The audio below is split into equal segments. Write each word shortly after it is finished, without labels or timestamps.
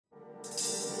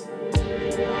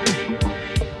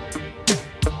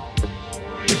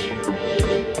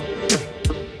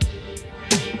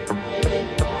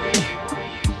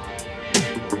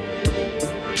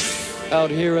Out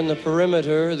here in the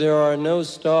perimeter, there are no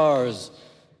stars.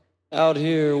 Out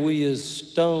here, we is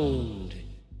stoned,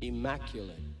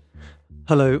 immaculate.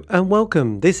 Hello and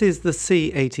welcome. This is the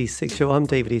C86 show. I'm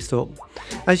David Easthorpe.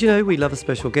 As you know, we love a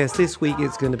special guest. This week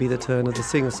it's going to be the turn of the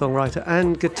singer-songwriter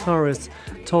and guitarist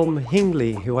Tom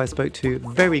Hingley, who I spoke to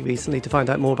very recently to find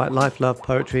out more about life, love,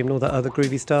 poetry and all that other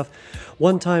groovy stuff.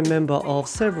 One-time member of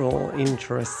several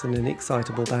interesting and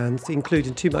excitable bands,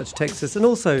 including Too Much Texas and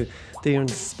also the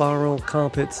Inspiral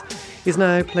Carpets, is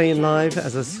now playing live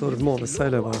as a sort of more of a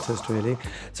solo artist, really.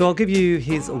 So I'll give you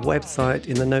his website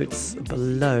in the notes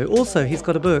below. Also, he's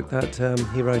got a book that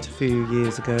he wrote a few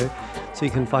years ago, so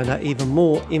you can find out even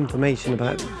more information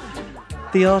about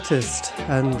the artist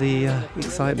and the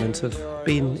excitement of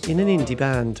being in an indie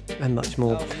band and much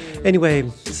more. Anyway,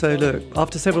 so look,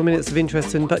 after several minutes of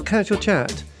interesting but casual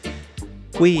chat,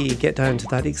 we get down to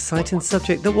that exciting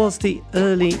subject that was the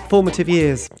early formative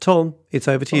years. Tom, it's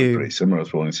over to you. Pretty similar. I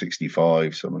was born in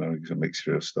 65, so I know it's a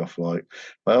mixture of stuff like...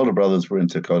 My older brothers were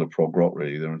into kind of prog rock,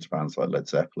 really. They're into bands like Led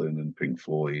Zeppelin and Pink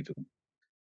Floyd.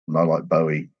 And I like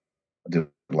Bowie. I did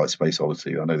like Space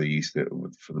Oddity. I know they used it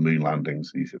for the moon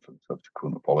landings. They used it for the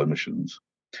subsequent Apollo missions.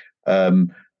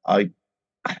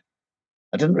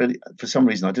 I didn't really, for some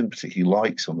reason, I didn't particularly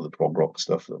like some of the prog rock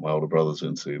stuff that my older brother's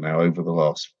into. Now, over the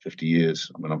last 50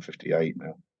 years, I mean, I'm 58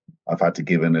 now, I've had to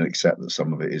give in and accept that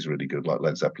some of it is really good, like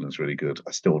Led Zeppelin's really good.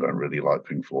 I still don't really like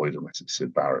Pink Floyd unless it's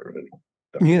Sid Barrett, really.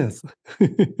 Yes.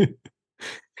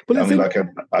 But I mean,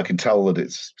 I can tell that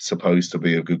it's supposed to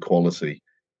be of good quality,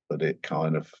 but it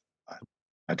kind of,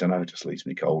 I don't know, it just leaves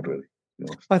me cold, really.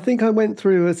 I think I went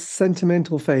through a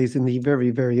sentimental phase in the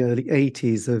very, very early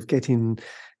 80s of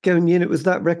going, it was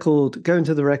that record, going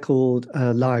to the record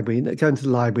library, going to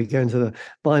the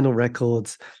vinyl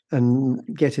records and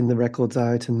getting the records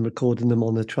out and recording them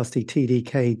on a trusty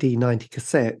TDK D90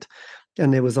 cassette.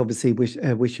 And there was obviously Wish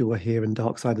You Were Here and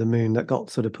Dark Side of the Moon that got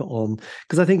sort of put on.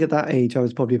 Because I think at that age, I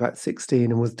was probably about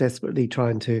 16 and was desperately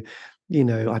trying to, I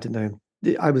don't know,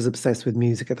 I was obsessed with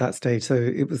music at that stage. So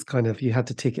it was kind of, you had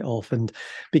to tick it off and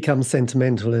become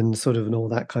sentimental and sort of and all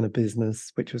that kind of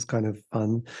business, which was kind of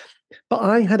fun. But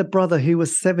I had a brother who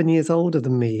was 7 years older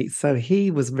than me. So he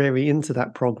was very into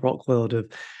that prog rock world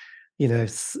of,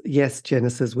 Yes,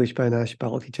 Genesis, Wishbone Ash,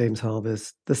 Balky, James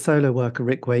Harvest, the solo worker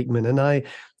Rick Wakeman. And I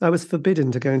was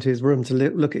forbidden to go into his room to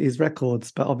look at his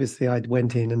records. But obviously I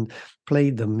went in and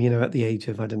played them, at the age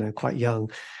of, I don't know, quite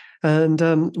young. And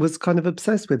was kind of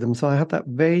obsessed with them. So I had that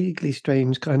vaguely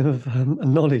strange kind of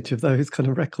knowledge of those kind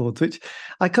of records, which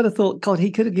I kind of thought, God,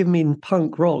 he could have given me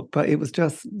punk rock, but it was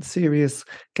just serious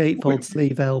gatefold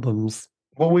sleeve albums.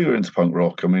 Well, we were into punk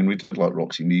rock. I mean, we did like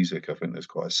Roxy Music. I think there's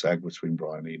quite a sag between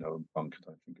Brian Eno and punk.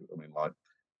 Like,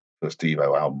 first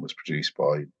Devo album was produced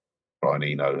by Brian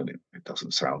Eno, and it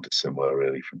doesn't sound dissimilar,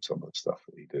 really, from some of the stuff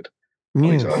that he did.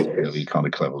 Yes. He's really kind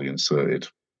of cleverly inserted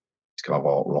his kind of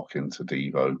art rock into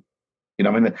Devo.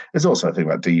 There's also a thing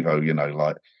about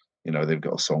Devo, they've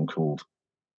got a song called,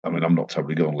 I'm not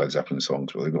terribly good on Led Zeppelin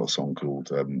songs, but they've got a song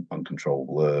called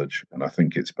Uncontrollable Urge. And I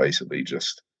think it's basically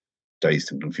just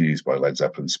Dazed and Confused by Led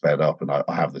Zeppelin sped up. And I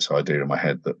have this idea in my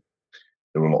head that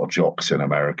there were a lot of jocks in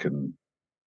American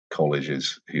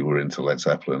colleges who were into Led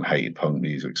Zeppelin and hated punk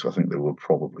music. So I think they were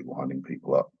probably winding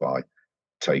people up by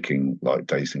taking like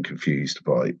Dazed and Confused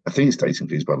by, I think it's Dazed and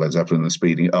Confused by Led Zeppelin and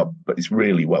speeding it up, but it's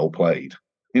really well played.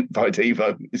 By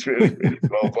Devo, it's really, really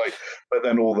well played. But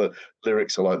then all the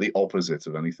lyrics are like the opposite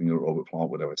of anything that Robert Plant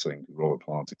would ever sing. Robert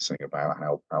Plant would sing about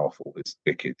how powerful this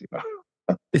dick is,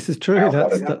 This is true.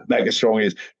 That's mega strong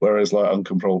is. Whereas like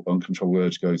uncontrollable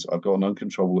urge goes, I've got an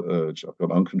uncontrollable urge. I've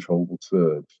got an uncontrollable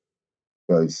surge.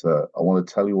 Goes, I want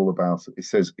to tell you all about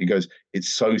it. He goes, it's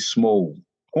so small.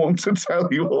 I want to tell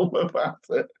you all about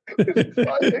it. It's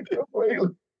like completely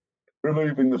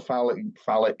removing the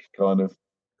phallic kind of,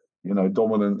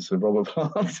 dominance of Robert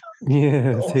Plant.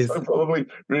 Yes, also probably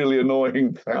really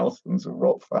annoying thousands of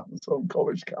rock fans on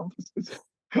college campuses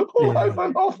all over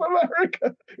North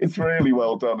America. It's really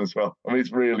well done as well. I mean,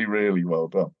 it's really, really well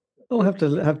done. I'll have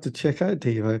to check out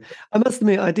Devo. I must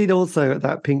admit, I did also at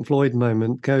that Pink Floyd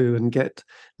moment go and get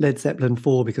Led Zeppelin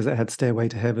 4 because it had Stairway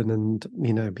to Heaven,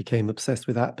 and became obsessed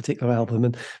with that particular album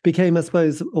and became, I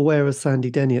suppose, aware of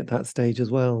Sandy Denny at that stage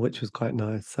as well, which was quite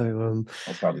nice. So,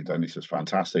 Sandy Denny's just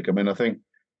fantastic. I mean, I think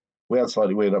we had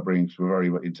slightly weird upbringings. We were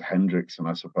very into Hendrix, and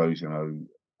I suppose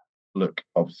look,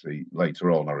 obviously later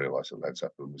on I realised that Led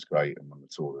Zeppelin was great, and when we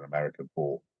toured in America,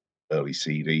 bought early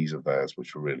CDs of theirs,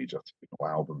 which were really just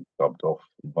albums dubbed off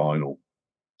vinyl.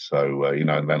 So,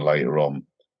 and then later on,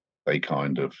 they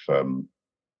kind of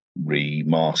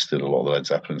remastered a lot of the Led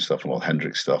Zeppelin stuff and a lot of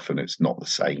Hendrix stuff, and it's not the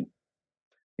same.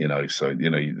 You know, so the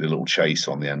little chase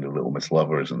on the end of Little Miss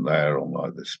Lover isn't there on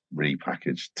like this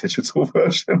repackaged digital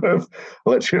version of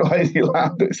Electric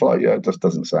Ladyland. It's like, yeah, it just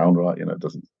doesn't sound right. It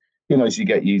doesn't. As you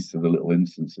get used to the little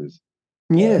instances.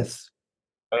 Yes.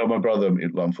 My brother,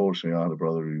 unfortunately, I had a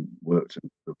brother who worked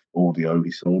in the audio. He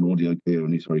sold audio gear,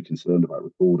 and he's very concerned about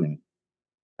recording.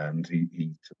 And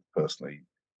he personally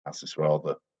has this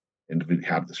rather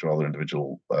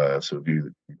individual sort of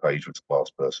view that Page was the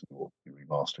last person who ought to be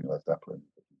remastering Led Zeppelin.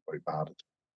 Very bad at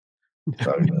it.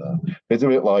 So it's a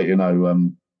bit like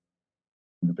the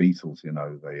Beatles.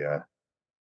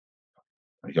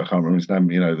 I can't remember his name.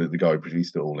 The guy who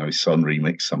produced it all. His son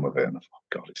remixed some of it, and I thought,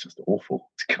 God, it's just awful.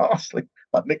 It's ghastly.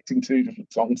 Like mixing two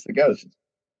different songs together. It's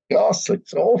ghastly.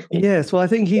 It's awful. Yes, well, I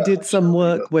think he did some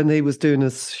work when he was doing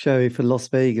a show for Las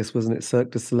Vegas, wasn't it?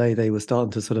 Cirque du Soleil. They were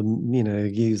starting to sort of,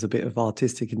 use a bit of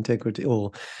artistic integrity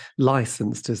or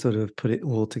license to sort of put it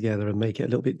all together and make it a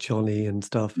little bit jolly and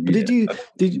stuff. But did you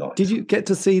get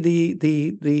to see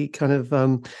the kind of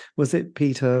was it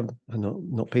Peter?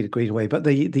 Not Peter Greenaway, but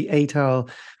the 8-hour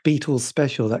Beatles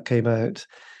special that came out?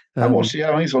 I watched it.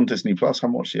 Yeah, it's on Disney Plus. I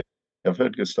watched it. I've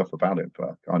heard good stuff about it,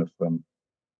 but kind of.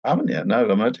 I haven't yet. No,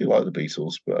 I do like the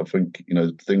Beatles, but I think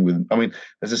the thing with.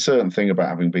 There's a certain thing about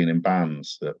having been in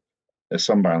bands that there's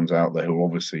some bands out there who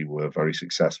obviously were very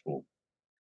successful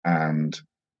and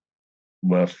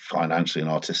were financially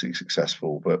and artistically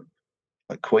successful, but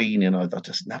like Queen, I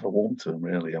just never warmed to them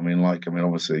really.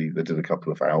 Obviously they did a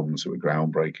couple of albums that were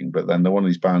groundbreaking, but then they're one of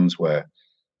these bands where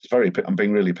I'm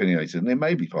being really opinionated, and it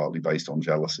may be partly based on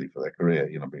jealousy for their career.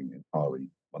 Being entirely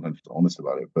honest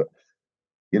about it, but.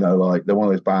 Like they're one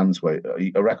of those bands where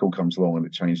a record comes along and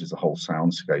it changes the whole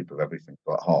soundscape of everything.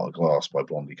 Like Heart of Glass by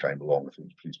Blondie came along. I think it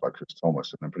was produced by Chris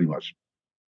Thomas, and then pretty much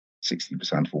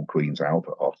 60% of all Queen's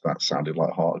album after that sounded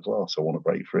like Heart of Glass. I Want to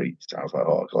Break Free sounds like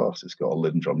Heart of Glass. It's got a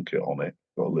Lindrum kit on it,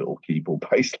 got a little keyboard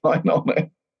bass line on it.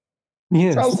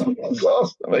 Yes. Sounds like Heart of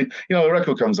Glass. A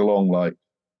record comes along like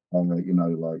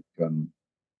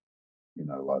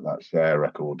that Cher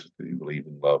record, Do You Believe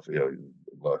in Love,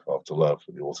 Life After Love,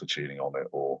 with the auto tuning on it,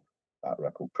 or that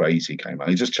record Crazy came out.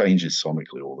 It just changes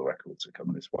sonically all the records that come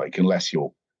in this wake, unless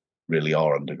you really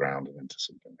are underground and into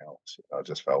something else. I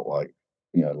just felt like,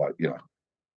 like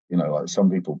some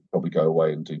people probably go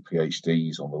away and do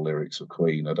PhDs on the lyrics of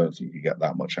Queen. I don't think you get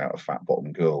that much out of Fat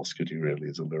Bottom Girls, could you really,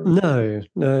 as a lyric?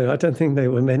 No, I don't think they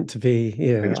were meant to be.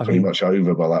 Yeah, it's pretty much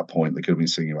over by that point. They could have been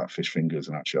singing about fish fingers,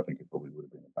 and actually, I think it probably would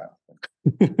have been about.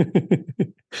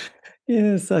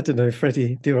 Yes, I don't know,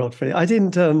 Freddie, dear old Freddie. I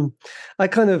didn't.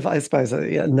 I suppose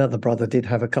another brother did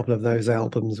have a couple of those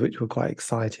albums which were quite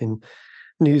exciting.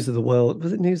 News of the World,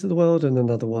 was it News of the World? And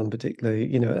another one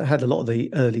particularly, it had a lot of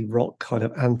the early rock kind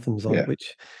of anthems on it,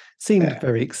 which seemed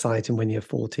very exciting when you're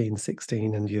 14,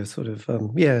 16 and you're sort of,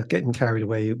 getting carried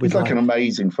away. He's like an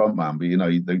amazing frontman,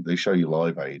 but they show you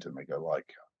Live Aid and they go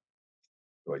like,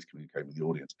 the way to communicate with the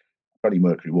audience. Freddie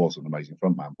Mercury was an amazing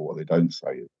frontman, but what they don't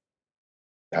say is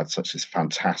he had such this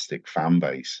fantastic fan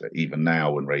base that even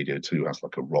now when Radio 2 has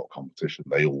like a rock competition,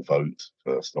 they all vote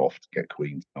first off to get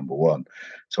Queen to number one.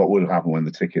 So what would have happened when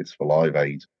the tickets for Live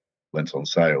Aid went on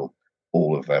sale?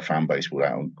 All of their fan base would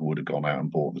have gone out and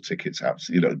bought the tickets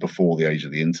before the age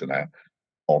of the internet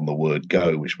on the word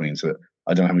go, which means that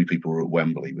I don't know how many people were at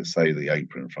Wembley, but say the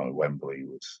apron in front of Wembley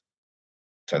was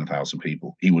 10,000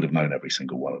 people, he would have known every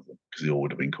single one of them because they all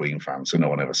would have been Queen fans. So no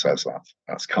one ever says that.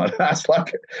 That's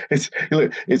like it's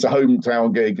a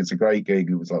hometown gig. It's a great gig.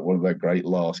 It was like one of their great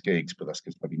last gigs, but that's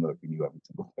because Freddie Mercury knew every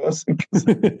single person.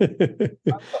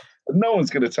 No one's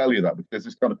going to tell you that because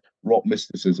it's kind of rock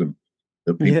mysticism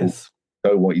that people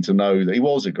don't want you to know that he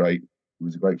was a great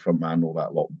front man, all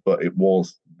that lot, but it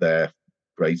was their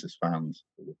greatest fans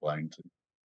that were playing to.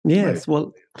 Yes,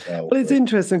 well, it's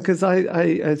interesting because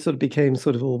I sort of became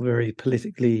sort of all very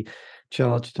politically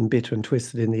charged and bitter and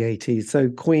twisted in the 80s. So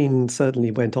Queen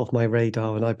certainly went off my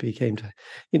radar, and I became to,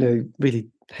 really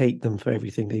hate them for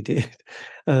everything they did.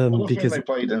 Because they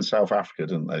played in South Africa,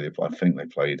 didn't they? I think they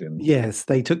played in. Yes,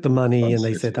 they took the money and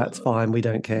they said that's fine. We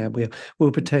don't care.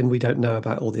 We'll pretend we don't know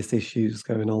about all these issues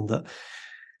going on that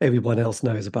everyone else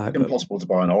knows about. It's impossible to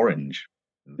buy an orange.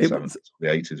 The 70s, the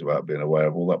 80s without being aware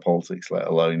of all that politics, let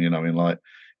alone,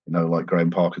 like Graham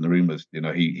Parker and the Rumours,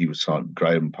 he was signed,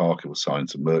 Graham Parker was signed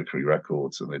to Mercury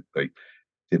Records and they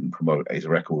didn't promote his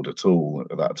record at all.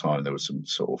 At that time, there was some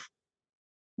sort of,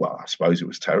 well, I suppose it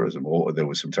was terrorism, or there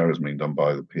was some terrorism being done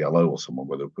by the PLO or someone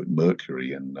where they were putting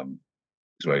mercury in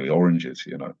Israeli oranges,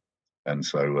 And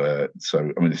so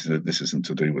I mean, this isn't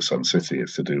to do with Sun City;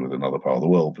 it's to do with another part of the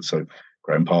world. But so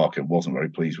Graham Parker wasn't very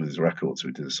pleased with his record, so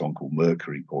he did a song called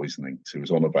 "Mercury Poisoning." So he was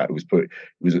on about it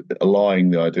was allying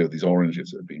the idea of these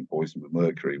oranges that had been poisoned with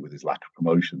mercury with his lack of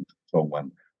promotion. The song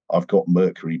went, "I've got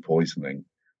mercury poisoning.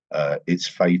 It's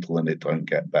fatal and it don't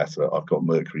get better. I've got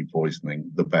mercury poisoning,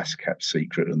 the best kept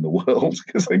secret in the world,"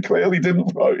 because they clearly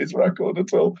didn't promote his record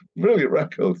at all. Brilliant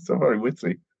record, so very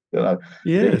witty, you know.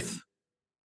 Yes.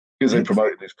 Because they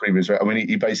promoted his previous. I mean,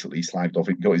 he basically slagged off.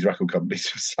 He got his record company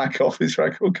to slag off his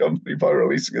record company by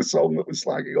releasing a song that was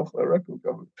slagging off their record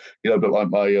company. But like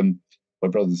my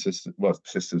brothers and sisters,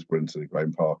 sisters were into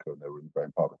Graham Parker, and they were in the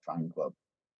Graham Parker fan club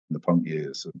in the punk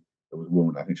years. And there was a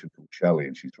woman, I think she was called Shelley,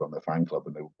 and she's run their fan club,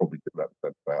 and they were probably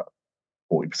represent about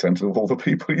 40% of all the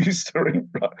people who used to ring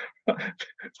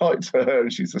right to her,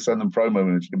 and she used to send them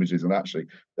promo images. And actually,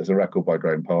 there's a record by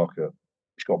Graham Parker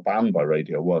which got banned by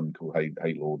Radio 1 called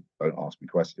Hey Lord, Don't Ask Me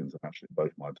Questions. And actually,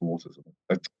 both my daughters,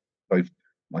 both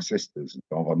my sisters, and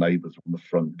some of our neighbours were on the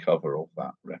front cover of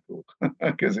that record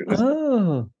because it was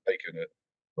taken at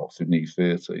Sydney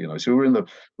Theatre. So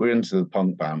we're into the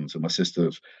punk bands, and my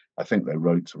sisters, I think they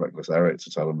wrote to Reckless Eric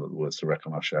to tell them that the words to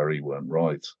Reckon Our Sherry weren't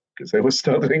right because they were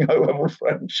studying O-level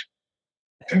French.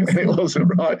 And it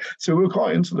wasn't right. So we were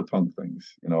quite into the punk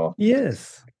things,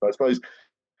 Yes. I suppose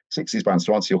 60s bands,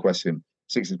 to answer your question,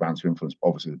 60s bands were influenced,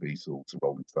 obviously, the Beatles, the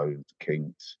Rolling Stones, the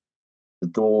Kinks, the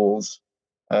Doors.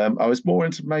 I was more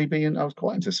into I was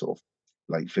quite into sort of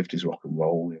late 50s rock and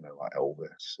roll, like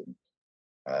Elvis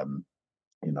and,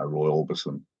 Roy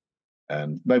Orbison.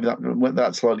 And maybe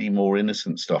that slightly more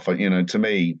innocent stuff. To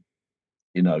me,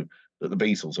 that the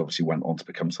Beatles obviously went on to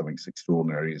become something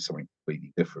extraordinary, something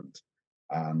completely different.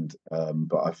 And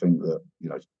but I think that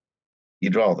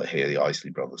you'd rather hear the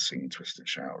Isley Brothers singing "Twist and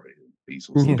Shout" than the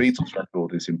Beatles. Yes. And the Beatles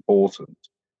record is important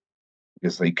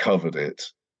because they covered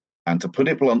it. And to put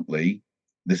it bluntly,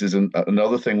 this is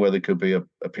another thing where there could be a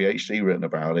PhD written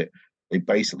about it. They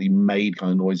basically made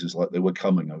kind of noises like they were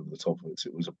coming over the top of it. So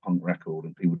it was a punk record,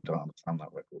 and people don't understand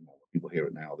that record more. People hear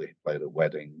it now. They play it at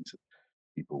weddings.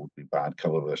 People would do bad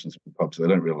cover versions of pubs. They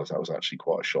don't realise that was actually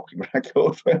quite a shocking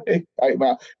record when it came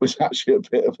out. It was actually a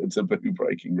bit of a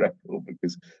taboo-breaking record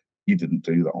because you didn't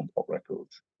do that on pop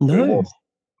records. No. It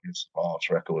was a arch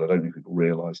record. I don't think people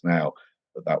realise now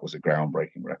that was a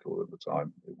groundbreaking record at the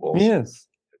time. It was. Yes.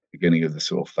 The beginning of the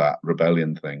sort of that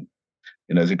rebellion thing.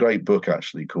 There's a great book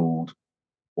actually called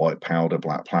White Powder,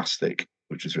 Black Plastic,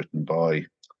 which is written by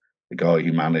the guy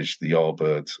who managed the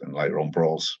Yardbirds and later on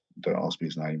Bros. Don't ask me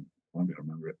his name. I won't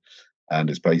remember it. And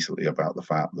it's basically about the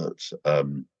fact that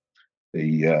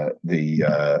he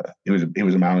was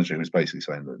a manager who was basically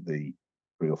saying that the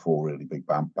 3 or 4 really big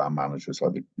band managers,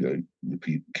 like the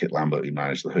Kit Lambert who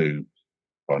managed the Who,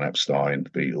 Ron Epstein, the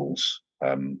Beatles.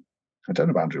 I don't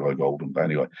know about Andrew Lloyd Oldham, but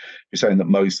anyway, you're saying that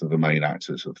most of the main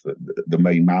actors of the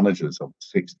main managers of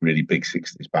 6 really big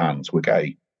 60s bands were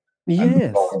gay. Yes. And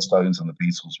the Rolling Stones and the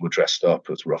Beatles were dressed up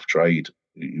as rough trade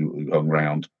who hung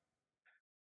around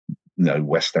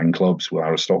West End clubs with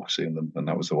aristocracy in them, and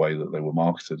that was the way that they were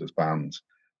marketed as bands.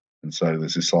 And so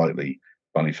there's a slightly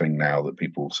funny thing now that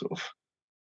people sort of,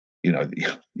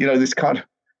 this kind of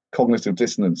cognitive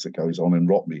dissonance that goes on in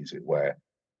rock music where,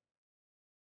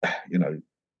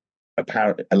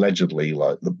 allegedly,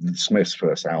 like the Smiths'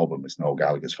 first album is Noel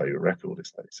Gallagher's favourite record.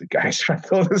 It's the gayest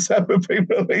record that's ever been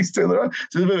released. So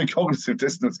there's a bit of cognitive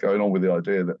dissonance going on with the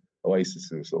idea that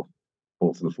Oasis is sort of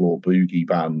brought to the floor boogie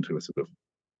band who are sort of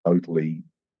totally,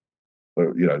 for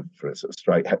a sort of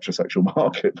straight heterosexual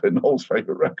market. But Noel's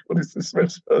favourite record is the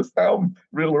Smiths' first album,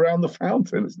 Riddle Around the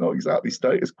Fountain. It's not exactly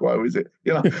status quo, is it?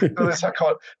 So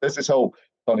there's this whole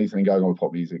funny thing going on with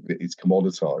pop music that it's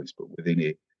commoditised, but within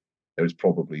it, there is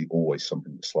probably always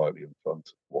something that's slightly in front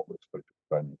of what looks like a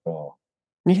brand new car.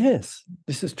 Yes,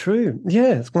 this is true.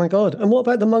 Yes, my God. And what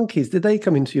about the Monkees? Did they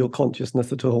come into your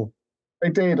consciousness at all? They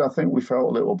did. I think we felt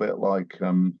a little bit like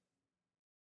the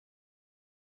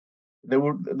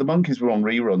Monkees were on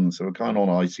reruns. They were kind of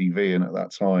on ITV, and at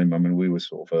that time, I mean, we were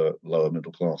sort of a lower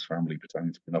middle class family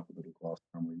pretending to be an upper middle class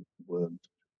family. We weren't.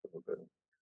 A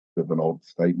bit of an odd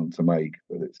statement to make,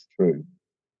 but it's true.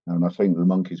 And I think the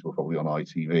Monkees were probably on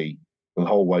ITV. The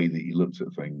whole way that you looked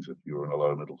at things, if you were in a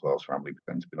lower middle class family,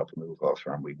 pretending to be an upper middle class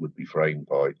family, would be framed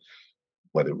by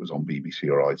whether it was on BBC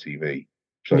or ITV.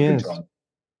 So yes.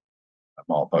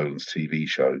 Mark Bolan's TV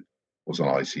show was on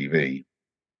ITV,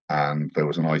 and there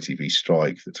was an ITV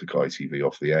strike that took ITV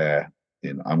off the air.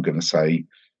 I'm going to say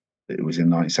that it was in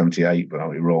 1978, but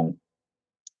I'll be wrong.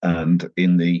 And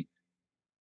in the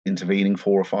intervening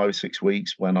 4 or 5 or 6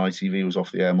 weeks when ITV was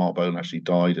off the air, Mark Bolan actually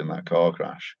died in that car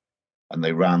crash. and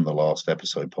they ran the last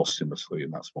episode posthumously,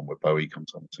 and that's one where Bowie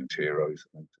comes on to Heroes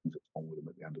and then sings a song with him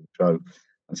at the end of the show.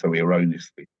 And so we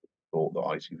erroneously thought that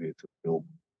ITV had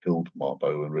killed Mark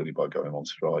Bowen really by going on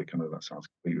strike. I know that sounds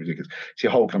completely ridiculous. It's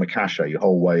your whole kind of cachet, your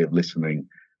whole way of listening.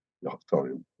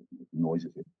 Sorry,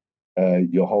 noises.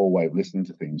 Your whole way of listening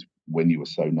to things when you were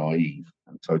so naive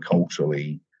and so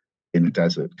culturally in the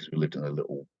desert, because we lived in a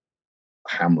little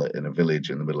hamlet in a village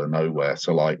in the middle of nowhere.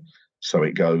 So like So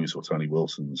It Goes or Tony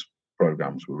Wilson's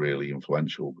programs were really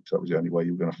influential because that was the only way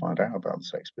you were going to find out about the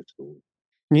Sex Pistols.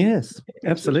 Yes,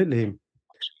 absolutely.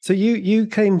 So you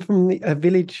came from a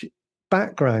village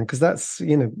background, because that's,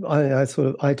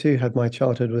 I too had my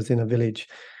childhood was in a village,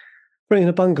 in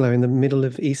a bungalow in the middle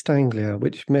of East Anglia,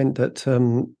 which meant that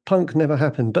punk never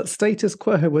happened. But Status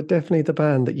Quo were definitely the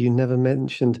band that you never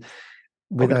mentioned.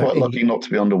 I'd be quite lucky not to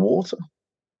be underwater.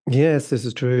 Yes, this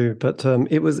is true. But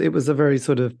it was a very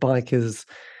sort of bikers,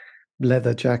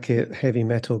 leather jacket, heavy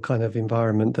metal kind of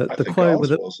environment. That the Quo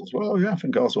was as well. Yeah, I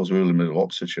think ours was really middle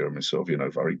Oxfordshire. I mean, sort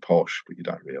of, very posh, but you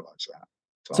don't realise that.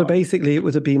 So basically, it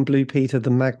would have been Blue Peter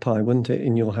the Magpie, wouldn't it,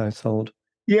 in your household?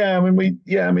 Yeah, I mean,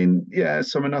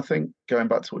 So I think going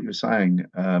back to what you were saying,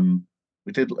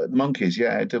 we did the Monkeys.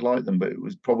 Yeah, I did like them, but it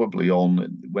was probably on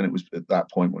when it was at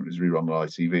that point when it was rerun on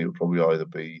ITV. It would probably either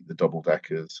be the Double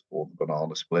Deckers or the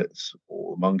Banana Splits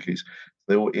or the Monkeys.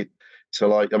 The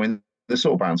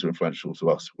sort of bands who were influential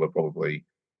to us were probably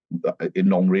in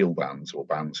non-real bands or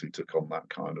bands who took on that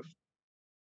kind of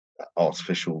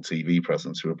artificial TV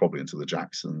presence, who were probably into the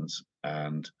Jacksons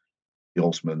and the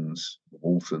Osmonds, the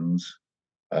Waltons.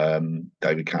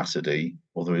 David Cassidy,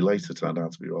 although he later turned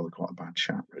out to be rather quite a bad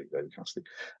chap, really, David Cassidy.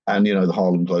 And, the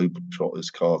Harlem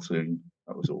Globetrotters cartoon,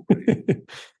 that was all pretty.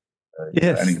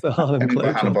 Yes, the Harlem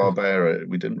Globetrotters. Hanna-Barbera,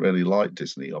 we didn't really like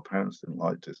Disney. Our parents didn't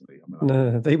like Disney.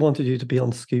 No, they wanted you to be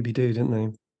on Scooby-Doo, didn't they?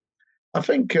 I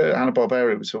think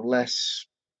Hanna-Barbera was sort of less,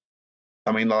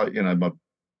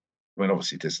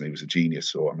 obviously Disney was a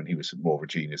genius, he was more of a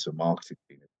genius of marketing.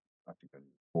 I think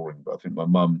boring, but I think my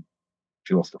mum,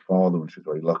 she lost her father when she was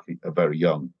very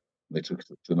young. And they took her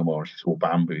to the cinema and she saw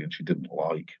Bambi, and she didn't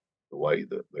like the way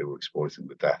that they were exploiting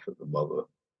the death of the mother,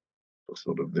 for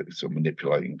sort of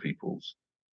manipulating people's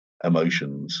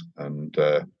emotions. And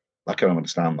I can't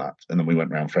understand that. And then we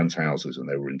went around friends' houses and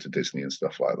they were into Disney and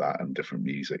stuff like that and different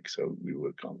music. So we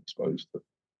were kind of exposed to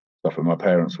stuff. And my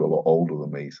parents were a lot older than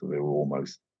me, so they were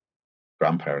almost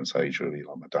grandparents' age, really.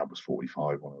 Like my dad was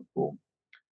 45 when I was born.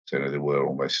 So they were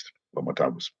almost, my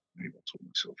dad was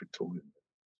sort of Victorian.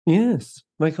 Yes.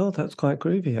 My God, that's quite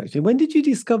groovy, actually. When did you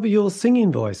discover your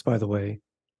singing voice, by the way?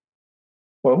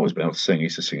 Well, I've always been able to sing. I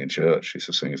used to sing in church. I used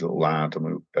to sing as a little lad.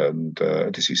 I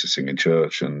just used to sing in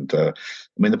church. And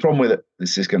the problem with it,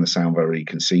 this is going to sound very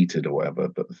conceited or whatever,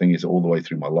 but the thing is, all the way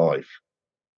through my life,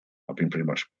 I've been pretty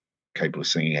much capable of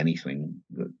singing anything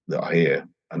that I hear,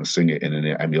 and I sing it in an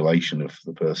emulation of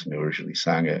the person who originally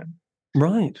sang it.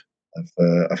 Right.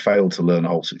 I failed to learn a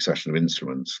whole succession of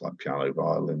instruments like piano,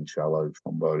 violin, cello,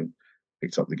 trombone.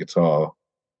 Picked up the guitar,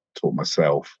 taught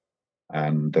myself,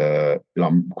 and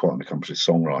I'm quite an accomplished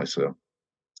songwriter,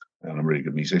 and I'm a really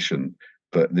good musician.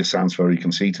 But this sounds very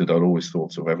conceited. I'd always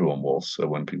thought of everyone was. So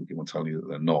when people keep on telling you that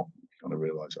they're not, you kind of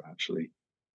realise that actually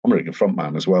I'm a really good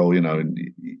frontman as well. And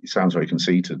it sounds very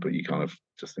conceited, but you kind of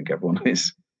just think everyone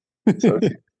is. So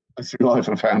it's through life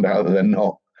I found out that they're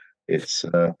not. It's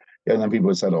and then people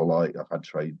have said, "Oh, like I've had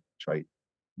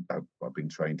I've been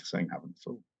trained to sing, haven't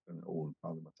I? And all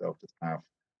myself just have."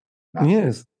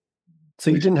 Yes. So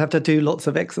you didn't have to do lots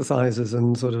of exercises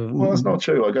and sort of. Well, that's not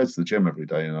true. I go to the gym every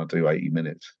day and I do 80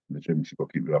 minutes in the gym to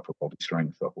keep your upper body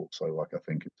strength up. Also, I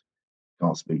think it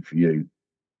can't speak for you,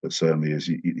 but certainly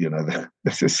is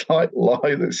there's a slight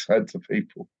lie that's said to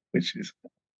people, which is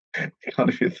kind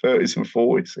of your 30s and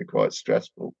 40s are quite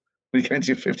stressful. When you get into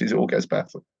your 50s, it all gets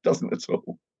better. It doesn't at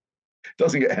all. It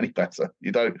doesn't get any better.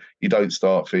 You don't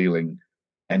start feeling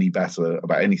any better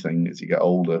about anything as you get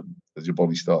older, as your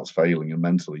body starts failing, and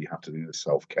mentally you have to do the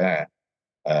self-care.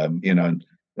 And I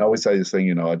always say this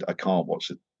thing, I can't watch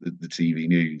the TV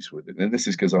news with it. And this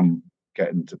is because I'm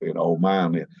getting to be an old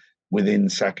man. Within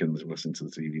seconds of listening to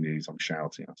the TV news, I'm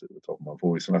shouting at it at the top of my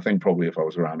voice. And I think probably if I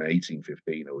was around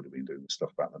 1815, I would have been doing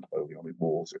stuff about the Napoleonic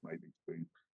Wars. It may be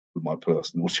with my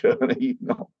personal journey,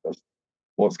 not just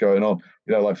what's going on.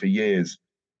 Like for years,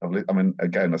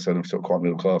 again, I said I'm still quite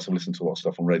middle class. I've listened to a lot of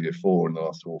stuff on Radio 4 in the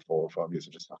last 4 or 5 years.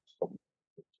 I just have to stop.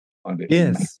 Find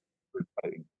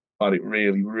it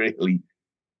really, really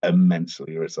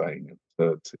immensely irritating.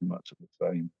 Too much of the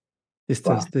same.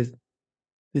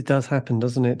 It does happen,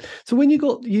 doesn't it? So when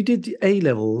you did A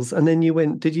levels and then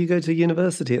did you go to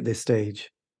university at this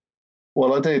stage?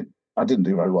 Well, I did. I didn't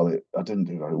do very well. I didn't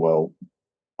do very well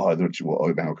either at what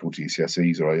I now call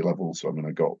GCSEs or A levels. So I mean,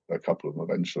 I got a couple of them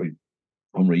eventually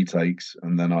on retakes,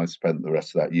 and then I spent the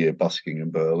rest of that year busking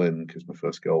in Berlin because my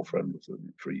first girlfriend was at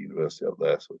free university up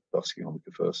there, so busking on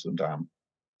the first and Dam.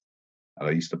 And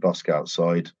I used to busk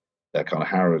outside their kind of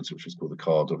Harrods, which was called the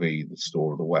Car de Vie, the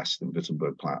store of the West in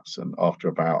Wittenbergplatz. And after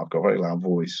about, I've got a very loud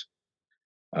voice,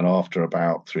 and after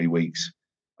about 3 weeks,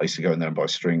 I used to go in there and buy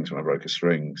strings when I broke a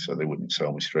string, so they wouldn't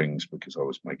sell me strings because I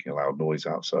was making a loud noise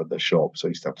outside their shop. So I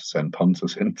used to have to send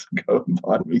punters in to go and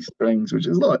buy me strings, which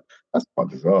is like, that's quite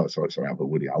bizarre. So it's like a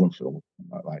Woody Allen film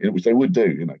like that, which they would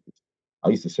do, you know. I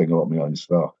used to sing a lot of my own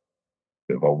stuff,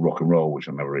 bit of old rock and roll, which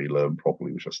I never really learned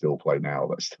properly, which I still play now,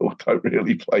 but I still don't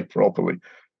really play properly.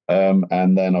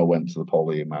 And then I went to the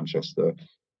Poly in Manchester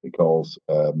because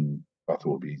I thought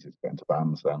it'd be easier to get into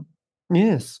bands then.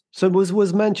 Yes. So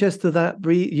was Manchester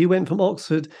you went from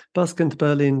Oxford, busked into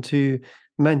Berlin to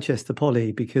Manchester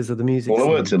Poly because of the music Well, I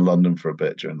scene? worked in London for a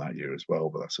bit during that year as well,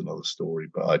 but that's another story.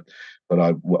 But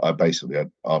I basically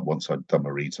once I'd done my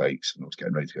retakes and I was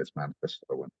getting ready to go to Manchester,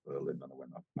 I went to Berlin and I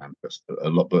went up to Manchester a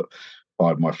lot. But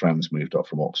 5 of my friends moved up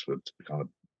from Oxford to kind of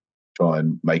try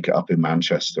and make it up in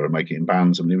Manchester and make it in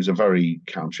bands. I mean, it was a very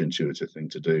counterintuitive thing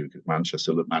to do because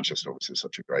Manchester obviously is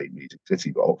such a great music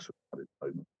city, but Oxford had its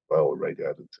moment as well,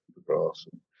 Radiohead and the Grass.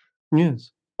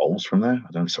 Yes. Bowls from there.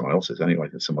 I don't know, someone else's anyway.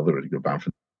 There's some other really good band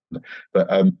from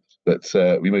there.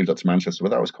 But we moved up to Manchester.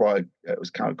 But that was quite a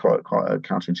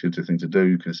counterintuitive thing to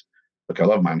do because look, I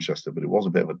love Manchester, but it was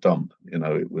a bit of a dump. You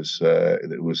know, it was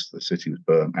the city was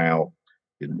burnt out.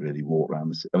 Didn't really walk around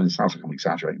the city. I mean, it sounds like I'm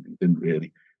exaggerating, but you didn't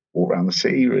really walk around the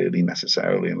city really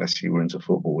necessarily unless you were into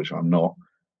football, which I'm not.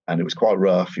 And it was quite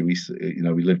rough. We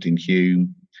lived in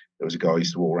Hume. There was a guy who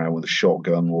used to walk around with a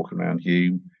shotgun walking around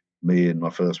Hume. Me and my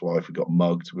first wife, we got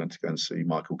mugged. We went to go and see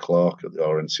Michael Clark at the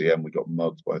RNCM. We got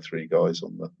mugged by 3 guys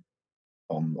on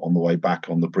the way back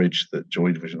on the bridge that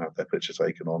Joy Division had their picture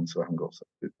taken on. So I haven't got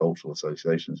good cultural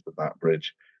associations with that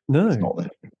bridge. No. It's not there.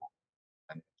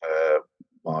 And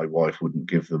my wife wouldn't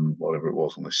give them whatever it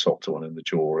was, and they socked one in the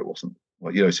jaw. It wasn't,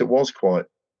 well, so it was quite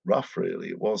rough, really.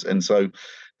 It was. And so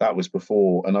that was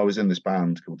before, and I was in this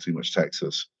band called Too Much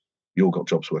Texas. We all got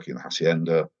jobs working in the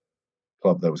Hacienda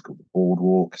club there was called the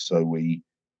Boardwalk. So when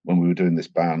we were doing this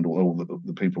band, all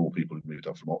the people who moved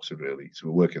up from Oxford really. So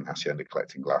we were working in Hacienda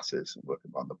collecting glasses and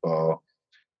working behind the bar.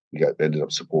 We ended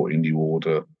up supporting New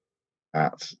Order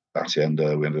at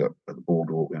Hacienda. We ended up at the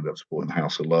Boardwalk. We ended up supporting the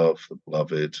House of Love, the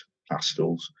Beloved,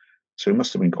 Pastels. So it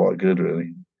must have been quite good,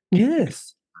 really.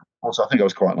 Yes. Also, I think I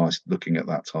was quite nice looking at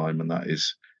that time, and that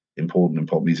is important in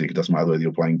pop music. It doesn't matter whether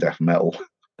you're playing death metal,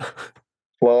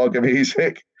 flog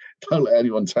music. Don't let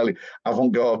anyone tell you.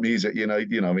 Avant-garde music, I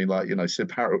mean,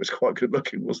 Sid Barrett was quite good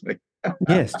looking, wasn't he?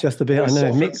 Yes, just a bit. I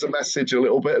know. Softens the message a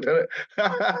little bit, doesn't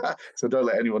it? So don't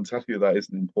let anyone tell you that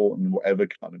isn't important, whatever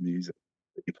kind of music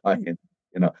that you're playing,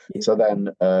 Yeah. So then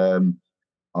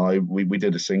we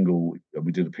did a single,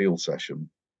 we did a Peel session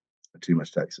at Too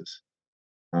Much Texas.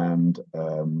 And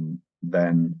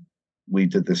then we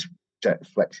did this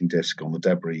flexi disc on the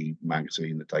Debris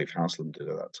magazine that Dave Haslam did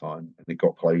at that time, and it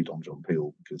got played on John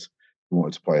Peel because we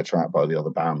wanted to play a track by the other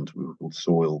band. We were called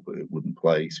Soil, but it wouldn't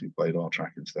play, so we played our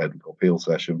track instead. We got Peel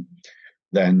session.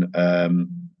 Then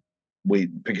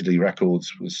Piccadilly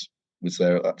Records was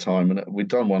there at that time, and we'd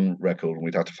done one record and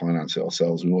we'd had to finance it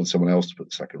ourselves. We wanted someone else to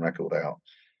put the second record out,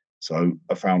 so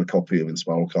I found a copy of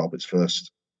Inspiral Carpet's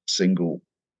first single,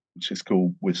 which is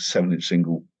called with 7-inch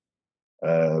single,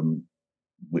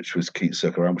 which was Keep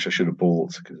Circle Around, which I should have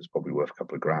bought because it's probably worth a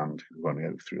couple of grand. There's only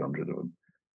over 300 of them.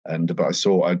 But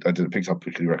I picked up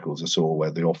Piccadilly Records. I saw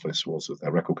where the office was with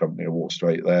their record company. I walked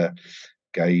straight there,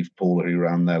 gave Paula, who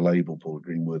ran their label, Paula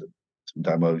Greenwood, some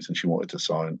demos, and she wanted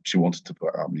to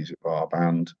put out music for our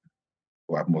band.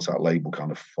 What happened was that label kind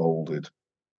of folded,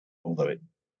 although it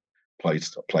played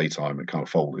Playtime, it kind of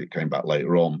folded. It came back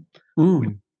later on.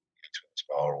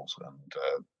 Spirals, and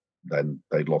then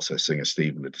they'd lost their singer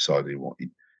Stephen. Had decided he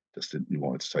didn't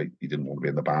want to be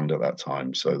in the band at that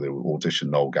time. So they auditioned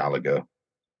Noel Gallagher.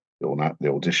 They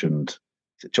auditioned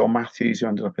John Matthews, who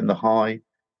ended up in the High.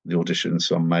 They auditioned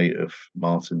some mate of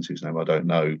Martin's, whose name I don't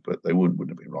know, but they wouldn't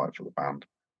have been right for the band.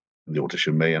 And they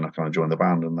auditioned me, and I kind of joined the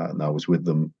band, and I was with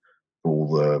them for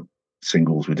all the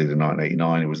singles we did in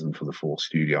 1989. It was them for the 4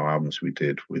 studio albums we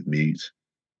did with Mute,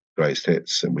 Greatest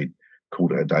Hits, and we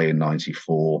called it a day in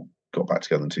 94, got back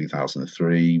together in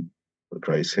 2003,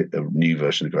 a new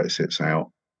version of Greatest Hits out,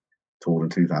 toured in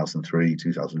 2003,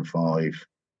 2005,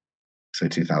 so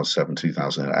 2007,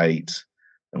 2008,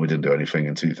 and we didn't do anything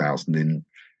in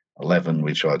 2011.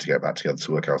 We tried to get back together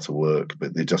to work out to work,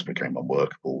 but it just became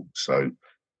unworkable. So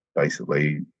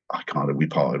basically, we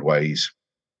parted ways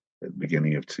at the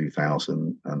beginning of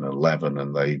 2011,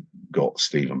 and they got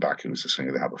Stephen back, who was the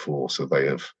singer they had before. So they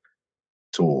have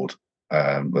toured.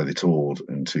 They toured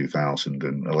in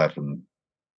 2011,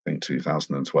 I think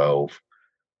 2012,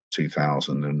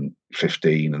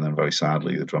 2015, and then very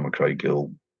sadly, the drummer Craig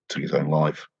Gill took his own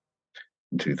life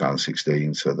in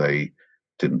 2016. So they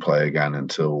didn't play again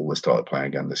until they started playing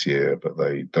again this year. But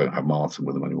they don't have Martin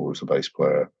with them anymore as a bass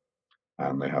player,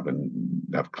 and they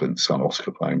have Clint's son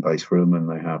Oscar playing bass for them, and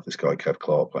they have this guy Kev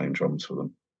Clark playing drums for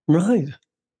them. Right. Yes,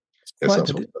 that's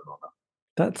what's going on now.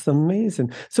 That's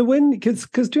amazing. So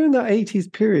because during that 80s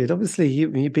period, obviously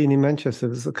you've been in Manchester, it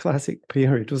was a classic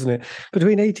period, wasn't it?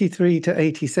 Between 83 to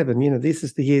 87, this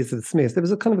is the years of the Smiths. There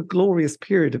was a kind of a glorious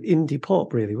period of indie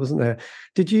pop, really, wasn't there?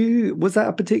 Was that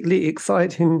a particularly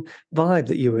exciting vibe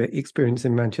that you were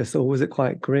experiencing in Manchester, or was it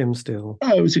quite grim still?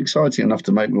 Oh, it was exciting enough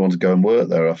to make me want to go and work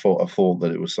there. I thought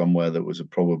that it was somewhere that was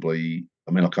probably,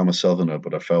 I'm a southerner,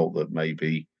 but I felt that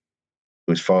maybe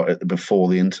it was far before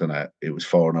the internet. It was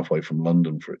far enough away from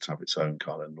London for it to have its own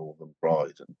kind of northern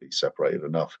pride and be separated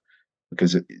enough.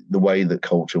 Because the way that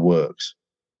culture works,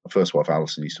 my first wife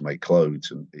Alison used to make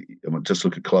clothes, and just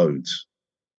look at clothes.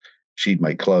 She'd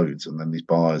make clothes, and then these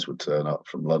buyers would turn up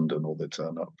from London, or they'd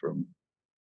turn up from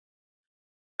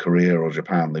Korea or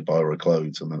Japan. They buy her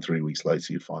clothes, and then 3 weeks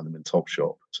later you'd find them in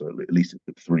Topshop. So at least it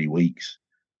took 3 weeks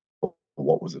for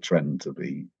what was a trend to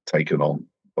be taken on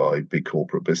by big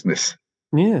corporate business.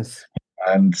 Yes.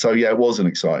 And so, yeah, it was an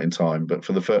exciting time. But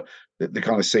for the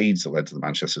kind of seeds that led to the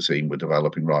Manchester scene were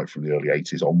developing right from the early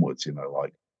 80s onwards,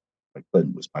 like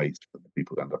Clint was made for the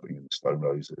people who ended up being in the Stone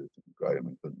Roses and Graham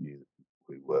and Clint knew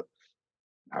who were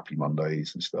Happy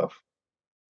Mondays and stuff.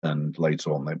 And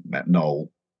later on they met Noel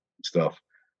and stuff.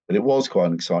 But it was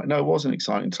quite it was an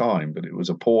exciting time, but it was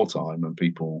a poor time, and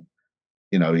people,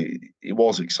 it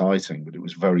was exciting, but it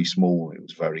was very small. It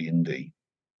was very indie.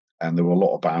 And there were a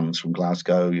lot of bands from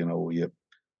Glasgow, Vaselines,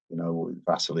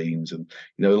 and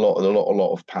a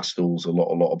lot of Pastels, a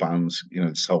lot of bands.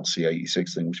 This whole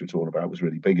C86 thing which we're talking about was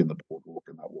really big in the boardwalk,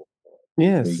 and that was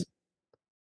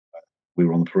we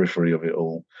were on the periphery of it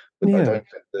all. But yeah.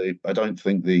 I don't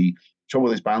think the trouble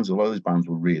with these bands. A lot of these bands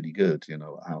were really good,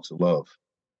 House of Love,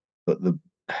 but the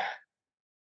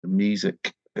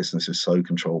music business is so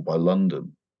controlled by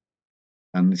London.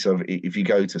 And so if you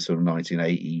go to sort of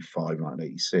 1985,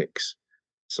 1986,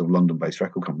 so London-based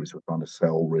record companies were trying to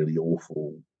sell really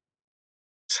awful,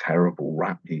 terrible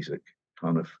rap music,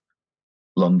 kind of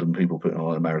London people putting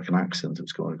on an American accent. It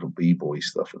was kind of b-boy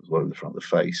stuff. It was over the front of the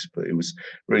face, but it was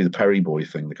really the Perry Boy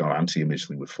thing, the kind of anti-image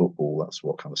thing with football. That's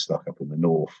what kind of stuck up in the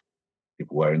north.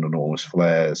 People wearing enormous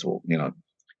flares, or it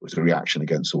was a reaction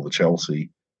against all the Chelsea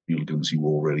hooligans who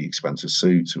wore really expensive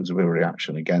suits. It was a bit of a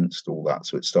reaction against all that.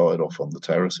 So it started off on the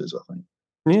terraces, I think.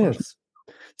 Yes.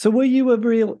 So were you a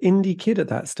real indie kid at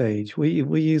that stage? Were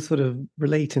you sort of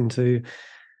relating to,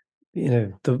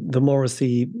 the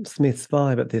Morrissey Smiths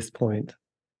vibe at this point?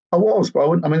 I was,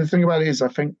 but the thing about it is, I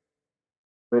think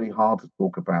it's really hard to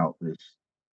talk about this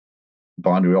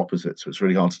binary opposite. So it's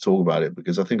really hard to talk about it,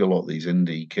 because I think a lot of these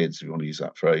indie kids, if you want to use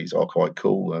that phrase, are quite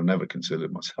cool. I've never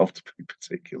considered myself to be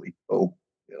particularly cool.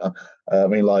 Like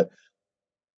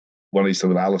when I used to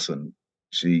live with Alison,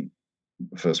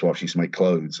 first wife, she used to make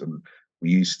clothes, and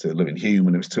we used to live in Hume,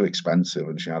 and it was too expensive,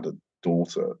 and she had a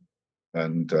daughter,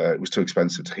 and it was too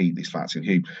expensive to heat these flats in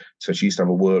Hume. So she used to have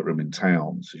a workroom in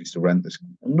town. So she used to rent this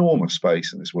enormous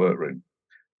space in this workroom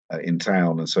in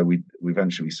town, and so we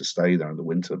eventually used to stay there in the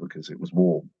winter because it was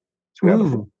warm. So we had a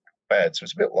full bed. So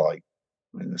it's a bit like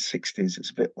in the 60s.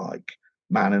 It's a bit like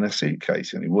Man in a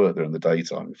Suitcase, and he worked there in the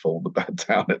daytime and fold the bed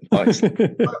down at night. So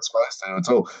not supposed to at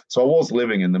all. So I was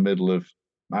living in the middle of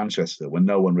Manchester when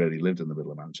no one really lived in the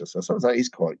middle of Manchester. So that is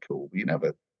quite cool. But you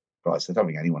never, I don't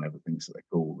think anyone ever thinks that they're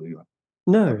cool, do you?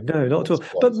 No, not at all.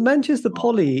 But Manchester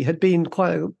Poly had been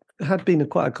quite a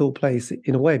cool place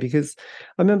in a way, because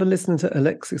I remember listening to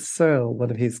Alexis Searle, one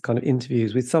of his kind of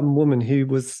interviews with some woman who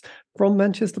was from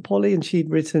Manchester Poly, and she'd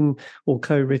written or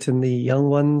co-written The Young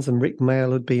Ones, and Rick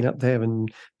Mayall had been up there,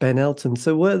 and Ben Elton.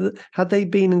 So had they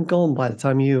been and gone by the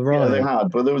time you arrived? Yeah, they had,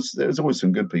 but there was always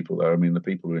some good people there. The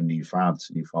people who were New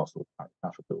Fast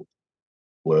Capital,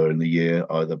 were in the year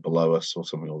either below us or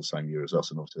something, or the same year as us,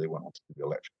 and obviously they went on to do the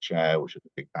Electric Chair, which is a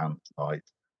big band tonight,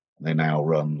 and they now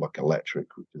run like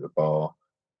Electric, which is a bar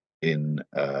in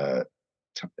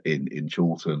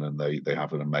Chorlton, and they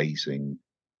have an amazing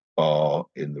bar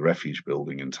in the Refuge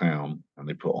building in town, and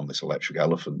they put on this Electric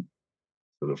Elephant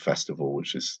sort of festival,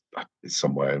 which is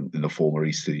somewhere in the former in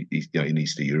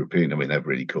Eastern European. They're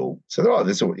really cool. So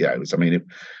there's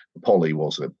Poly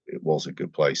was a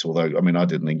good place. Although, I mean, I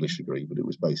did an English degree, but it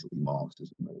was basically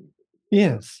masters.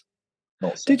 Yes.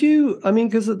 Not Did you? I mean,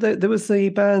 because there was a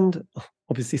band,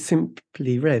 obviously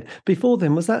Simply Red. Before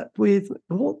then, was that with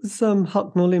what was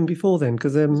Hucknall in before then?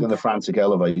 Because It was in the Frantic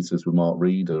Elevators with Mark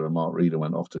Reeder, and Mark Reeder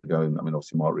went off to go. I mean,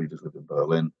 obviously, Mark Reeder's lived in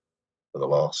Berlin for the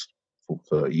last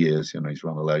 30 years. You know, he's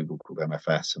run a label called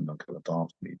MFS and done kind of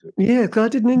dance music. Yeah, because I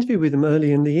did an interview with him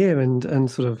early in the year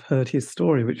and sort of heard his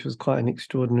story, which was quite an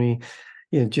extraordinary,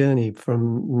 journey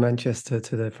from Manchester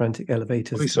to the Frantic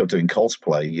Elevators. Well, he started doing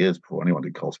cosplay years before anyone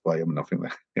did cosplay. I mean, I think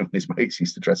that him and his mates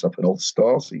used to dress up in old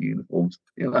Stasi uniforms.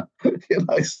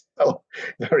 So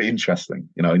very interesting.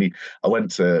 You know, and I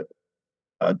went to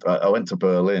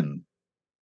Berlin.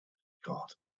 God,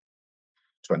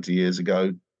 20 years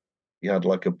ago. He had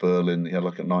like a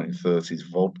 1930s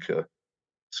vodka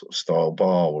sort of style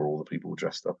bar where all the people were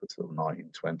dressed up as sort of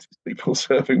 1920s people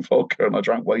serving vodka, and I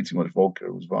drank way too much vodka.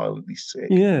 It was violently sick.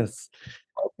 Yes,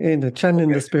 channeling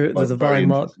the spirit of the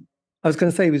Weimar. I was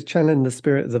going to say he was channeling the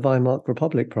spirit of the Weimar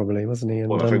Republic, probably, wasn't he? And,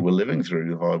 well, I think we're living through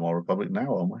the Weimar Republic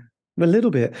now, aren't we? A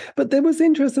little bit, but there was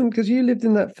interesting because you lived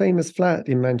in that famous flat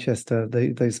in Manchester,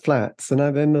 those flats, and I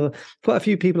remember quite a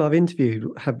few people I've interviewed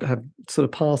have sort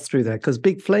of passed through there because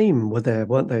Big Flame were there,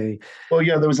 weren't they? Well,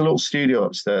 yeah, there was a little studio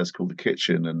upstairs called the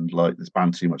Kitchen, and like this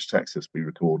band Too Much Texas, we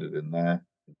recorded in there.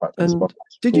 In fact, and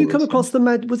did you come across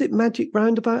was it Magic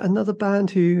Roundabout, another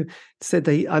band who said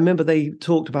I remember they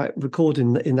talked about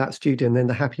recording in that studio, and then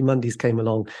the Happy Mondays came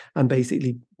along and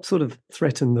basically sort of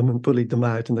threatened them and bullied them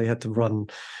out, and they had to run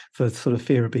for sort of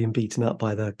fear of being beaten up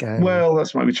by the gang. Well,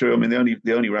 that's maybe true. I mean,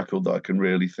 the only record that I can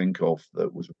really think of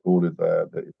that was recorded there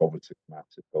that is obviously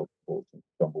massive, Stumble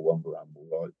Wumble Amble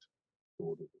Light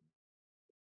recorded.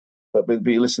 But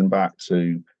you listen back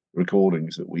to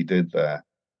recordings that we did there,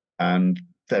 and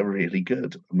they're really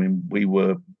good. I mean, we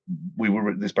were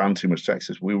this band Too Much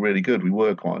Texas. We were really good. We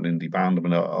were quite an indie band. I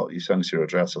mean, you send us your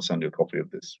address, I'll send you a copy of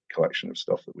this collection of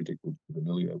stuff that we did with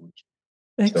Vanilla. Which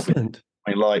excellent.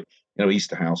 I mean, like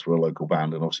Easter House were a local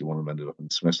band, and obviously one of them ended up in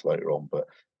Smiths later on. But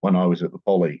when I was at the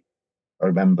Poly, I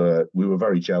remember we were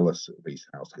very jealous of Easter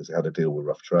House because they had a deal with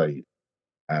Rough Trade,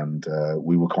 and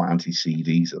we were quite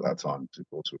anti-CDs at that time because, of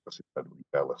course, we were incredibly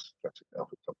jealous,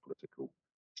 of political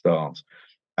stance.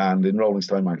 And in Rolling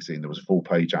Stone magazine, there was a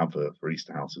full-page advert for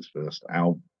Easter House's first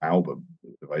album that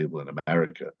was available in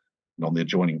America. And on the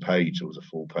adjoining page, there was a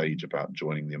full page about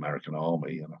joining the American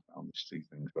Army. And I found these two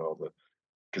things rather,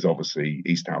 because obviously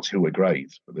Easter House, who were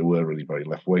great, but they were really very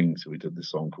left-wing. So we did this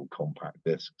song called Compact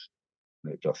Discs.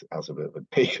 And it just has a bit of a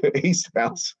dig at Easter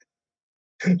House.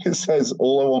 It says,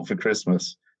 "All I want for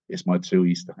Christmas is my 2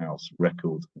 Easter House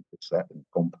records and cassette and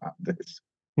compact discs."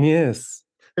 Yes.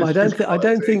 I don't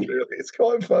think really, it's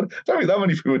quite fun. I don't think that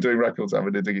many people were doing records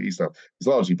having a dig at Easter House. It's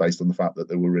largely based on the fact that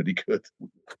they were really good.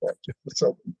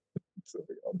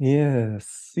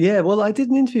 Yes. Yeah. Well, I did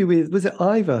an interview with, was it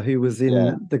Ivor, who was in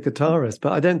the guitarist,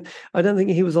 but I don't think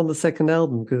he was on the second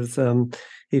album because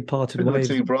he'd parted ways.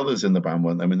 There were 2 brothers in the band,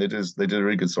 weren't they? I mean, they did a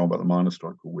really good song about the miners'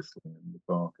 strike called "Whistling in the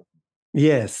Dark."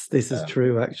 Yes, this is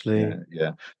true, actually.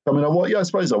 Yeah. I mean, I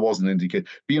suppose I was an indie kid,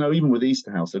 but even with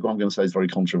Easter House, what I'm going to say is very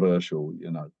controversial.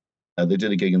 They did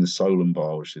a gig in the Solon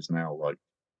Bar, which is now like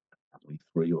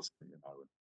 3 or something.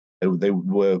 They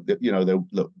were,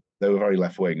 they were very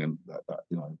left wing, and that I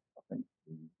think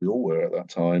we all were at that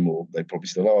time, or they probably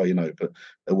still are. But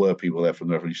there were people there from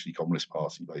the Revolutionary Communist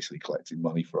Party basically collecting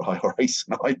money for IRA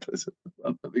snipers at the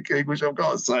front of the gig, which I've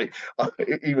got to say,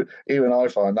 even I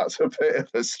find that's a bit of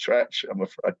a stretch, I'm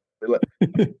afraid. I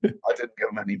didn't give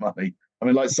them any money. I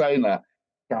mean, like, saying that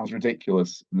sounds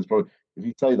ridiculous. And there's probably, if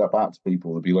you say that back to people,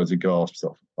 there'll be loads of gasps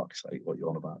off, for fuck's sake, what you're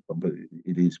on about. But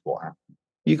it is what happened.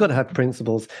 You've got to have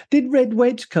principles. Did Red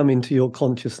Wedge come into your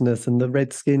consciousness and the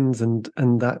Redskins and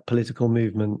that political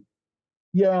movement?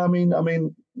 Yeah, I mean,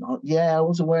 yeah, I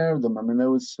was aware of them. I mean,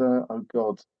 there was,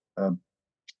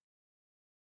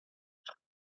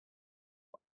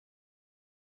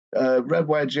 Red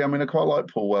Wedge. I mean, I quite like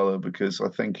Paul Weller because I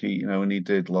think he, when he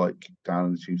did like Down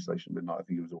in the Tube Station Midnight, I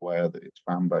think he was aware that his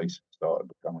fan base started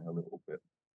becoming a little bit.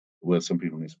 There were some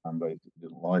people in his fan base that he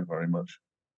didn't like very much.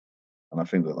 And I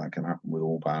think that can happen with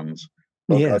all bands.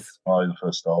 Yes. The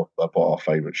first off, I bought our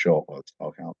favourite shop at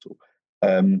Star Council.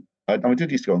 I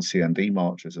did used to go on CND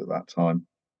marches at that time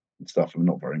and stuff, and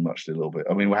not very much, did a little bit.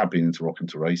 I mean, we have been into rock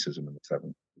into racism in the 70s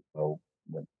as well,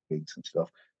 went to gigs and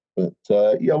stuff. But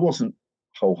I wasn't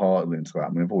wholeheartedly into that. I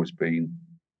mean, I've always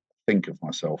think of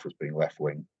myself as being left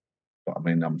wing, but I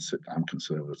mean, I'm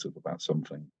conservative about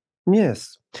something.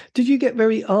 Yes. Did you get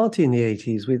very arty in the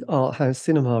 80s with Art House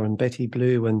Cinema and Betty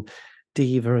Blue and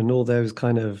Diva and all those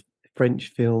kind of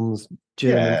French films,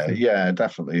 German film. Yeah,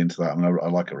 definitely into that. I mean, I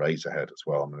like Eraserhead as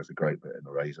well. I mean, there's a great bit in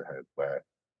Eraserhead where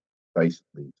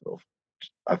basically sort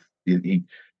of he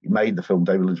made the film.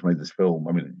 David Lynch made this film.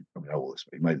 I mean, you probably know all this,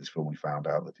 but he made this film. He found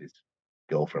out that his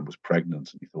girlfriend was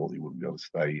pregnant, and he thought he wouldn't be able to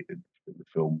stay in the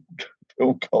film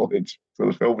college. So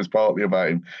the film is partly about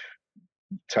him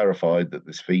terrified that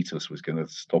this fetus was going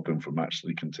to stop him from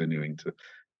actually continuing to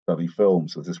study film.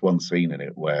 So there's this one scene in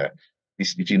it where,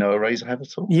 did you know Eraserhead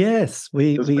at all? Yes,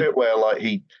 There's a bit where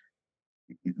like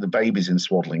the baby's in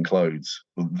swaddling clothes,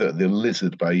 the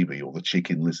lizard baby or the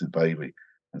chicken lizard baby,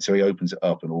 and so he opens it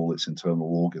up and all its internal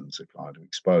organs are kind of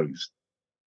exposed.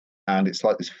 And it's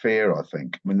like this fear, I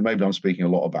think. I mean, maybe I'm speaking a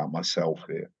lot about myself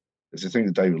here. There's a thing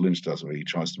that David Lynch does where he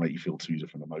tries to make you feel two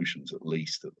different emotions at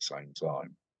least at the same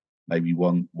time. Maybe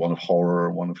one of horror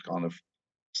and one of kind of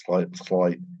slight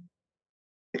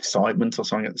excitement or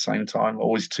something at the same time.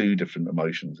 Always two different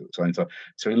emotions at the same time.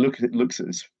 So he looks at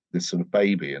this sort of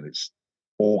baby and its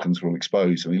organs were all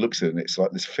exposed, and he looks at it and it's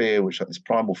like this fear, this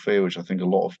primal fear, which I think a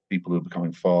lot of people who are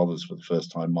becoming fathers for the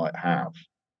first time might have.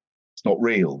 It's not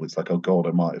real. It's like, oh God,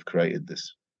 I might have created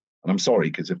this. And I'm sorry,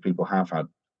 because if people have had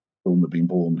children that have been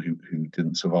born who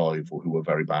didn't survive or who were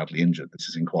very badly injured, this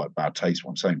is in quite bad taste, what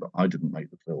I'm saying, but I didn't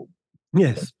make the film.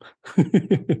 Yes.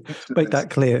 Make that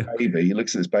clear. He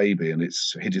looks at this baby and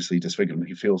it's hideously disfigured, and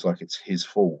he feels like it's his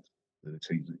fault that it's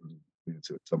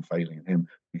some failing in him.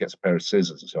 He gets a pair of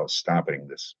scissors and starts stabbing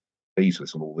this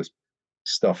fetus, and all this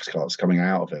stuff starts coming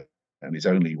out of it. And it's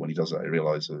only when he does that he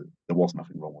realizes that there was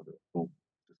nothing wrong with it at all.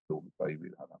 Just killed the baby.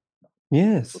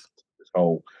 Yes. This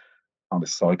whole kind of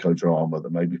psychodrama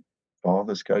that maybe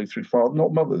fathers go through,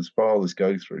 not mothers, fathers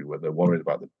go through, where they're worried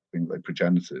about the thing they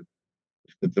progenited,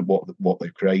 what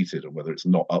they've created, and whether it's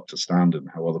not up to standard,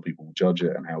 and how other people will judge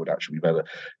it, and how it would actually be better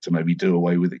to maybe do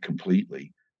away with it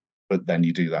completely. But then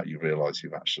you do that, you realise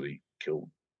you've actually killed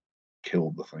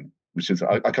the thing, which is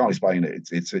I can't explain it.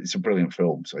 It's a brilliant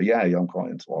film. So yeah, I'm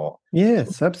quite into art.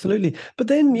 Yes, absolutely. But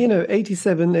then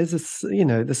 87, there's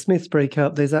the Smiths break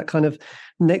up. There's that kind of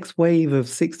next wave of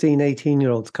 16,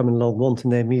 18-year-olds coming along wanting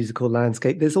their musical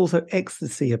landscape. There's also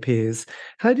Ecstasy appears.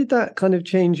 How did that kind of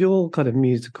change your kind of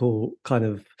musical kind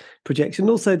of projection?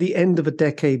 Also, the end of a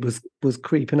decade was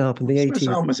creeping up in the 80s. Smiths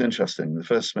album is interesting. The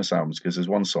first Smiths album, because there's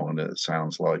one song in it that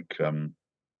sounds like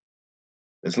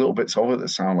there's little bits of it that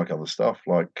sound like other stuff.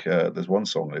 Like there's one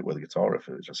song in it where the guitar riff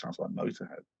it just sounds like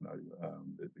Motorhead.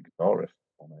 The guitar riff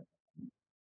on it.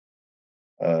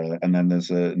 And then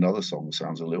there's another song that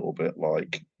sounds a little bit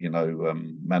like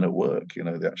Men at Work.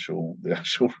 The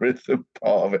actual rhythm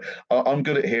part of it. I'm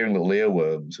good at hearing little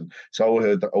earworms, and so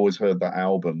I always heard that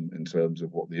album in terms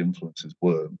of what the influences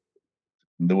were.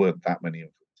 And there weren't that many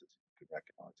influences you could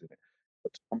recognise in it.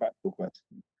 But to come back to your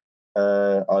question.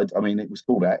 I mean, it was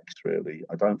called X, really.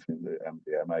 I don't think that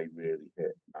MDMA really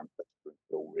hit Manchester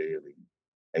until really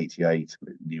 88.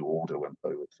 New Order went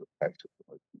over to Texas.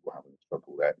 Most people having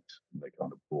struggled X, and they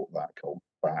kind of brought that cult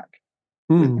back.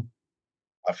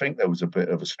 I think there was a bit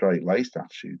of a straight-laced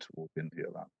attitude towards India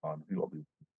at that time. A lot of people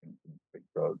think big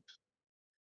drugs.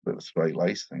 A bit of a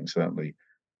straight-laced thing, certainly.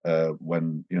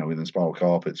 When, with Inspiral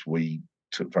Carpets, we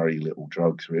took very little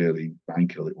drugs, really,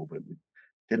 drank a little bit. We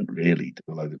didn't really do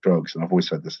a load of drugs. And I've always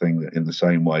said this thing that in the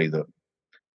same way that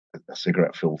a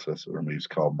cigarette filter sort of removes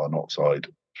carbon monoxide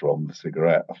from the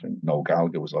cigarette, I think Noel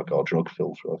Gallagher was like our drug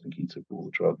filter. I think he took all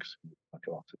the drugs, like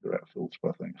our cigarette filter,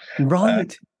 I think.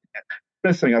 Right.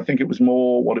 First thing, I think it was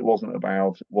more what it wasn't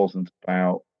about. It wasn't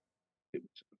about,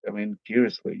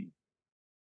 curiously,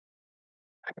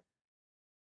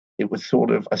 it was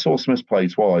sort of, I saw Smith play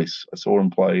twice. I saw him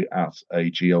play at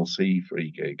a GLC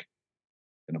free gig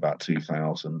in about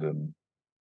 2000 and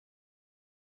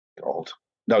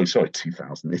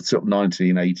 2000. It's up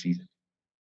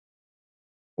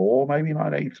 1984, maybe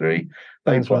 1983.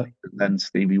 They played, right. And then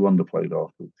Stevie Wonder played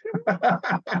afterwards.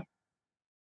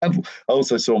 And I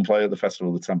also saw him play at the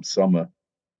Festival of the 10th Summer,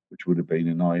 which would have been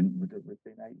in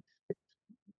 1986.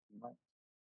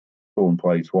 Saw him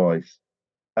play twice.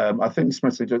 I think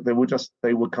Smith, they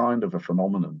were kind of a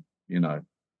phenomenon,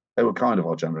 They were kind of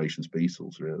our generation's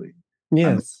Beatles, really.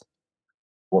 Yes. And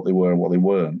what they were and what they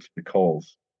weren't,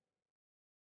 because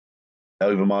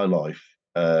over my life,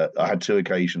 I had two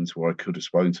occasions where I could have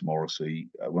spoken to Morrissey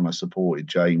when I supported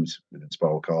James with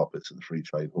Inspiral Carpets at the Free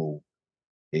Trade Hall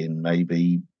in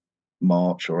maybe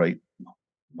March or April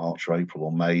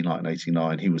or May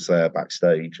 1989. He was there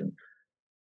backstage, and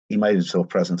he made himself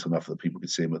present enough that people could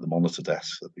see him at the monitor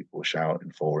desk, that people were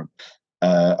shouting for him.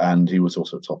 And he was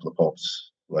also at Top of the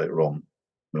Pops later on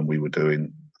when we were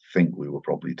doing, I think we were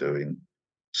probably doing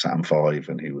Sam 5,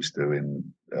 and he was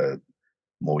doing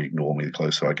more you ignore me, the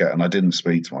closer I get. And I didn't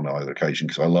speak to him on either occasion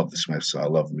because I love the Smiths, I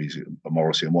love the music of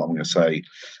Morrissey. And what I'm going to say,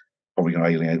 probably going to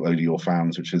alienate a load of your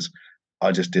fans, which is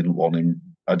I just didn't want him.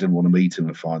 I didn't want to meet him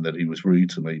and find that he was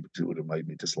rude to me because it would have made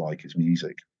me dislike his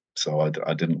music. So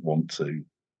I didn't want to.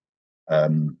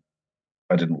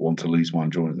 I didn't want to lose my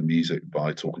enjoyment of the music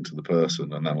by talking to the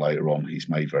person. And then later on, he's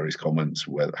made various comments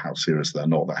where how serious they're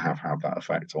not that have had that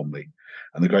effect on me.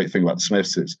 And the great thing about the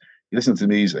Smiths is you listen to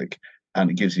the music and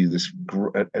it gives you this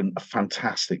a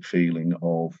fantastic feeling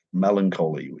of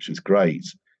melancholy, which is great.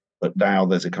 But now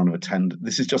there's a kind of a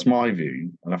this is just my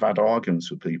view. And I've had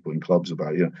arguments with people in clubs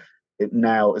about, it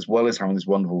now, as well as having this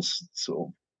wonderful sort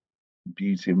of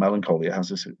beauty of melancholy, it has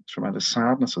this tremendous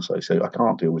sadness associated. I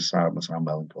can't deal with sadness and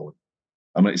melancholy.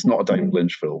 I mean, it's not a David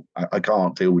Lynch film. I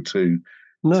can't deal with two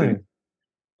No. at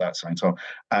that same time.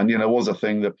 And was a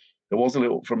thing that there was a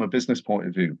little from a business point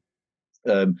of view.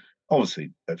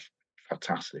 Obviously, a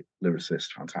fantastic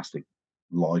lyricist, fantastic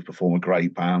live performer,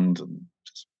 great band, and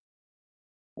just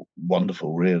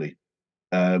wonderful, really.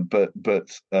 But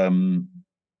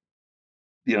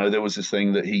there was this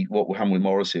thing that what happened with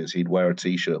Morrissey is he'd wear a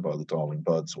T-shirt by the Darling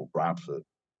Buds or Bradford,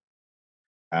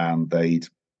 and they'd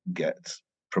get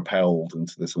propelled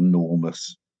into this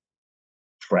enormous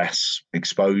press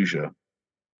exposure,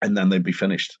 and then they'd be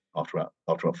finished after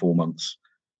about 4 months.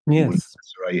 Yes.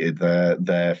 Eviscerated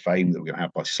their fame that we're going to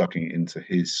have by sucking it into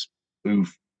his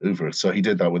oeuvre. So he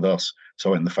did that with us.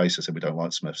 So in the face, I said, we don't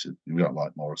like Smiths. We don't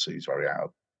like Morrissey. He's very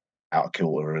out of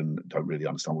kilter and don't really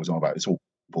understand what he's on about. It's all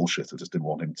bullshit. I just didn't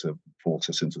want him to force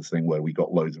us into the thing where we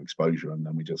got loads of exposure and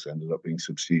then we just ended up being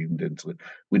subsumed into it. I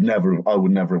would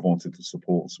never have wanted to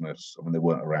support Smiths. I mean, they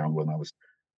weren't around when I was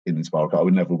in Inspiral. I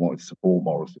would never have wanted to support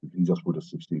Morrissey. He just would have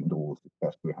subsumed all the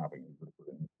success we were having.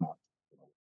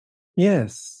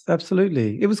 Yes,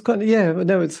 absolutely. It was kind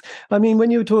of, it's, I mean, when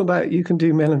you were talking about you can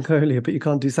do melancholia, but you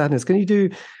can't do sadness. Can you do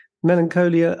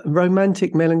melancholia,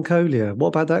 romantic melancholia? What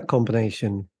about that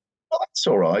combination? Well, that's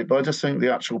all right, but I just think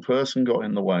the actual person got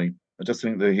in the way. I just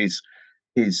think that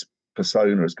his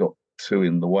persona has got too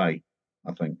in the way.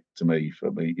 I think for me,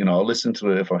 I'll listen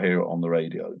to it if I hear it on the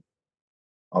radio.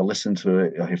 I'll listen to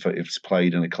it if it's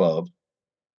played in a club,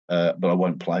 but I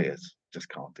won't play it. Just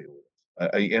can't deal with it.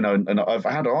 And I've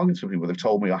had arguments with people. They've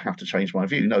told me I have to change my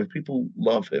view. No, people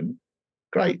love him.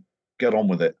 Great, get on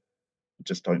with it.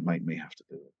 Just don't make me have to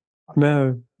do it.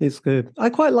 No, it's good. I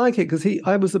quite like it because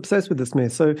I was obsessed with the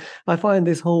Smiths. So I find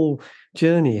this whole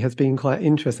journey has been quite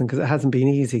interesting because it hasn't been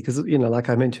easy. Because, like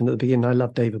I mentioned at the beginning, I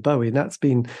love David Bowie, and that's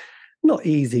been not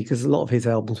easy because a lot of his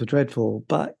albums were dreadful.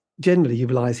 But generally, you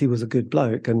realize he was a good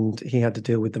bloke and he had to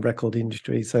deal with the record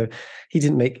industry. So he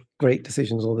didn't make great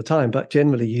decisions all the time. But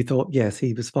generally, you thought, yes,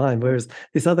 he was fine. Whereas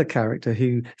this other character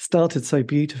who started so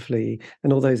beautifully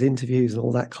and all those interviews and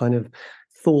all that kind of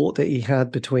thought that he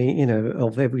had between,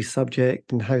 of every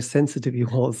subject and how sensitive he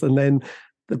was. And then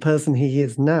the person he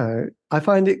is now, I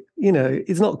find it,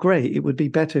 it's not great. It would be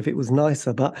better if it was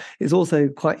nicer, but it's also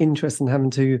quite interesting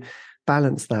having to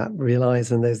balance that,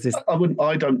 realize, and there's this. I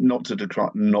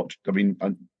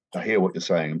hear what you're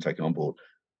saying. I'm taking on board.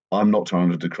 I'm not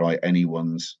trying to decry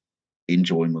anyone's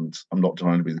enjoyment. I'm not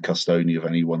trying to be the custodian of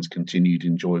anyone's continued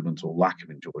enjoyment or lack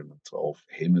of enjoyment of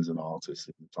him as an artist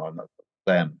at the time. That's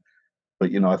them. But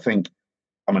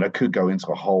I could go into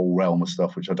a whole realm of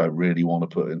stuff which I don't really want to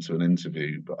put into an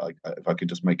interview. But if I could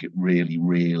just make it really,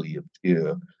 really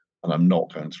obscure, and I'm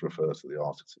not going to refer to the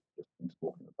artist I've just been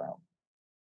talking about.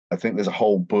 I think there's a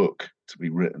whole book to be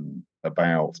written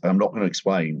about. And I'm not going to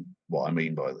explain what I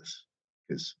mean by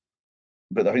this,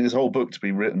 but I think there's a whole book to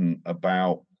be written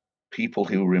about people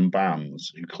who were in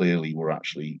bands who clearly were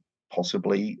actually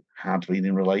possibly had been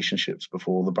in relationships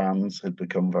before the bands had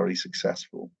become very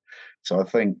successful. So I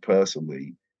think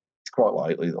personally, it's quite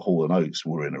likely that Hall & Oates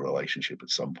were in a relationship at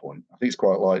some point. I think it's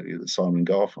quite likely that Simon and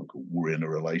Garfunkel were in a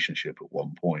relationship at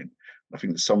one point. I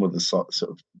think that some of the sort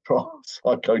of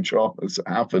psychodramas that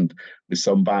happened with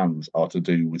some bands are to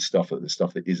do with stuff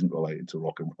that isn't related to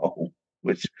rock and roll,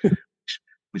 which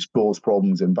cause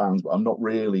problems in bands. But I'm not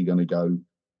really going to go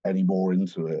any more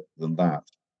into it than that.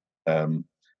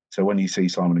 So when you see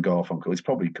Simon and Garfunkel, it's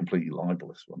probably completely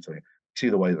libelous. One thing, you see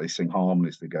the way that they sing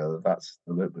harmonies together. That's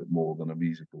a little bit more than a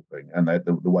musical thing, and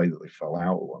the way that they fell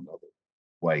out of one another,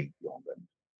 way beyond them.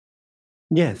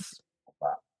 Yes.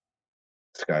 That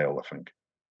scale, I think.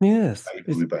 Yes.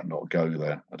 Maybe we better not go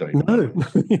there. I don't even know.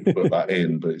 Put that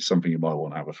in, but it's something you might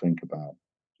want to have a think about.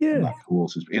 Yeah. And that, of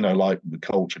course, is like the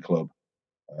Culture Club.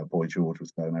 Boy George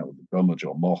was going out with the drummer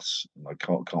John Moss, and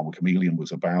Carmel Chameleon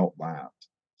was about that.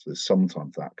 So there's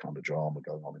sometimes that kind of drama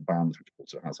going on in bands, which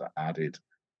also has that added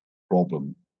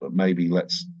problem. But maybe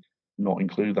let's not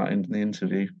include that in the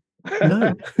interview?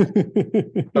 No.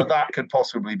 But that could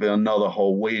possibly be another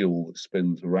whole wheel that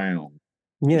spins around,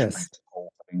 which Yes. makes the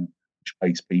whole thing, which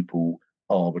makes people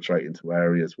arbitrate into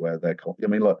areas where they're. I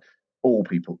mean, look,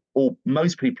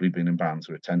 most people who've been in bands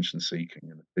are attention seeking,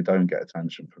 and if they don't get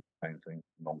attention from anything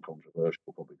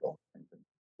non-controversial, probably don't anything.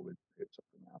 Probably hit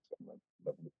something out some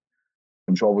level of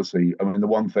controversy. I mean, the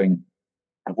one thing,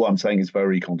 what I'm saying is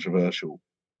very controversial.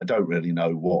 I don't really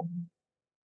know what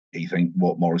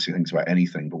Morrissey thinks about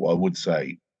anything, but what I would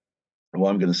say, and what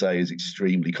I'm going to say is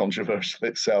extremely controversial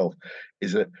itself,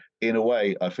 is that in a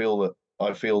way I feel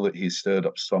that he's stirred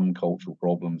up some cultural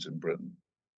problems in Britain.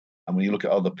 And when you look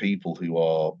at other people who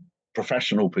are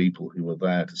professional people who are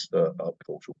there to stir up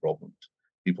cultural problems,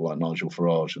 people like Nigel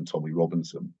Farage and Tommy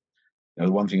Robinson. You know,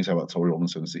 the one thing to say about Tommy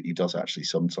Robinson is that he does actually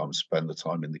sometimes spend the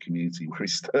time in the community where he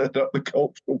stirred up the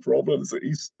cultural problems that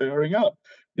he's stirring up.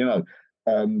 You know,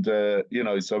 and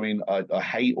so I mean, I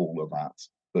hate all of that,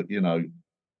 but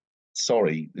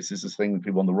sorry, this is the thing that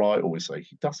people on the right always say.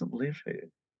 He doesn't live here.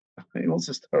 He wants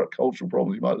to stir up cultural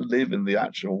problems. He might live in the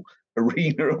actual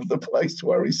arena of the place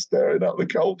where he's stirring up the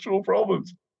cultural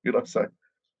problems. So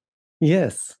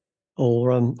Yes.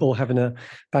 Or having a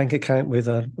bank account with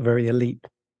a very elite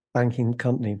banking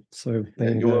company. So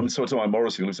there you go. I'm talking about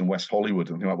Morrissey, who lives in West Hollywood,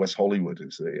 and the thing about West Hollywood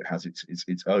is that it has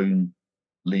its own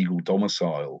legal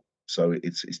domicile. So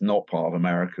it's not part of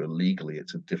America legally.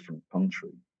 It's a different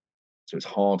country. So it's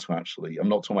hard to actually. I'm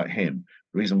not talking about him.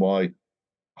 The reason why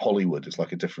Hollywood is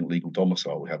like a different legal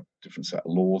domicile. We have a different set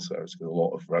of laws there. It's got a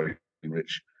lot of very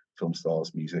rich film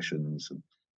stars, musicians, and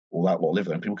all that lot live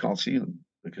there, and people can't see them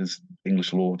because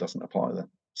English law doesn't apply there.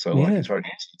 So, like, it's very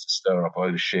easy to stir up a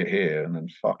load of shit here and then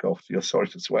fuck off. You're sorry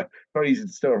to swear. Very easy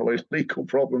to stir up a load of legal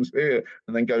problems here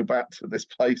and then go back to this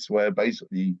place where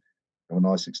basically you have a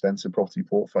nice extensive property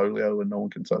portfolio and no one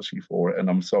can touch you for it. And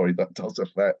I'm sorry, that does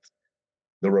affect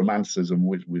the romanticism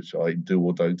which I do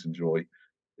or don't enjoy,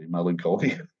 the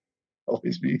melancholy of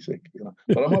his music.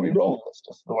 But I might be wrong. That's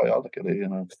just the way I look at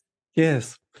it.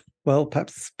 Yes. Well,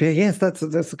 perhaps, yes, that's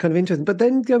kind of interesting. But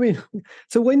then, I mean,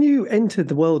 so when you entered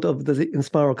the world of the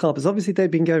Inspiral Carpets, obviously they've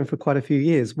been going for quite a few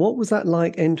years. What was that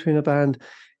like entering a band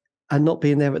and not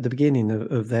being there at the beginning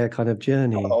of their kind of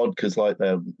journey? Odd because like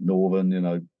they're northern,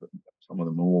 some of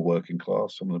them are more working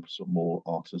class, some of them are more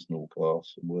artisanal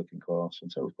class and working class,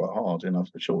 and so it was quite hard.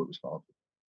 For sure it was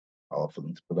hard for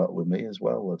them to put up with me as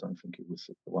well. I don't think it was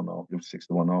 6 to 1 after. It was 6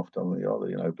 to 1 after the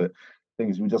other. But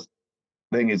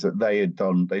thing is that they'd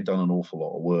done an awful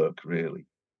lot of work really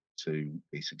to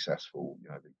be successful.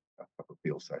 They had a couple of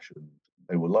field sessions.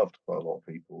 They were loved by a lot of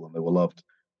people, and they were loved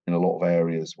in a lot of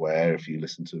areas where, if you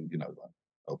listen to,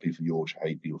 like people from Yorkshire,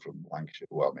 hate people from Lancashire.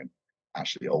 Well, I mean,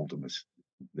 actually, Oldham is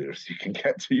nearest you can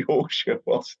get to Yorkshire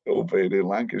while still being in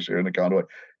Lancashire in a kind of way,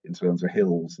 in terms of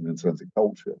hills and in terms of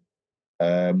culture.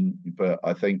 But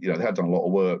I think they had done a lot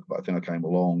of work. But I think I came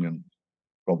along and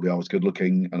probably I was good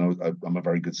looking, and I'm a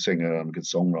very good singer, I'm a good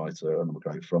songwriter, and I'm a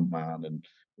great front man. And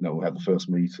we had the first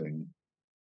meeting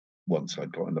once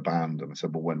I'd got in the band, and I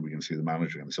said, "Well, when are we going to see the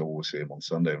manager?" And they said, "Well, we'll see him on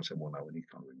Sunday." And I said, "Well, no, we need to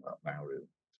kind of ring that now, really,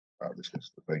 about this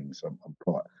list of things." I'm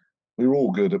quite. We were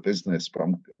all good at business, but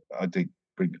I did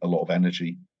bring a lot of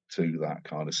energy to that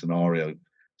kind of scenario.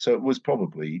 So it was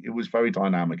very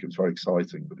dynamic. It was very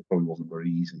exciting, but it probably wasn't very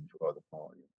easy for either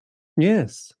party.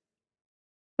 Yes.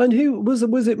 And who was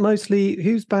it mostly?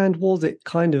 Whose band was it?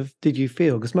 Kind of, did you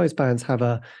feel? Because most bands have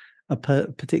a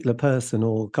particular person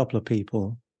or a couple of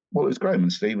people. Well, it was Graham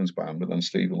and Stephen's band, but then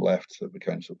Stephen left, so it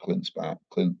became sort of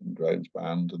Clint and Graham's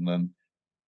band, and then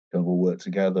kind of all worked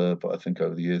together. But I think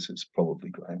over the years, it's probably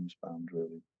Graham's band, really,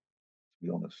 to be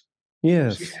honest.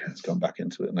 Yes. It's come back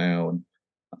into it now, and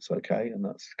that's okay. And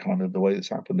that's kind of the way it's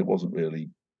happened. It wasn't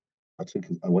really. I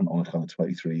went on a kind of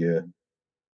 23-year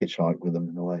hitchhike with them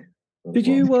in a way. Did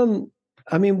you?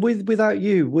 I mean, without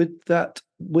you, would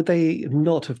they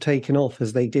not have taken off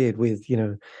as they did with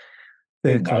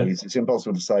It's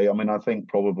impossible to say. I mean, I think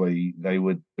probably they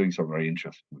were doing something very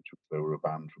interesting, which was they were a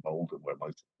band from Oldham where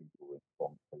most people were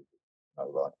from.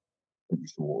 Like they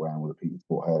used to walk around with a Peter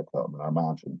Sport haircut. I mean, I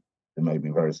imagine there may have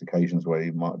been various occasions where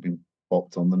he might have been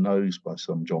bopped on the nose by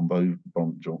some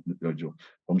Bon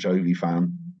Jovi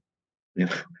fan.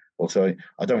 Also,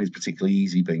 I don't think it's particularly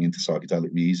easy being into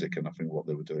psychedelic music, and I think what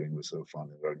they were doing was they were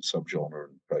finding their own subgenre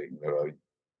and creating their own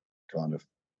kind of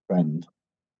trend,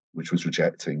 which was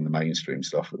rejecting the mainstream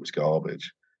stuff that was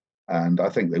garbage. And I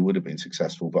think they would have been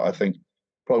successful, but I think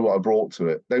probably what I brought to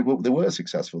it, they were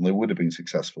successful, and they would have been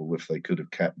successful if they could have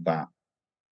kept that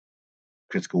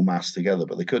critical mass together,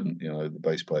 but they couldn't. The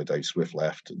bass player Dave Swift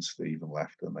left and Stephen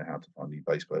left, and they had to find a new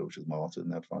bass player, which was Martin.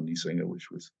 They had to find a new singer,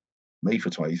 which was me for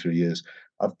 23 years.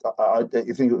 I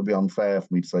think it would be unfair for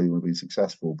me to say we've been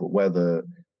successful, but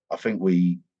I think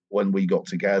when we got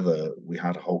together, we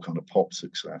had a whole kind of pop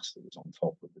success that was on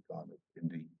top of the kind of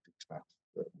indie success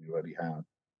that we already had.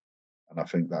 And I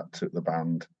think that took the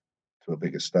band to a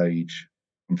bigger stage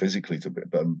and physically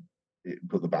it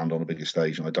put the band on a bigger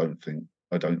stage. And I don't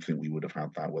think we would have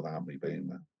had that without me being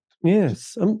there.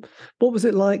 Yes. What was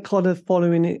it like kind of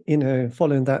following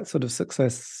that sort of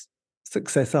success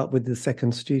up with the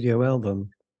second studio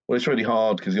album? Well, it's really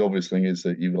hard because the obvious thing is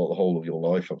that you've got the whole of your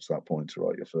life up to that point to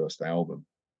write your first album.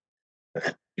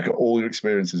 You've got all your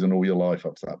experiences and all your life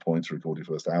up to that point to record your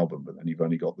first album, but then you've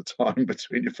only got the time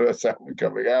between your first album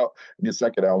coming out and your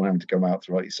second album having to come out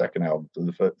to write your second album. So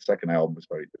the second album was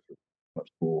very different, much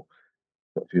more.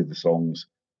 A few of the songs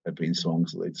had been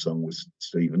songs that they'd sung with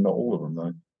Stephen, not all of them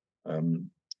though.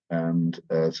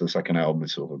 So the second album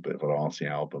was sort of a bit of an arty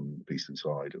album. Beast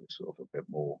Inside, it was sort of a bit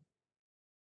more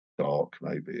dark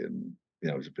maybe, and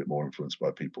it was a bit more influenced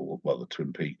by people, well, the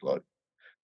Twin Peak, like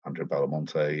Andrea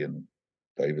Belamonte and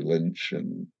David Lynch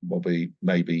and Bobby,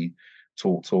 maybe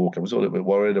Talk. I was a little bit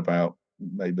worried about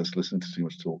maybe us listening to too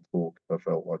much Talk. I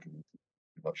felt like it was too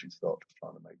much you'd start just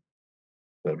trying to make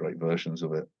third-rate versions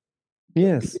of it.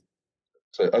 Yes.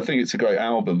 So I think it's a great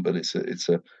album, but it's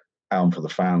a album for the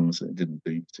fans, and it didn't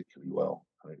do particularly well.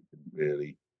 It didn't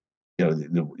really,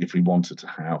 if we wanted to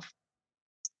have,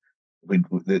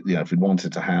 if we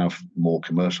wanted to have more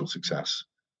commercial success,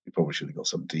 we probably should have got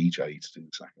some DJ to do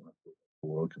the second record,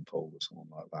 or Oakenfold or someone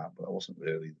like that. But that wasn't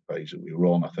really the page that we were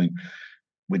on. I think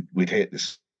we'd hit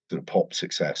this sort of pop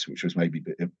success, which was maybe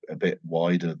a bit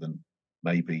wider than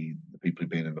maybe the people who'd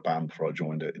been in the band before I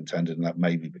joined it intended, and that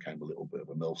maybe became a little bit of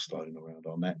a millstone around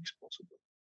our necks, possibly.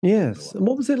 Yes. And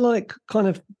what was it like kind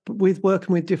of with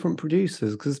working with different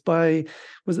producers? Because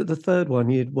was it the third one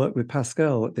you'd worked with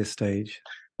Pascal at this stage?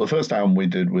 Well, the first album we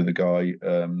did with a guy,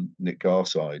 Nick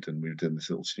Garside, and we were in this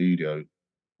little studio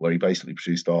where he basically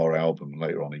produced our album.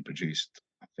 Later on, I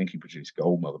think he produced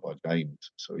Goldmother by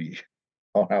James. So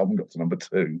our album got to number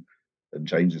 2, and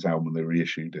James's album, they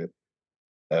reissued it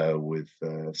with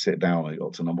Sit Down, and it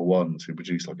got to number 1. So he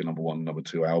produced like a number 1, number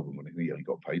 2 album, and he only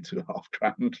got paid $2.5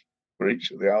 grand for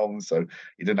each of the albums. So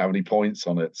he didn't have any points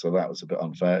on it. So that was a bit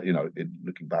unfair.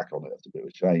 Looking back on it, that's a bit of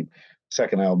a shame.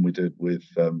 Second album we did with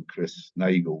Chris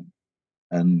Nagel,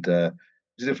 and it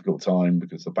was a difficult time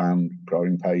because the band,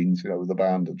 growing pains, with the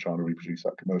band and trying to reproduce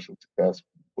that commercial success,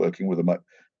 working with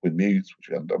Mute, which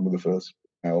we hadn't done with the first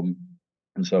album.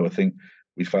 And so I think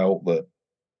we felt that it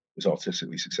was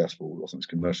artistically successful, it wasn't as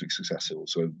commercially successful.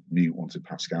 So Mute wanted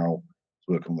Pascal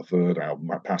to work on the third album.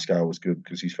 Pascal was good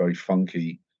because he's very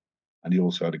funky, and he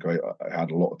also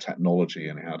had a lot of technology,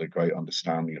 and he had a great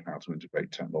understanding of how to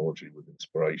integrate technology with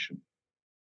inspiration.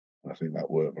 And I think that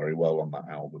worked very well on that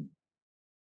album.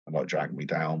 And like Drag Me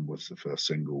Down was the first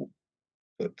single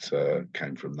that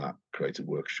came from that creative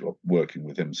workshop, working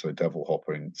with him. So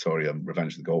Revenge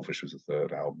of the Goldfish was the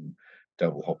third album.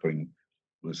 Devil Hopping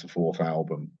was the fourth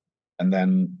album. And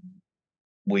then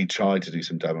we tried to do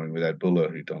some demoing with Ed Buller,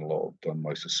 who'd done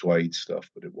most of Suede stuff,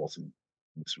 but it wasn't.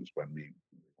 This was when we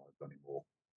wanted any more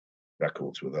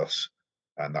records with us,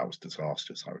 and that was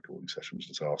disastrous. That recording session was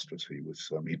disastrous.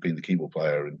 He'd been the keyboard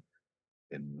player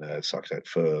in Psychedelic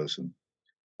Furs, and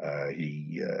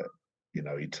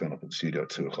he'd turn up at the studio at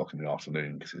 2:00 in the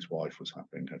afternoon because his wife was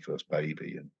having her first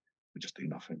baby, and we just do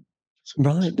nothing.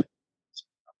 Right.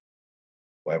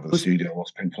 Wherever the studio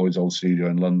was, Pink Floyd's old studio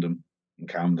in London, in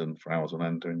Camden, for hours on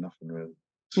end, doing nothing really.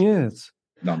 Yes.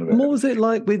 None of it. And what was it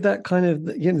like with that kind of,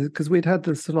 because we'd had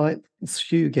the sort of like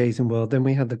shoegazing world, then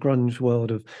we had the grunge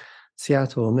world of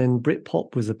Seattle, and then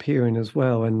Britpop was appearing as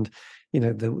well, and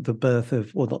the birth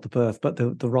of, well, not the birth, but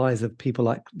the rise of people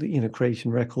like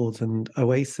Creation Records and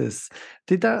Oasis.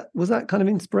 Was that kind of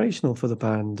inspirational for the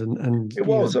band? And it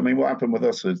was. I mean, what happened with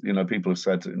us is, people have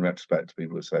said, in retrospect,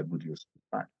 would you have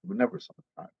back? We never signed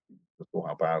back. I thought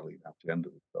how badly it actually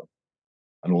ended with stuff.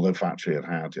 And although Factory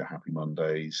had your Happy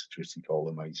Mondays, Twisty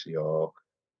Column, ACR,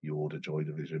 You Order, Joy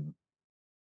Division,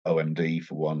 OMD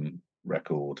for one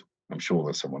record, I'm sure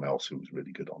there's someone else who was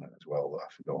really good on it as well that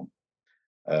I've forgotten.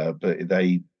 But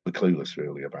they were clueless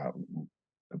really about.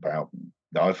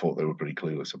 I thought they were pretty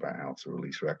clueless about how to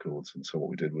release records, and so what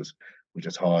we did was we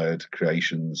just hired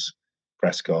Creation's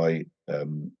press guy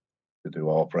to do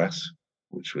our press,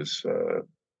 which was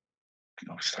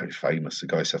so famous. The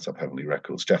guy set up Heavenly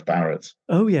Records, Jeff Barrett.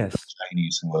 Oh yes, Jane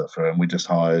used to work for him. We just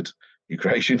hired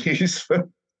Creation used for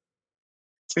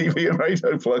TV and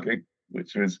radio plugging,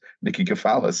 which was Nicky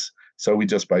Kefalis. So we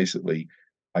just basically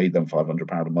paid them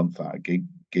 £500 a month out of gig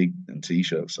and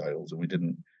t-shirt sales, and we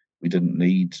didn't We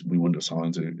wouldn't have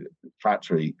signed to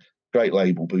factory, great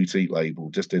label, boutique label,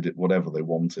 just did it whatever they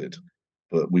wanted.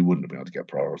 But we wouldn't have been able to get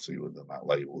priority within that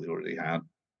label. They already had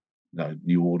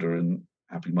New Order and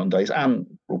Happy Mondays and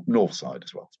Northside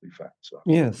as well, to be fair. So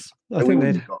Yes, we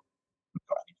wouldn't have got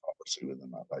any priority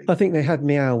within that label. I think they had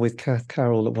Meow with Kath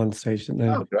Carroll at one stage, didn't they?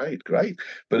 Oh, great.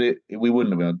 But we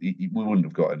wouldn't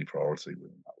have got any priority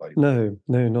within that label.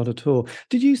 No, not at all.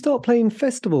 Did you start playing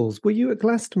festivals? Were you at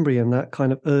Glastonbury in that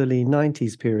kind of early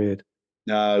 90s period?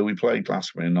 No, we played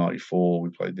Glastonbury in '94. We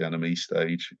played the NME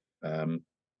stage.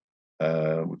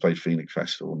 We played Phoenix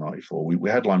Festival in '94. We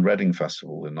headlined Reading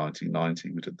Festival in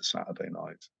 1990. We did the Saturday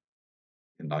night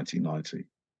in 1990.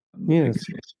 And the Yes.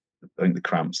 Pixies, I think the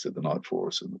Cramps did the night for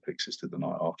us and the Pixies did the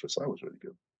night after us. That was really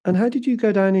good. And how did you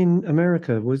go down in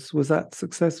America? Was that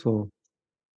successful?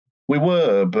 We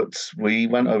were, but we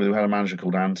went over. We had a manager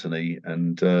called Anthony,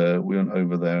 and we went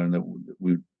over there, and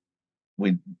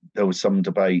there was some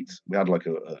debate. We had like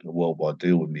a worldwide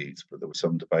deal with Mute, but there was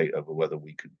some debate over whether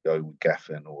we could go with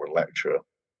Geffen or Elektra.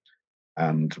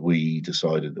 And we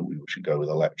decided that we should go with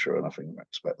Elektra, and I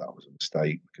expect that was a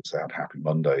mistake because they had Happy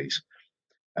Mondays.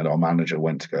 And our manager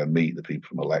went to go and meet the people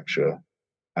from Elektra.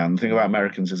 And the thing about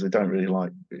Americans is they don't really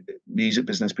like music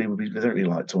business people. They don't really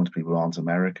like talking to people who aren't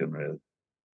American, really.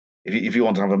 If you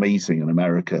want to have a meeting in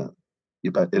America,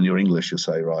 in your English, you'll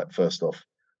say, right, first off,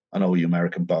 I know you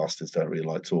American bastards don't really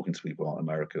like talking to people who aren't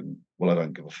American. Well, I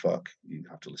don't give a fuck. You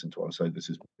have to listen to what I say. This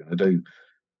is what we're going to do.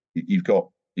 You've got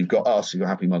us. You've got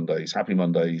Happy Mondays. Happy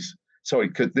Mondays. Sorry,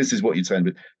 because this is what you're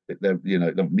saying, but they're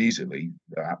musically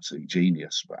they're absolutely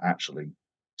genius, but actually,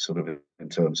 sort of in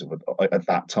terms of at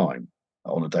that time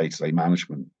on a day-to-day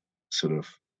management sort of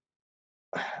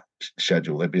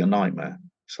schedule, they'd be a nightmare.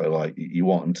 So like you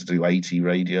want them to do 80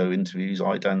 radio interviews,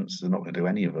 idents, they're not going to do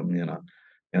any of them,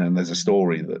 And there's a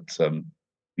story that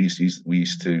we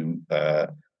used to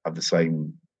have the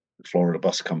same Florida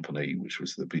bus company, which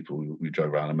was the people we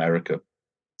drove around America.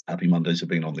 Happy Mondays had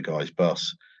been on the guy's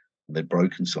bus, and they'd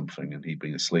broken something, and he'd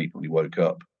been asleep. When he woke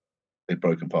up, they'd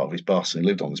broken part of his bus, and he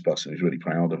lived on this bus, and he was really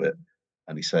proud of it.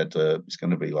 And he said it's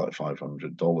going to be like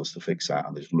 $500 to fix that.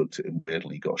 And they just looked at him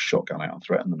weirdly, got a shotgun out and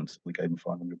threatened them, and they gave him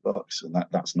 $500. And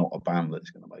that's not a band that's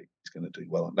going to make. It's going to do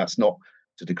well. And that's not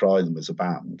to decry them as a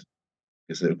band,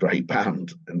 because they're a great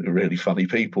band and they're really funny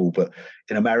people. But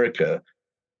in America,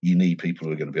 you need people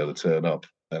who are going to be able to turn up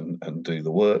and do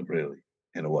the work, really,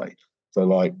 in a way. So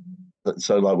like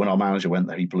when our manager went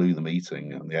there, he blew the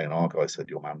meeting, and the A&R guy said,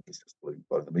 "Your manager just blew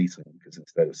the meeting because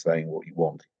instead of saying what you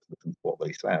want, he listened to what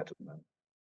they said." And then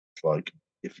it's like,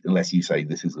 unless you say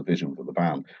this is the vision for the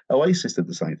band. Oasis did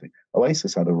the same thing.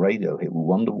 Oasis had a radio hit with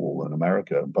Wonderwall in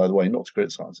America. And by the way, not to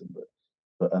criticize them,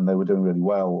 and they were doing really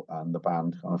well, and the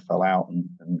band kind of fell out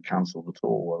and cancelled the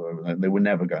tour. And they were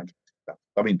never going to do that.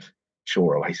 I mean,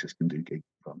 sure, Oasis can do gigs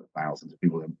in front of thousands of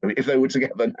people. I mean, if they were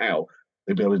together now,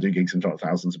 they'd be able to do gigs in front of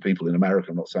thousands of people in America.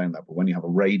 I'm not saying that, but when you have a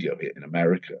radio hit in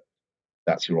America,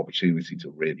 that's your opportunity to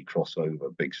really cross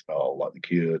over big style like The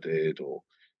Cure did, or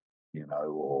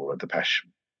Depeche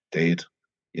did.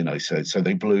 So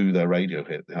they blew their radio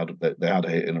hit. They had a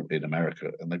hit in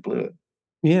America, and they blew it.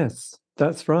 Yes,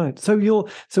 that's right. So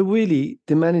really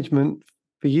the management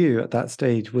for you at that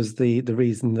stage was the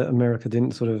reason that America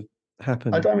didn't sort of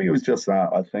happen. I don't think it was just that.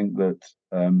 I think that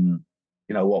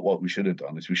what we should have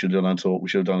done is we should have done a tour. We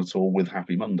should have done a tour with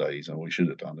Happy Mondays, and what we should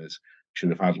have done is should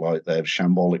have had like their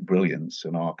shambolic brilliance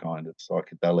and our kind of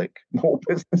psychedelic, more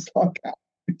business like that.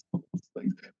 But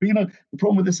the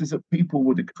problem with this is that people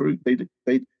would accrue.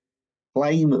 They'd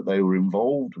claim that they were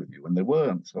involved with you when they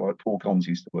weren't. So like Paul Collins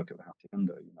used to work at the Happy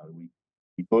Monday.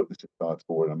 We booked this entire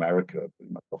tour in America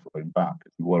pretty much off our own back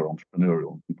because we were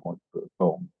entrepreneurial and we wanted to put it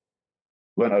on.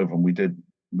 Went over and we did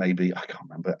maybe, I can't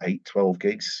remember, 8, 12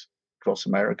 gigs across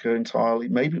America entirely.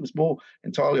 Maybe it was more,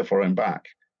 entirely off our own back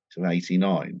to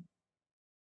 89.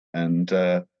 And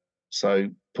so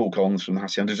Paul Collins from the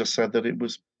Hacienda just said that it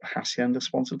was a Hacienda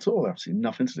sponsored tour. Absolutely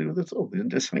nothing to do with it at all. They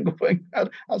didn't do a single thing.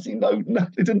 Absolutely no,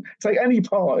 they didn't take any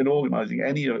part in organising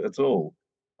any of it at all.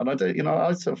 And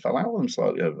I sort of fell out with them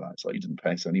slightly over that. It's like you didn't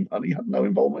pay us any money, you had no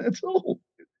involvement at all.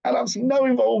 Had absolutely no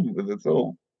involvement with it at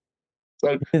all.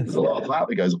 So there's a lot of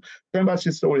that goes on. Going back to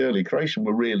the story earlier, Creation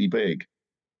were really big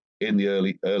in the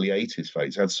early 80s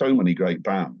phase. They had so many great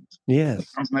bands. Yes. The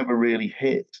bands never really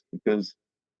hit because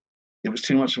it was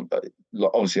too much.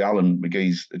 Obviously, Alan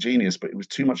McGee's a genius, but it was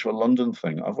too much of a London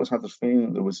thing. I've always had the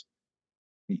feeling that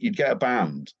you'd get a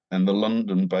band and the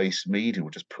London-based media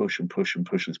would just push and push and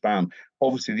push this band.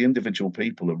 Obviously, the individual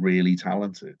people are really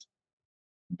talented.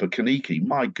 But Kaniki,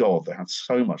 my God, they had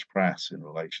so much press in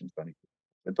relation to anything.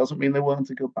 It doesn't mean they weren't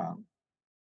a good band.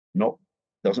 Not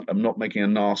I'm not making a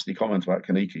nasty comment about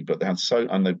Kaneki, but they had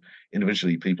and they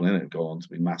individually people in it have gone on to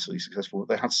be massively successful.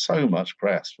 They had so much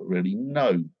press, but really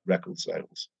no record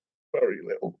sales,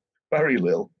 very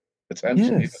little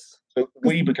attention. Yes. So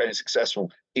we became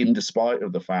successful in despite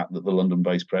of the fact that the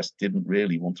London-based press didn't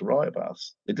really want to write about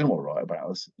us. They didn't want to write about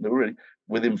us. They were really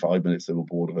within 5 minutes they were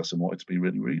bored of us and wanted to be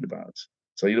really read about us.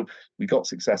 So we got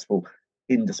successful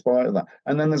in despite of that.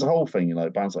 And then there's a whole thing,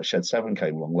 bands like Shed 7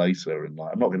 came along later, and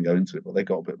I'm not going to go into it, but they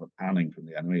got a bit of a panning from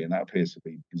the enemy, and that appears to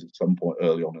be because at some point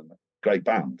early on in the great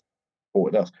band,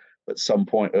 supported us, but at some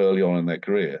point early on in their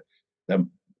career,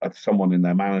 someone in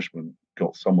their management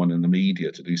got someone in the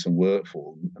media to do some work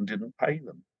for them and didn't pay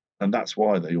them. And that's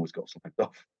why they always got slagged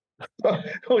off.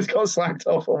 Always got slagged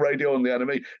off on Radio and the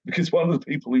Enemy, because one of the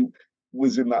people who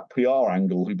was in that PR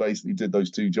angle who basically did those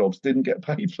two jobs didn't get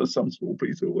paid for some small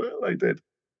piece of work they did.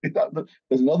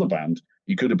 There's another band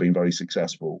you could have been very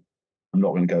successful. I'm not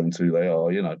going to go into who they are,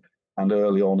 and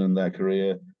early on in their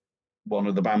career, one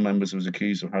of the band members was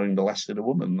accused of having molested a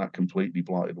woman, and that completely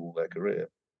blighted all their career.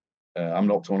 I'm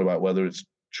not talking about whether it's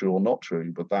true or not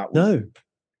true, but that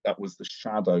was the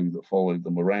shadow that followed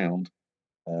them around.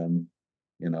 And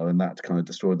that kind of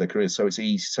destroyed their careers. So it's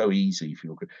so easy for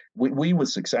your career. We were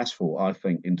successful, I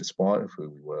think, in despite of who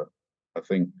we were. I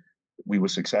think we were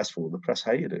successful. The press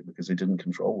hated it because they didn't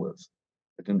control us.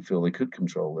 They didn't feel they could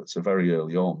control it. So very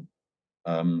early on,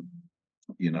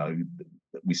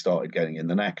 we started getting in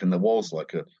the neck. And there was I'm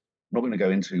not going to go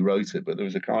into who wrote it, but there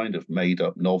was a kind of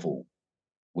made-up novel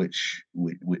which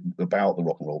about the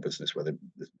rock and roll business, where the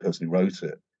person who wrote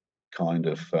it kind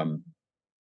of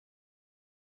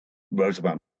wrote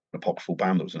about an apocryphal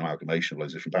band that was an amalgamation of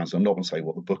loads of different bands. So I'm not going to say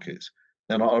what the book is.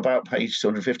 Then about page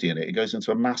 250 in it, it goes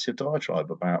into a massive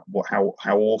diatribe about how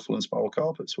awful Inspiral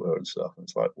carpets were and stuff. And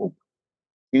it's like, well,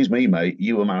 excuse me, mate,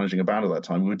 you were managing a band at that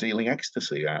time. We were dealing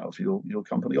ecstasy out of your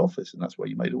company office, and that's where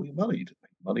you made all your money. You didn't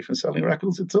make money from selling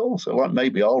records at all. So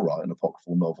maybe I'll write an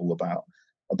apocryphal novel about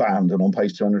a band, and on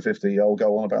page 250 I'll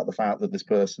go on about the fact that this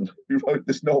person who wrote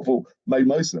this novel made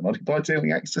most of the money by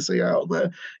dealing ecstasy out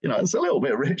there. It's a little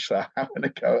bit rich there, having a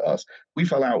go at us. We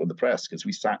fell out with the press because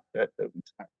we sacked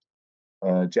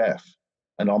Jeff,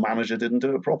 and our manager didn't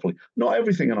do it properly. Not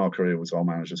everything in our career was our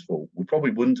manager's fault. We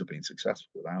probably wouldn't have been successful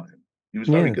without him. He was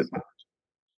very good manager.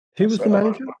 Who was the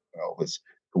manager? It's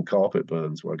called Carpet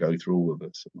Burns, where I go through all of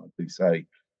this, and I do say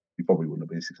you probably wouldn't have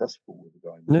been successful with the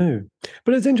guy. No,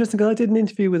 but it's interesting because I did an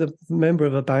interview with a member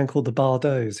of a band called the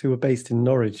Bardos, who were based in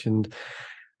Norwich, and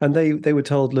they were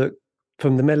told, look,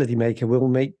 from the Melody Maker, we'll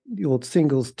make your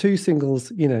two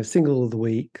singles, single of the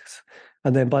weeks,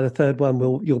 and then by the third one,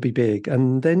 you'll be big.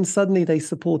 And then suddenly they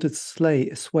supported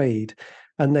Suede,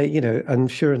 and and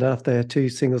sure enough, their two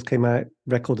singles came out,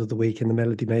 record of the week in the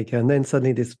Melody Maker, and then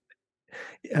suddenly this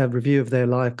review of their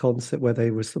live concert where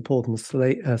they were supporting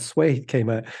Suede came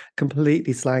out,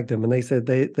 completely slagged them, and they said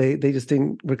they just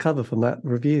didn't recover from that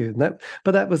review. And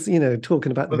that was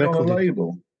talking about the record. On a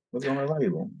label. Was it on a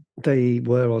label? They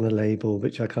were on a label,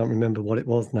 which I can't remember what it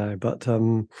was now. But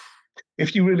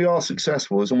if you really are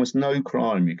successful, there's almost no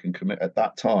crime you can commit at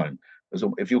that time.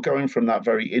 If you're going from that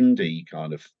very indie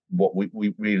kind of what we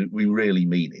really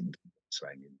mean indie,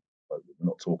 saying we're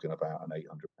not talking about an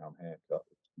 £800 haircut,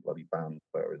 bloody band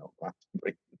wearing up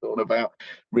Glastonbury. We're talking about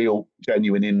real,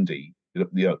 genuine indie.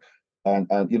 And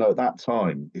at that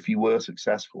time, if you were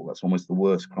successful, that's almost the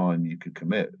worst crime you could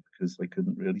commit, because they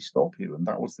couldn't really stop you, and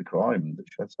that was the crime that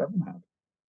Shed 7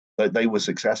 had. They were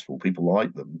successful. People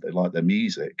liked them. They liked their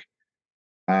music.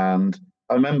 And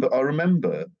I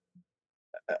remember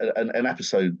an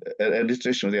episode, an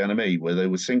edition of the Enemy, where they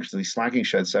were synchronously slagging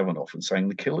Shed 7 off and saying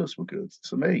the Killers were good.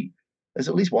 To me, there's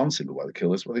at least one single by the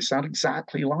Killers where they sound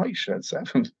exactly like Shed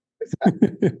 7.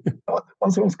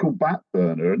 One song's called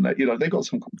Backburner, and they got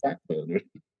some called Backburner.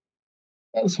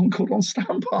 That was one called On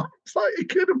Standby. It's like it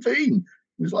could have been.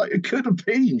 It could have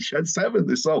been Shed 7.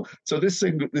 This song. So this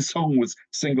song was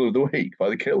single of the week by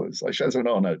the Killers. Like Shed 7.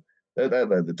 Oh no. They're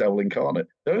the devil incarnate.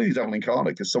 They're only the devil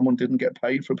incarnate because someone didn't get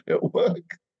paid for a bit of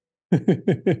work.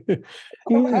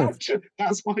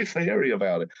 That's my theory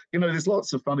about it. There's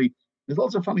lots of funny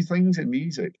things in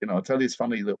music. I'll tell you this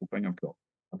funny little thing I've got.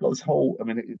 I've got this whole.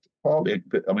 It's partly a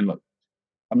bit. Look,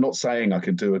 I'm not saying I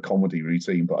could do a comedy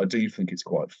routine, but I do think it's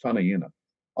quite funny.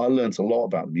 I learned a lot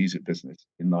about the music business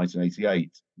in 1988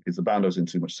 because the band I was in,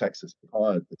 Too Much Texas,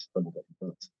 hired this double-decker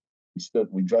bus.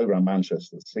 We drove around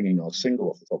Manchester singing our single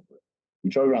off the top of it. We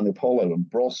drove around the Apollo, and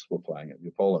Bros were playing at the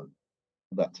Apollo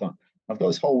at that time. I've got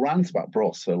this whole rant about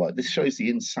Bros. So this shows the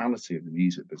insanity of the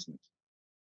music business.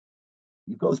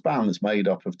 You've got this band that's made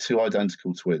up of two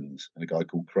identical twins and a guy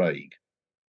called Craig,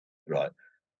 right?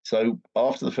 So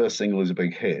after the first single is a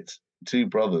big hit, two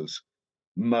brothers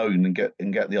moan and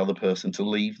get the other person to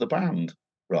leave the band.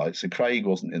 Right. So Craig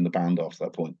wasn't in the band after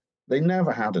that point. They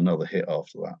never had another hit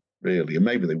after that, really, and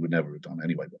maybe they would never have done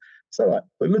anyway. But so,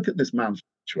 but look at this man's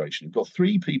situation. You've got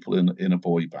three people in a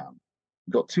boy band.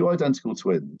 You've got two identical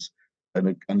twins,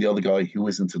 and the other guy who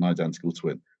isn't an identical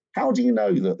twin. How do you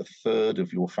know that a third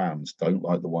of your fans don't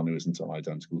like the one who isn't an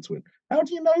identical twin? How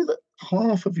do you know that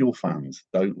half of your fans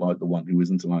don't like the one who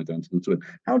isn't an identical twin?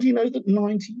 How do you know that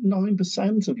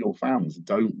 99% of your fans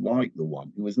don't like the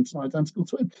one who isn't an identical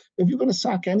twin? If you're going to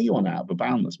sack anyone out of a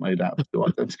band that's made out of two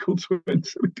identical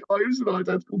twins, the guy who's an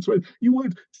identical twin, you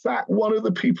would sack one of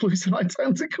the people who's an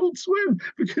identical twin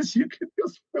because you could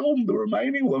just film the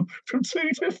remaining one from two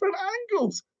different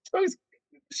angles. So it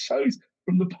shows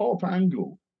from the pop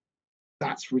angle.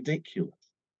 That's ridiculous.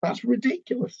 That's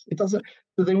ridiculous. It doesn't.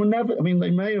 So they were never. I mean, they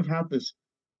may have had this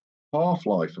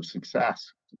half-life of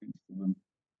success. You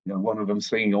know, one of them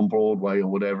singing on Broadway or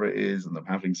whatever it is, and them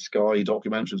having Sky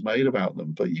documentaries made about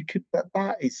them. But you could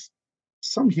that is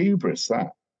some hubris.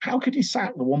 That how could you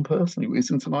sack the one person who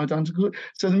isn't an identical?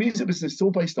 So the music business is all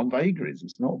based on vagaries.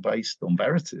 It's not based on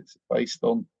verities. It's based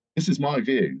on this is my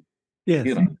view. Yes.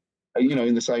 You know,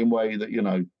 in the same way that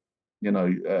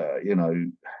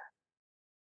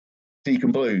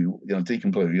Deacon Blue,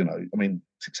 I mean,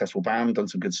 successful band, done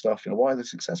some good stuff. You know, why are they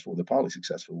successful? They're partly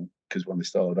successful because when they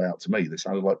started out, to me, they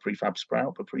sounded like Prefab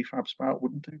Sprout, but Prefab Sprout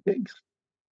wouldn't do gigs.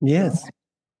 Yes.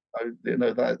 So,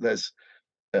 that there's,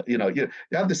 you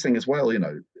have this thing as well.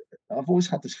 I've always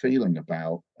had this feeling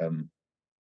about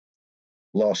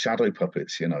Last Shadow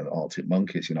Puppets, the Arctic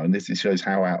Monkeys, and this shows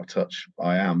how out of touch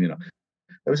I am. There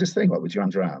was this thing like with Duran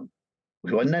Duran,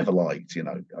 who I never liked,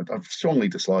 I've strongly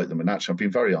disliked them, and actually I've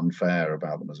been very unfair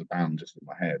about them as a band, just in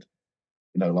my head.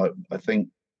 Like I think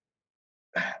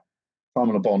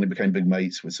Simon and Bonnie became big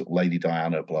mates with sort of Lady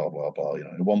Diana, blah blah blah.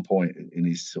 At one point in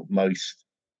his sort of most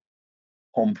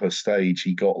pompous stage,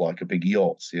 he got like a big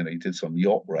yacht. He did some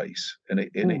yacht race, and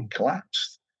it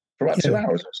collapsed for about 2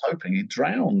 hours. I was hoping he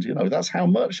drowned. That's how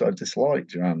much I disliked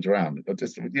Duran Duran.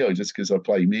 Just because I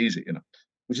play music,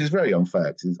 which is very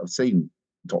unfair because I've seen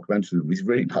documentary of him. He's a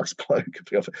really nice bloke.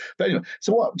 But anyway,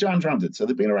 so what Duran Duran did, so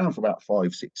they've been around for about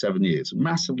 5, 6, 7 years,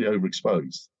 massively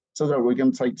overexposed. So we're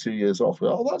going to take 2 years off.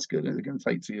 Oh, that's good. They're going to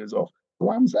take 2 years off.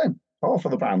 What happens then? Half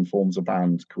of the band forms a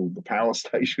band called The Power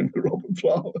Station with Robert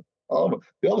Plant.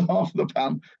 The other half of the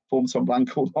band forms some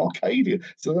band called Arcadia.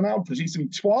 So they're now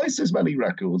producing twice as many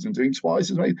records and doing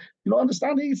twice as many. You don't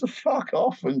understand? He needs to fuck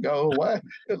off and go away.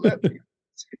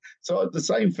 So the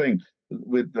same thing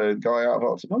with the guy out of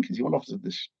Arctic Monkeys. He went off to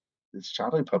this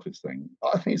Shadow Puppets thing.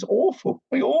 I think it's awful.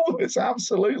 It's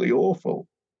absolutely awful.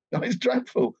 It's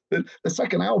dreadful. The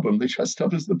second album, they dressed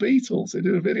up as the Beatles. They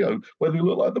do a video where they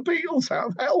look like the Beatles.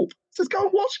 Help! Just go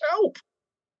and watch Help.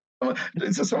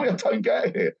 It's just something I don't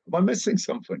get here. Am I missing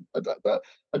something? I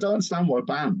don't understand why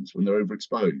bands, when they're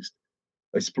overexposed,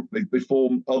 they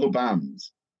form other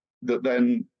bands that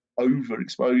then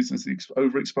overexposes the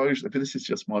overexposure. But this is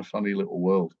just my funny little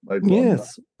world. Maybe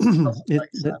yes.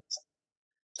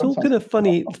 Talking of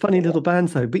funny little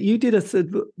bands, though, but you did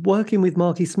working with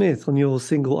Marky Smith on your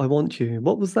single "I Want You."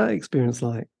 What was that experience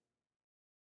like?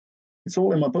 It's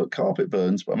all in my book, Carpet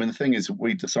Burns. But I mean, the thing is,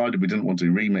 we decided we didn't want to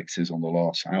do remixes on the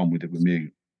last album we did with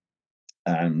Mute,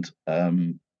 and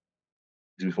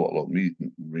we thought a lot of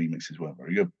remixes weren't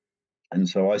very good. And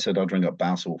so I said I'd ring up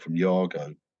Basil from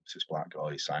Yargo. It's this black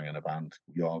guy who sang in a band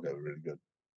called Yargo, really good.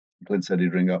 Clint said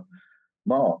he'd ring up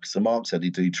Mark. So Mark said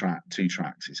he'd do two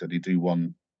tracks. He said he'd do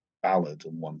one ballad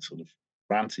and one sort of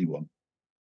ranty one.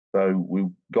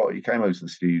 So he came over to the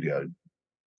studio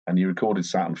and he recorded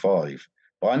Saturn 5.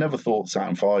 But I never thought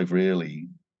Saturn 5 really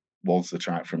was the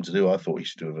track for him to do. I thought he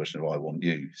should do a version of I Want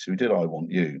You. So he did I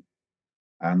Want You.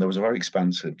 And there was a very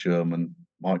expensive German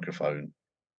microphone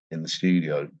in the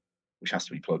studio, which has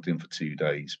to be plugged in for 2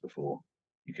 days before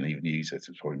you can even use it.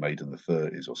 It's probably made in the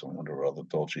 30s or something under a rather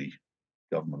dodgy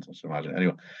government, I should imagine.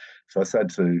 Anyway, so I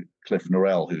said to Cliff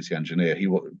Norell, who's the engineer,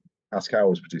 Pascal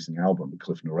was producing the album, but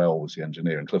Cliff Norell was the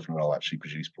engineer, and Cliff Norell actually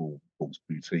produced Paul's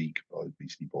Boutique by the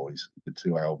Beastie Boys. He did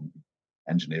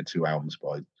engineered 2 albums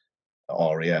by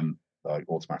REM, like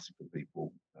Automatic for the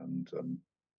People, and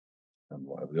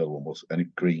whatever the other one was,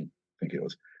 and Green, I think it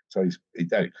was. So so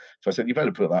I said, you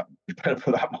better put that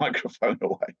microphone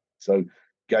away. So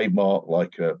gave Mark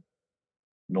like a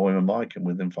Neumann mic, and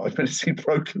within 5 minutes he'd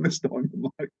broken this Neumann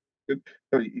mic.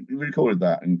 So he recorded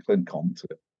that, and Clint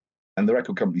commented it. And the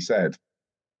record company said,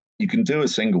 you can do a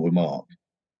single with Mark,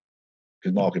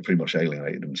 because Mark had pretty much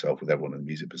alienated himself with everyone in the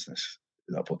music business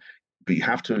at that point. But you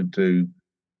have to do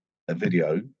a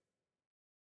video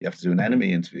You have to do an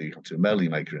Enemy interview, you have to do a Melody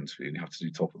Maker interview, and you have to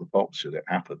do Top of the Pops should it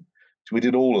happen. So we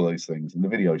did all of those things. And the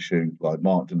video shoot, like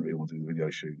Mark didn't really want to do the video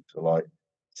shoot. So like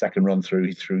second run through,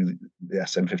 he threw the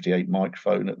SM58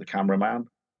 microphone at the cameraman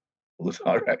or the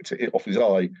director off his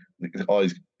eye.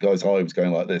 The guy's eye was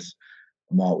going like this.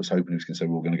 And Mark was hoping he was going to say,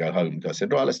 we're all going to go home. And the guy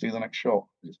said, right, let's do the next shot.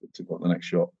 He just took the next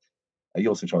shot. He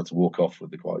also tried to walk off with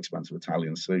the quite expensive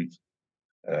Italian suit.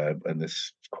 And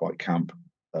this quite camp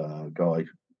guy was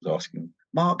asking,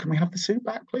 Mark, can we have the suit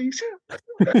back, please?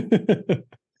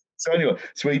 So anyway,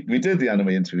 so we did the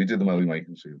Enemy interview, we did the Melody Maker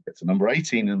interview, get to number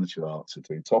 18 in the charts, so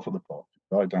doing Top of the Pop,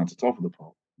 right down to Top of the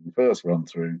Pop, the first run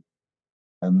through.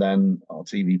 And then our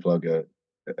TV plugger,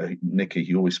 Nikki,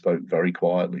 he always spoke very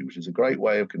quietly, which is a great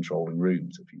way of controlling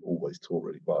rooms if you always talk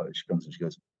really quietly. She comes and she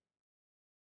goes,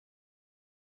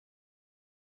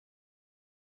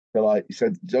 so like he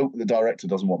said, the director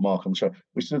doesn't want Mark on the show.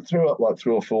 We sort of threw up like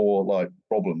 3 or 4 like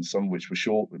problems, some of which were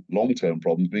short, long-term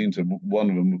problems. Being to one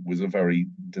of them was a very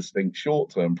distinct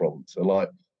short-term problem. So like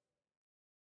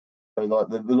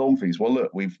the long things. Well,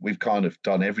 look, we've kind of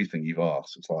done everything you've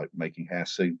asked. It's like making hair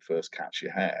soup, first catch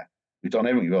your hair. We've done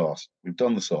everything you've asked. We've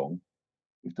done the song.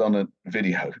 We've done a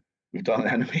video. We've done an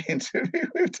Enemy interview.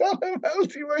 We've done a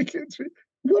Melody Maker interview.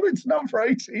 We got into number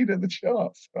 18 in the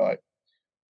charts, right?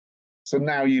 So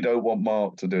now you don't want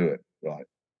Mark to do it, right?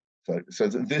 So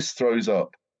this throws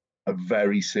up a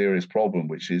very serious problem,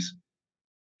 which is,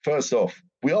 first off,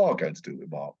 we are going to do it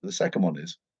with Mark. The second one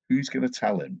is, who's going to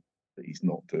tell him that he's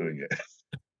not doing it?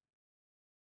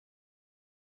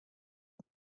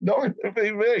 Not going to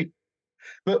be me.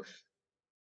 But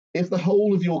if the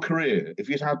whole of your career,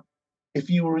 if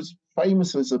you were as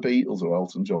famous as the Beatles or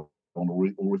Elton John, or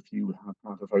if you had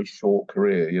a very short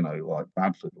career, you know, like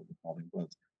Bradford or the Falling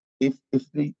Birds, if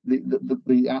the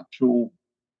actual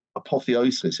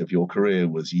apotheosis of your career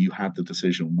was you had the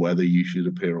decision whether you should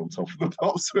appear on Top of the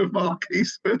Pops with Mark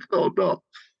Eastwood or not,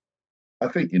 I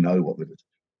think you know what the decision.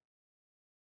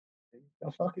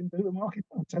 I'll fucking do the Mark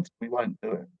Eastwood. We won't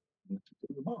do it. Do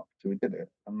the Mark. So we did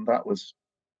it, and that was.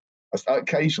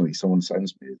 Occasionally, someone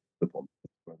sends me the podcast,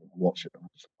 I watch it, and I'm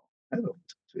just,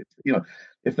 you know,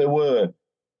 if there were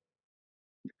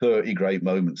 30 great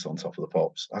moments on Top of the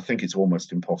Pops, I think it's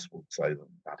almost impossible to say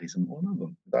that isn't one of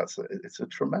them. It's a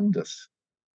tremendous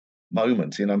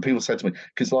moment, you know. And people said to me,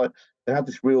 because like they had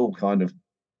this real kind of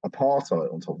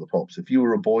apartheid on Top of the Pops. If you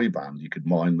were a boy band, you could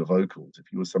mime the vocals.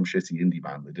 If you were some shitty indie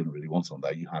band they didn't really want on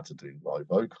there, you had to do live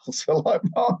vocals. So like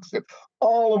Mark said,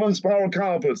 all of Inspiral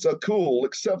carpets are cool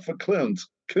except for Clint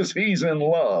because he's in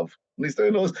love and he's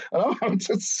doing all this, and I'm having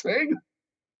to sing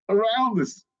around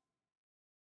this.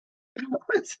 I'm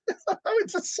having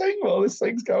to sing while this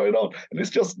thing's going on, and it's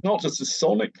just not just a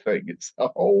sonic thing; it's the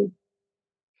whole,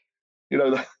 you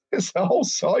know, it's the whole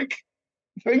psych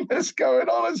thing that's going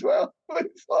on as well.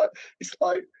 It's like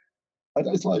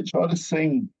trying to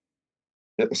sing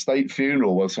at a state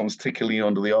funeral while someone's tickling you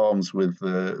under the arms with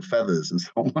feathers and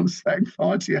someone's saying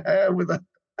 "fire to your hair" with a.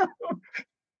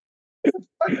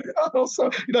 Also,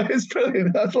 you know, it's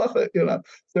brilliant. I love it. You know,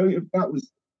 so if that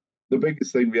was the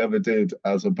biggest thing we ever did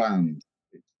as a band,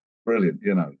 it's brilliant.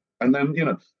 You know, and then you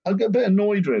know, I get a bit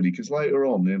annoyed really because later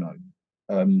on, you know,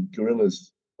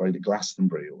 Gorillaz played at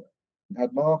Glastonbury or and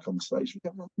had Mark on stage. We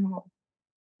got Mark,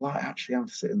 like actually having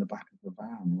to sit in the back of the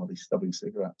van while he's stubbing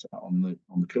cigarettes out on the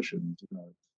cushions.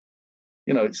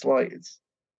 You know, it's like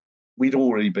we'd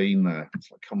already been there.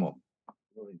 It's like, come on.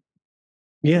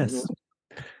 Yes.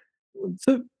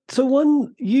 So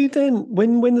when the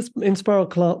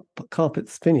Inspiral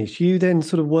carpets finish, you then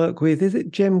sort of work with, is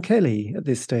it Jem Kelly at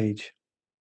this stage?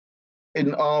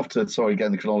 Getting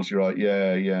the chronology right.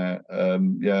 Yeah. I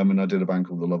mean, I did a band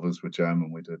called The Lovers with Jem,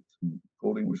 and we did some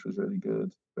recording, which was really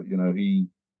good. But you know,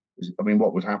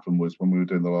 what would happen was when we were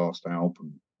doing the last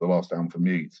album for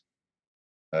Mute,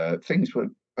 things were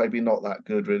maybe not that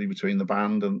good really between the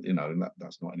band, and you know, and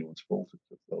that's not anyone's fault. It's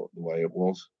just the way it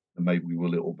was, and maybe we were a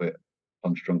little bit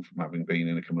punch drunk from having been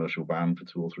in a commercial band for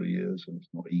 2 or 3 years, and it's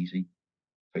not easy.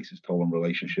 It takes its toll on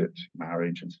relationships,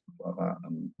 marriage, and stuff like that.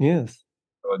 And yes,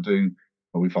 so I do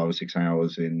probably 5 or 6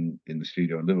 hours in the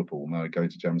studio in Liverpool, and then I go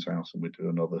to Jem's house and we do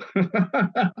another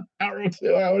hour or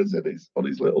 2 hours on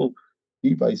his little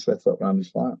eBay setup around his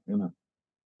flat. You know,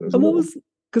 and what was,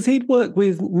 because he'd worked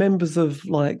with members of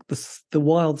like the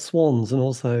Wild Swans and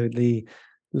also the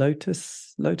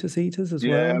Lotus Eaters as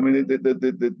well. Yeah, I mean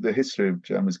the history of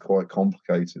Jem is quite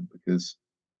complicated because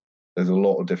there's a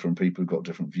lot of different people who've got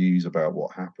different views about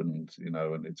what happened, you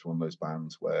know, and it's one of those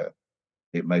bands where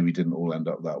it maybe didn't all end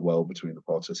up that well between the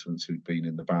participants who'd been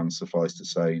in the band. Suffice to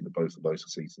say that both the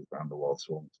Lotus Eaters and the Wild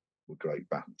Swans were great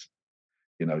bands.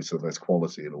 so there's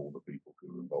quality in all the people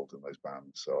who are involved in those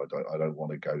bands. So I don't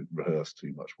want to go rehearse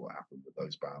too much what happened with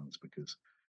those bands, because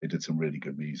they did some really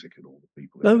good music, and all the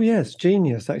people in Oh it yes,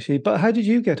 genius actually. But how did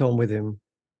you get on with him?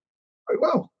 quite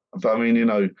well. But I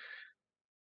mean,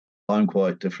 I'm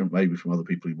quite different maybe from other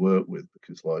people he worked with,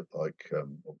 because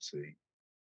obviously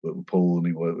worked with Paul and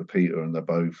he worked with Peter, and they're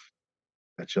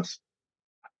just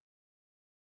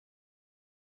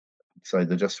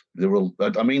they're all,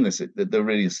 I mean this, they're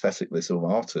really aesthetically sort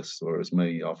of artists, whereas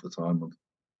me, half the time I'm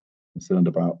concerned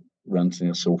about renting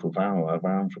a sort of a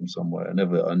van from somewhere. I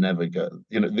never get,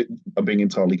 I'm being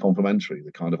entirely complimentary,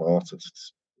 the kind of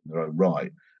artists in their own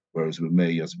right. Whereas with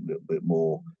me, I was a little bit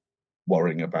more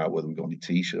worrying about whether we got any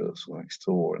t-shirts for next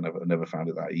tour. I never found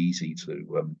it that easy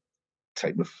to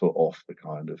take my foot off the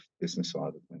kind of business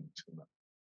side of things.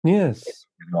 Yes.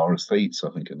 In our estates, I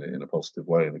think, in a positive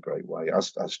way, in a great way,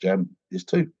 as Jem is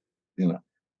too. You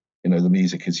know, the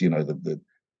music is, the.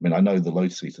 I mean, I know the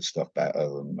Lotus Eater stuff better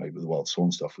than maybe the Wild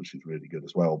Swan stuff, which is really good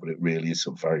as well. But it really is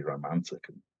sort of very romantic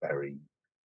and very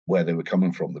where they were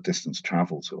coming from. The distance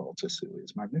travel to artistically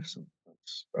is magnificent,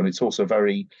 and it's also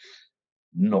very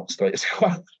not status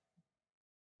quo.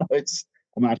 It's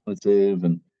imaginative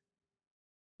and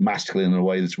masculine in a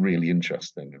way that's really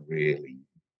interesting and really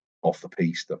off the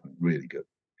piece stuff, and really good.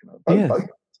 Yes.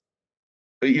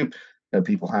 But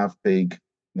people have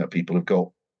people have got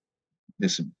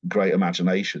this great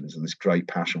imaginations and this great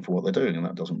passion for what they're doing, and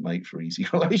that doesn't make for easy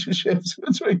relationships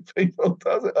between people,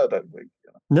 does it? I don't think.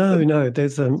 No.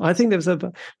 There's I think there was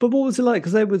but what was it like?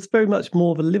 Because there was very much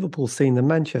more of a Liverpool scene than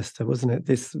Manchester, wasn't it?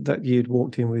 This that you'd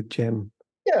walked in with Jem.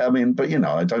 Yeah, I mean, but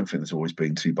I don't think there's always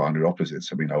been two binary opposites.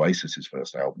 I mean, Oasis's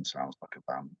first album sounds like a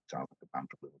band from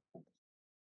Liverpool.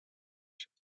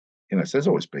 So there's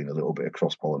always been a little bit of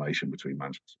cross pollination between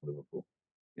Manchester and Liverpool.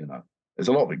 There's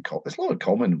a lot of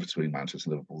common between Manchester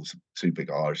and Liverpool. There's two big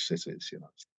Irish cities.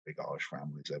 Big Irish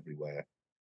families everywhere,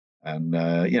 and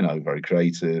very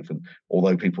creative. And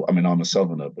although people, I mean, I'm a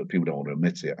southerner, but people don't want to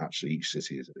admit it. Actually, each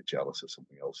city is a bit jealous of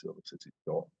something else the other city's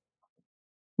got.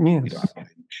 We don't Yes. have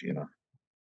much.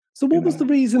 So what was the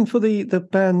reason for the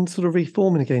band sort of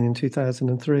reforming again in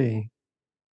 2003?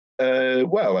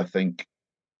 Well, I think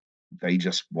they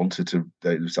just wanted to.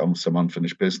 There was some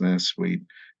unfinished business.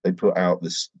 They put out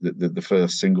the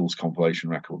first singles compilation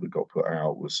record that got put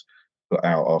out was put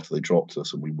out after they dropped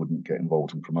us, and we wouldn't get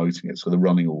involved in promoting it. So the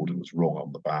running order was wrong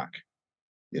on the back.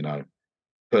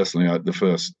 Personally, the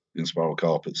first Inspiral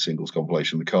Carpet singles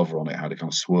compilation, the cover on it had a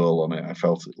kind of swirl on it. I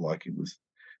felt it like it was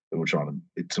they were trying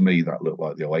to. To me, that looked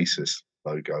like the Oasis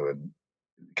logo, and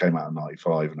it came out in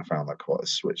 '95, and I found that quite a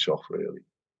switch off, really,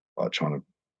 like trying to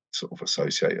sort of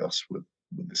associate us with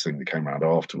this thing that came around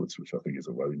afterwards, which I think is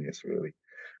erroneous, really.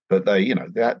 But they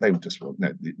just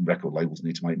the record labels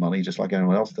need to make money just like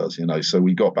anyone else does, So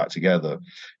we got back together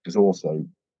because also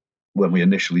when we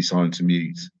initially signed to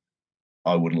Mute,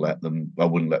 I wouldn't let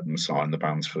them sign the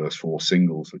band's first 4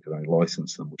 singles. We could only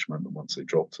license them, which meant that once they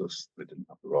dropped us, they didn't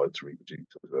have the right to reproduce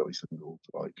those early singles,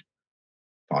 like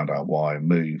Find Out Why and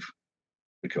Move,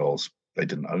 because they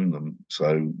didn't own them.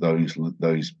 So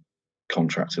those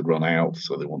contracts had run out,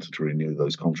 so they wanted to renew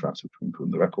those contracts, which we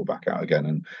put the record back out again,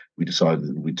 and we decided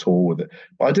that we'd tour with it.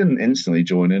 But I didn't instantly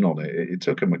join in on it. It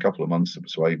took them a couple of months to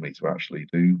persuade me to actually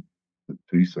do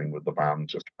thing with the band,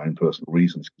 just for my own personal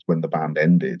reasons. Because when the band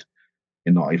ended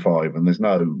in '95, and there's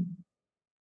no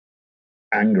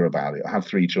anger about it. I had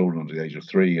 3 children under the age of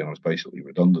 3, and I was basically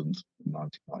redundant in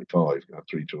 1995. I had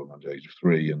 3 children under the age of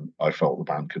 3, and I felt the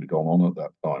band could have gone on at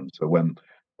that time. So when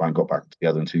the band got back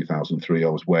together in 2003, I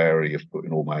was wary of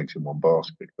putting all my eggs in one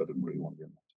basket, because I didn't really want to get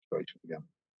in that situation again,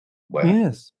 where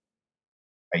Yes.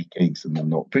 8 gigs and then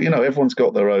not. But everyone's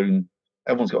got their own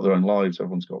lives.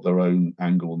 Everyone's got their own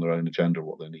angle and their own agenda,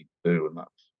 what they need to do, and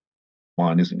that's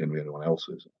mine isn't going to be anyone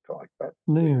else's.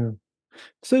 No.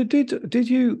 So did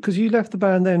you, because you left the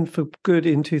band then for good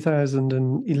in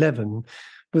 2011,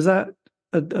 was that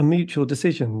a mutual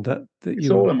decision that It's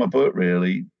you all were? in my book,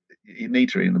 really. You need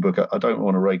to read in the book. I don't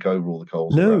want to rake over all the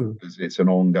coals about it, No. because it's an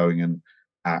ongoing and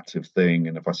active thing.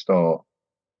 And if I start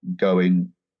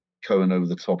going over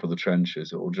the top of the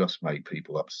trenches, it will just make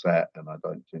people upset. And I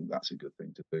don't think that's a good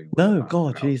thing to do. No,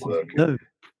 God, Jesus, no.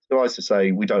 So as to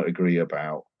say, we don't agree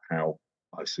about how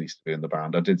I ceased to be in the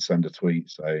band. I did send a tweet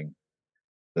saying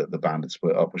that the band had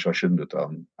split up, which I shouldn't have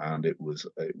done, and it was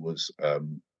a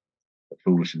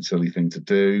foolish and silly thing to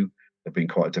do. It'd been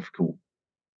quite a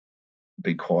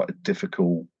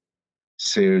difficult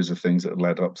series of things that had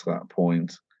led up to that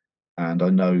point. And I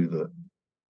know that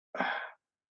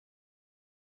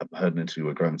I've heard an interview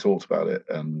where Graham talked about it,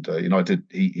 and I did.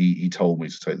 He told me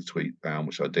to take the tweet down,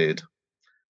 which I did.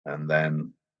 And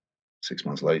then 6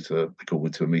 months later, they called me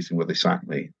to a meeting where they sacked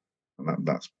me, and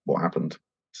that's what happened.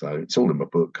 So it's all in my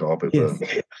book, Carpet Yes.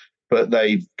 Burn. But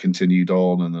they've continued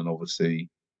on, and then obviously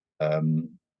Craig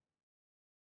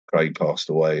passed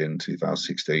away in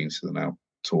 2016, so they're now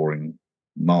touring.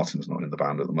 Martin's not in the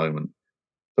band at the moment,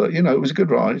 but it was a good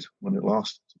ride when it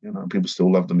lasted. People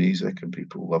still love the music and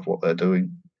people love what they're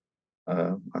doing.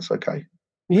 That's okay.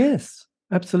 Yes,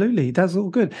 absolutely. That's all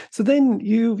good. So then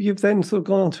you've then sort of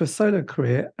gone on to a solo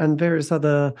career and various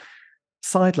other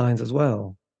sidelines as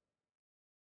well.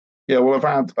 Yeah, well,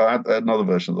 I had another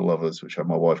version of The Lovers, which had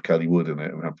my wife Kelly Wood in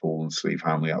it, and we had Paul and Steve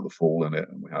Hanley out of The Fall in it,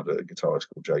 and we had a guitarist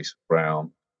called Jason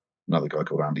Brown, another guy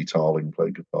called Andy Tarling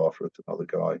played guitar for us, another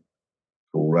guy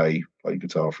called Ray played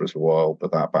guitar for us a while,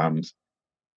 but that band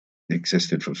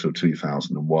existed from sort of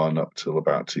 2001 up till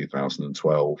about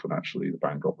 2012, and actually the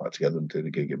band got back together and did a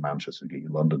gig in Manchester, a gig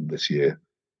in London this year,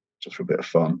 just for a bit of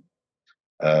fun.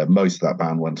 Most of that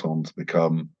band went on to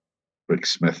become Rick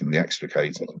Smith and the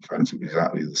Extricators. In fact, it was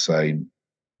exactly the same.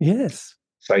 Yes.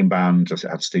 Same band, just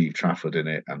it had Steve Trafford in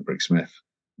it and Rick Smith.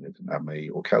 It didn't have me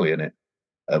or Kelly in it,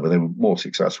 but they were more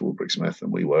successful with Rick Smith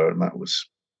than we were, and that was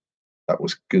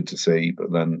good to see.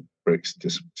 But then Rick's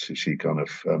she kind of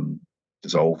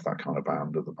dissolved that kind of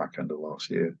band at the back end of last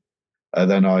year.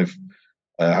 Then I've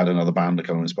had another band, a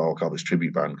kind of Inspiral Carpets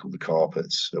tribute band called the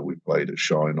Carpets. So we played at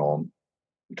Shine On.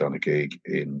 We've done a gig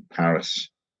in Paris.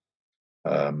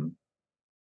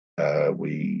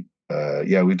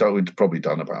 We'd probably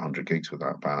done about 100 gigs with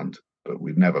that band, but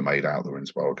we've never made out the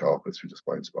Inspiral Carpets. We just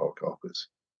play Inspiral Carpets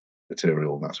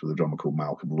material, and that's with a drummer called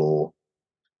Malcolm Law.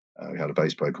 We had a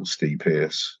bass player called Steve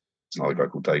Pierce. There's another guy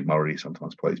called Dave Murray,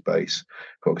 sometimes plays bass.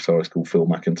 Got a guitarist called Phil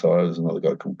McIntyre. There's another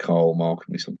guy called Carl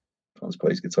Markham, who sometimes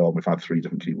plays guitar. We've had 3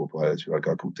 different keyboard players. We've had a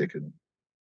guy called Dickon,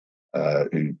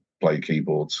 who played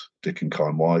keyboards, Dickon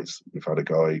Kine White. We've had a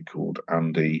guy called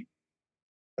Andy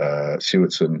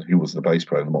Sewardson, who was the bass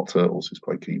player in the Mock Turtles, who's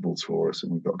played keyboards for us.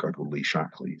 And we've got a guy called Lee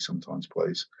Shackley, who sometimes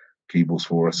plays keyboards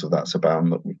for us. So that's a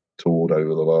band that we've toured over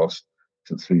the last,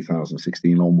 since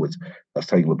 2016 onwards. That's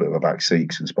taken a bit of a back seat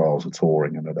because Inspirals are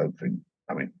touring, and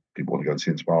people want to go and see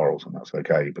Inspirals, and that's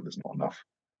okay, but there's not enough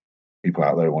people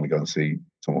out there who want to go and see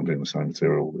someone doing the same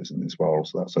material that isn't Inspiral,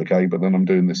 so that's okay. But then I'm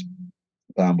doing this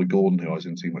band with Gordon, who I was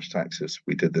in Too Much Texas.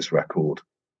 We did this record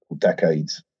called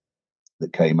Decades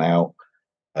that came out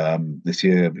this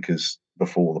year because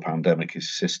before the pandemic,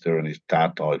 his sister and his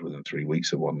dad died within 3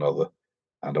 weeks of one another.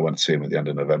 And I went to see him at the end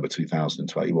of November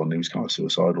 2021. He was kind of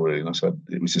suicidal, really. And I said,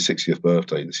 it was his 60th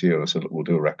birthday this year. And I said, look, we'll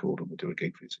do a record and we'll do a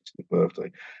gig for his 60th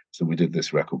birthday. So we did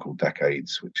this record called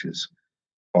Decades, which is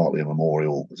partly a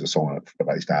memorial. There's a song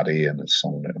about his daddy and a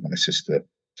song about his sister,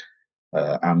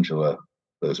 Angela.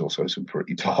 There's also some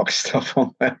pretty dark stuff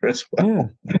on there as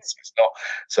well. Yeah.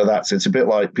 It's a bit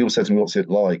like, people said to me, what's it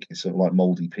like? It's sort of like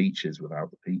Mouldy Peaches without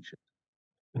the peaches.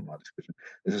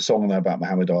 There's a song there about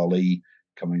Muhammad Ali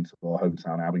coming to our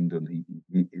hometown, Abingdon.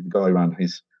 The guy around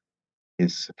his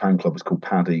fan club was called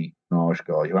Paddy, an Irish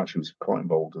guy who actually was quite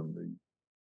involved in the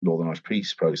Northern Irish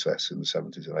peace process in the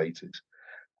 70s and 80s.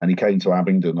 And he came to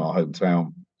Abingdon, our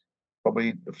hometown,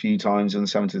 probably a few times in the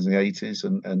 70s and the 80s.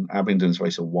 And Abingdon's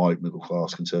very sort of white, middle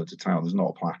class, conservative town. There's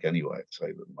not a plaque anyway to say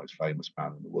that the most famous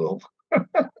man in the world.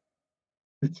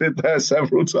 He's been there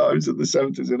several times in the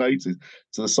 70s and 80s.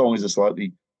 So the song is a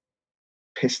slightly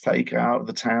piss take out of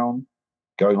the town,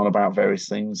 going on about various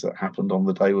things that happened on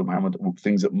the day with Muhammad,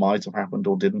 things that might have happened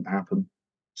or didn't happen.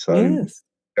 So yes.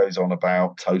 It goes on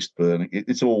about toast burning.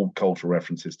 It's all cultural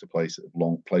references to places that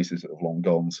have long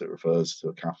gone. So it refers to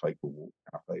a cafe called Walt's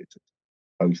Cafe.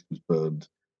 Toast was burned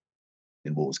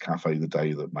in Walt's Cafe the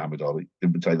day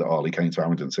that Ali came to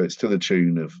Abingdon. So it's to the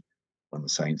tune of When the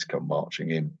Saints Come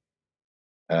Marching In.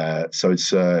 It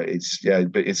talks about the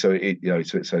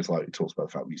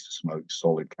fact we used to smoke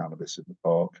solid cannabis in the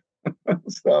park and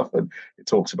stuff, and it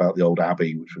talks about the old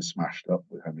abbey which was smashed up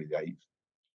with Henry VIII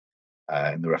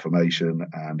in the Reformation,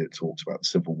 and it talks about the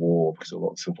Civil War because a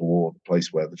lot of Civil War, the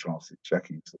place where the Chancellor Czech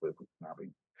used to live was an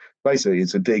abbey. Basically,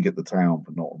 it's a dig at the town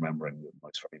for not remembering that the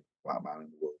most famous black man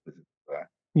in the world visited there.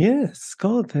 Yes,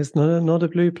 God, there's not a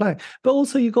blue plaque. But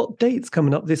also, you've got dates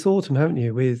coming up this autumn, haven't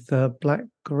you, with Black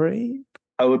Grape?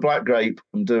 Oh, with Black Grape,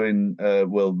 I'm doing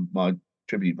my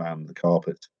tribute band, the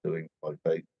Carpets, doing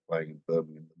playing in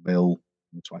Birmingham the Mill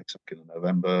on the 22nd of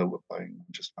November. We're playing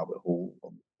Manchester Albert Hall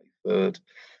on the 23rd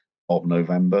of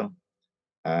November,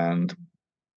 and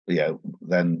then the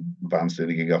band's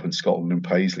doing a gig up in Scotland in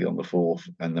Paisley on the 4th,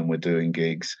 and then we're doing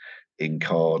gigs in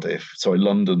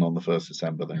London on the 1st of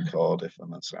December, then Cardiff,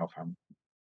 and then Southampton.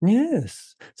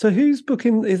 Yes. So who's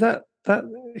booking? Is that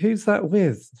who's that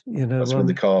with? That's with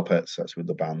the Carpets. That's with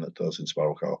the band that does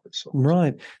Inspiral Carpets songs.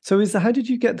 Right. So how did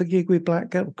you get the gig with Black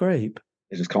Grape?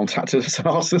 They just contacted us and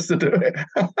asked us to do it.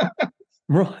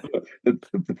 Right.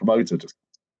 The promoter just.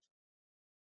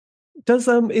 Is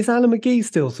Alan McGee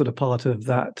still sort of part of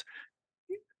that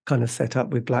kind of setup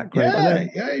with Black Grape?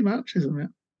 Yeah, he matches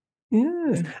them.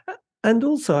 Yes. And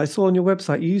also, I saw on your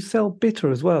website you sell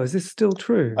bitter as well. Is this still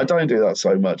true? I don't do that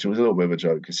so much. It was a little bit of a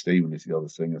joke because Stephen is the other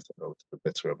singer. So I was a bit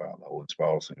bitter about the whole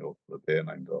Inspiral thing, or the beer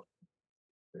named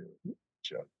after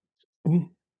joke.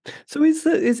 So is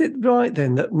it right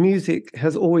then that music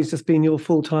has always just been your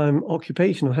full-time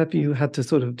occupation, or have you had to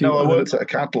sort of do? No, I worked at a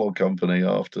catalogue company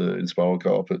after Inspiral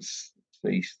Carpets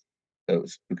ceased. It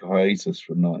was a hiatus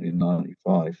from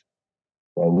 1995.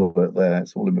 So I worked there.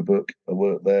 It's all in my book. I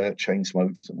worked there, chain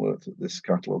smoked, and worked at this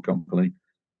catalogue company.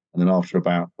 And then after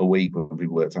about a week, when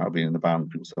people worked out being in the band,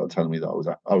 people started telling me that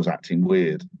I was acting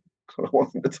weird. I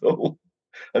wasn't at all.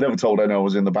 I never told anyone I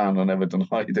was in the band. I never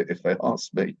denied it if they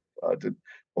asked me.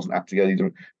 Wasn't acting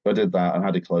either. But I did that and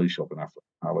had a clothes shop in Africa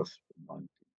Palace from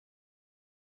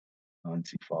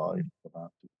 1995,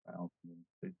 about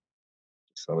 2002,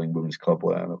 selling women's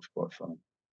clubwear. That was quite fun.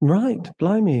 Right,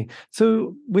 blimey.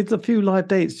 So with a few live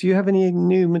dates, do you have any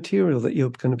new material that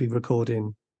you're going to be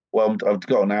recording? Well, I've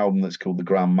got an album that's called The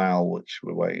Grand Mal, which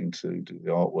we're waiting to do the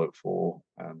artwork for,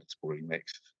 and it's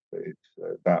remixed.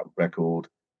 That record,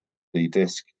 the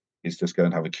disc is just going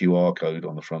to have a QR code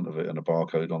on the front of it and a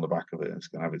barcode on the back of it. It's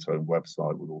going to have its own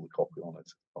website with all the copy on it.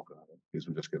 Because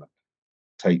we're just going to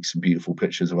take some beautiful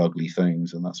pictures of ugly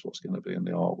things, and that's what's going to be in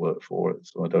the artwork for it.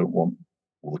 So I don't want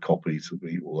all the copies to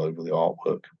be all over the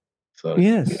artwork. So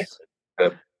yes.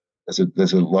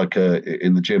 There's a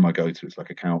in the gym I go to, it's like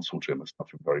a council gym. It's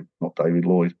not David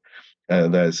Lloyd.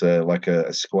 There's like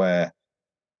a square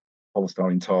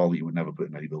polystyrene tile that you would never put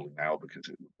in any building now because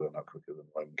it would burn up quicker than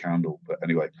a Roman candle. But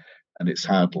anyway, and it's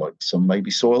had like some maybe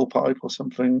soil pipe or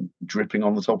something dripping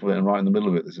on the top of it, and right in the middle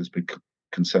of it there's this big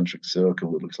concentric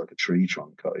circle that looks like a tree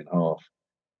trunk cut in half.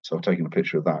 So I've taken a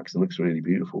picture of that because it looks really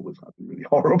beautiful, but that'd be really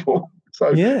horrible.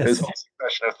 So there's a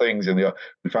succession of things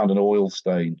we found an oil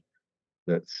stain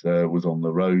that was on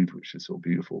the road, which is sort of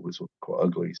beautiful, but sort of quite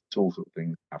ugly. It's all sort of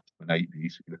things after an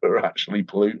 80s that are actually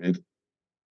polluted.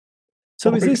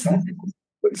 So is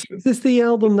this the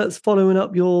album that's following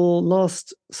up your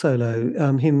last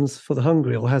solo, Hymns for the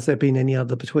Hungry, or has there been any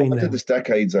other between them? I did this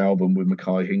Decades album with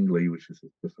Hingley, which is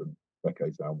a different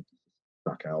Decades album,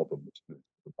 track album, which is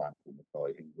the band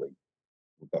called Hingley.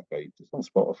 Decades. It's on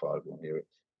Spotify if you want to hear it.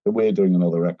 So we're doing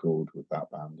another record with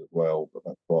that band as well, but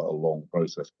that's quite a long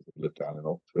process because I live down in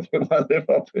Oxford and I live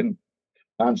up in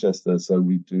Manchester. So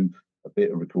we do a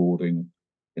bit of recording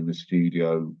in the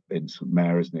studio in St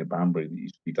Mary's near Banbury that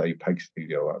used to be Dave Pegg's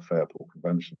studio at Fairport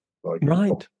Convention.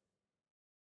 Right.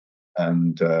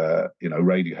 And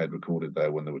Radiohead recorded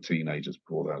there when they were teenagers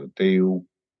before they had a deal.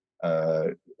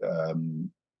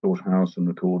 George Harrison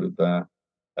recorded there.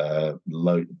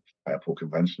 Airport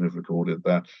Convention have recorded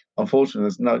there. Unfortunately,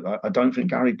 I don't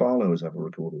think Gary Barlow has ever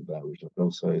recorded there, which I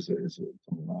will say is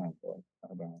something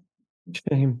about.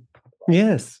 Shame.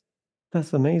 Yes,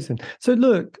 that's amazing. So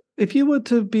look, if you were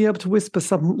to be able to whisper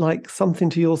something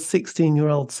to your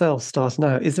 16-year-old self starting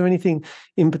out, is there anything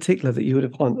in particular that you would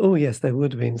have gone, oh yes, there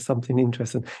would have been something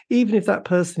interesting, even if that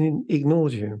person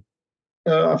ignored you?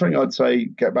 I think I'd say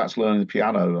get back to learning the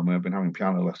piano. I mean, I've been having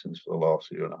piano lessons for the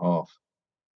last year and a half.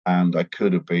 And I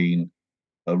could have been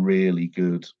a really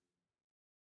good.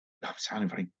 I'm sounding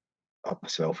very up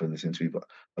myself in this interview, but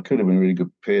I could have been a really good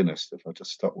pianist if I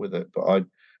just stuck with it. But I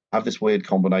have this weird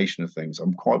combination of things.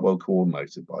 I'm quite well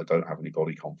coordinated, but I don't have any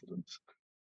body confidence.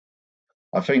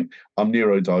 I think I'm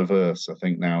neurodiverse. I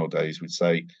think nowadays we'd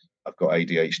say I've got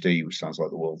ADHD, which sounds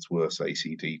like the world's worst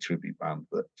ACD tribute band,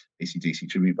 but ACDC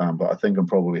tribute band. But I think I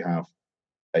probably have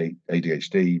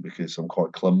ADHD because I'm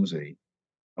quite clumsy.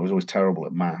 I was always terrible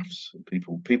at maths.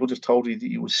 People just told you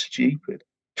that you were stupid.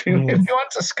 If you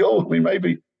went to school, I mean,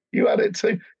 maybe you had it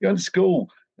too. You went to school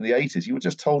in the 80s, you were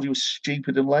just told you were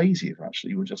stupid and lazy if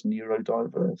actually you were just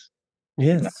neurodiverse.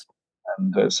 Yes.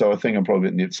 And so I think I'm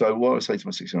probably so what I say to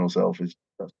my 16-year-old self is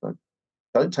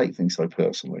don't take things so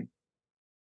personally.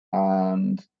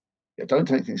 And don't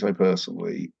take things so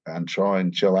personally and try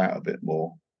and chill out a bit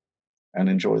more and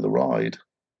enjoy the ride.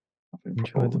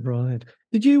 Enjoy the ride.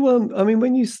 Did you I mean,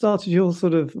 when you started your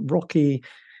sort of rocky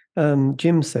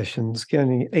gym sessions,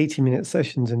 going 80-minute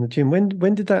sessions in the gym,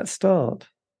 when did that start?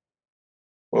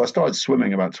 Well, I started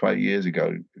swimming about 20 years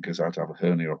ago because I had to have a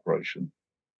hernia operation.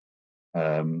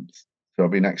 So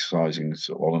I've been exercising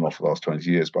sort of on and off for the last 20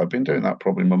 years, but I've been doing that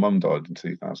probably. My mum died in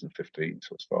 2015,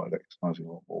 so I started exercising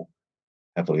a lot more.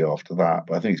 heavily after that.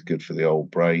 But I think it's good for the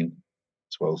old brain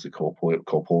as well as the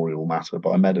corporeal matter.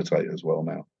 But I meditate as well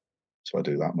now, so I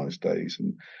do that most days.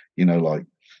 And like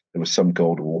there was some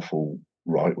god awful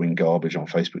right wing garbage on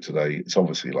Facebook today. It's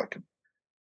obviously like a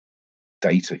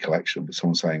data collection, but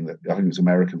someone saying that I think it was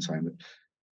American saying that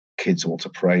kids ought to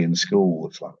pray in school.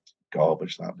 It's like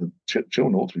garbage that, but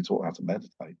children ought to be taught how to meditate.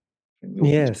 I think they ought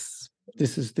to be taught Yes,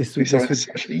 this is this to do would something this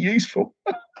would that's actually useful.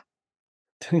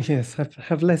 yes,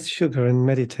 have less sugar and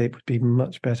meditate would be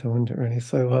much better, wouldn't it? Really.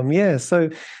 So yeah. So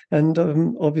and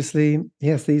obviously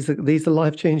yes, these are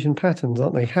life-changing patterns,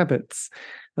 aren't they? Habits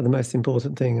are the most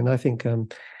important thing, and I think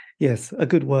yes, a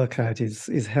good workout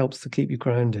is helps to keep you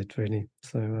grounded, really.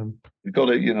 So We've got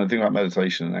to, the thing about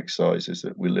meditation and exercise is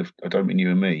that we live. I don't mean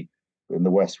you and me, but in the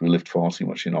West we lived far too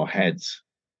much in our heads.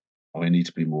 And we need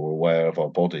to be more aware of our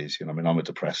bodies. I mean, I'm a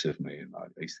depressive me, and I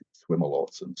used to swim a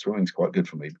lot, and swimming's quite good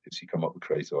for me because you come up with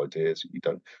creative ideas. You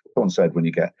don't. Someone said when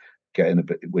you get in a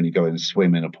bit, when you go and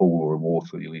swim in a pool or in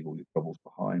water, you leave all your troubles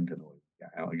behind and you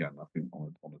get out again. I think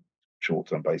on a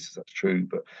short-term basis that's true,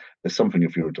 but there's something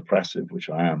if you're a depressive, which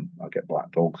I am. I get black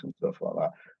dogs and stuff like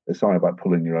that. There's something about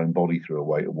pulling your own body through a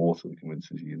weight of water that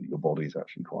convinces you that your body is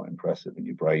actually quite impressive and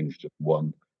your brain's just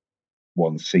one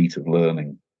seat of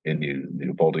learning in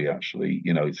your body. Actually,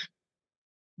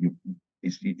 you,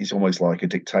 it's almost like a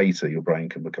dictator. Your brain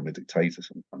can become a dictator.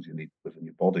 Sometimes you need to live in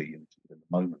your body in the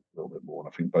moment a little bit more.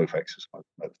 And I think both exercise and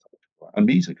meditation and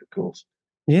music, of course.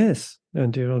 yes,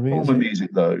 and dear old Form of music. music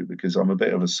though, because I'm a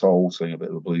bit of a soul singer, a bit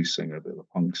of a blues singer, a bit of a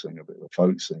punk singer, a bit of a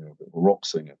folk singer, a bit of a rock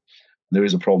singer. And there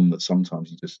is a problem that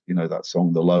sometimes you just, that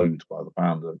song "The Load" by the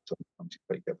band, and sometimes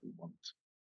you take everyone's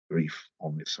grief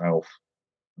on yourself,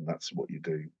 and that's what you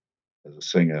do as a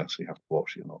singer. So you have to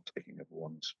watch you're not taking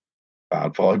everyone's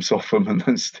bad vibes off them and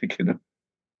then sticking them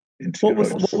into What your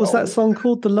was own what was that soul. song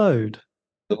called? The Load.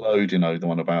 The load, the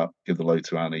one about give the load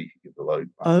to Annie, give the load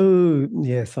back. Oh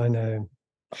yes, I know.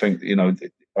 I think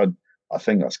I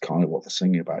think that's kind of what they're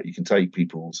singing about. You can take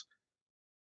people's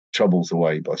troubles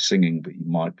away by singing, but you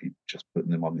might be just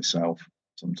putting them on yourself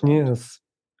sometimes. Yes.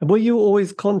 Were you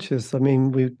always conscious? I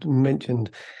mean, we mentioned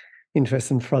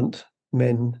interest in front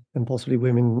men and possibly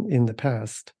women in the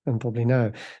past and probably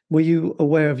now. Were you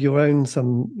aware of your own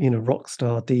rock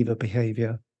star diva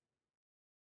behavior?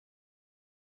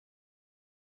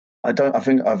 I don't. I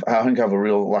think I have a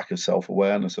real lack of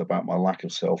self-awareness about my lack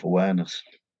of self-awareness.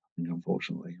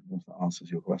 Unfortunately, if that answers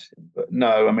your question. But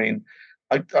no, I mean,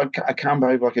 I can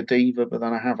behave like a diva, but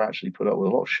then I have actually put up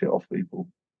with a lot of shit off people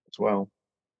as well.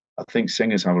 I think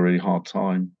singers have a really hard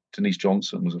time. Denise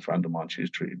Johnson was a friend of mine. She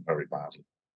was treated very badly.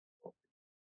 I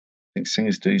think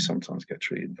singers do sometimes get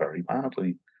treated very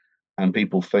badly, and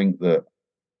people think that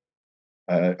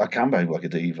I can behave like a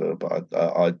diva, but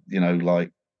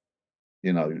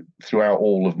throughout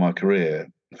all of my career,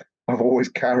 I've always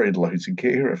carried loads of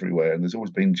gear everywhere, and there's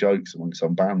always been jokes among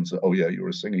some bands that, oh yeah, you're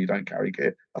a singer, you don't carry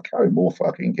gear. I carry more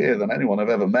fucking gear than anyone I've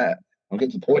ever met. I'm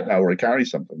getting to the point now where I carry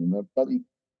something, and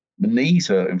my knees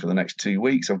hurting for the next 2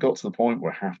 weeks. I've got to the point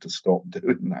where I have to stop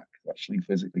doing that. Actually,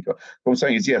 physically, what I'm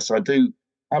saying is, yes, I do.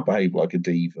 I behave like a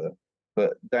diva,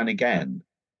 but then again,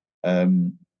 I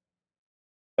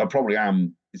probably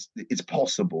am. It's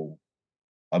possible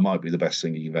I might be the best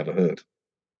singer you've ever heard.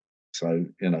 So,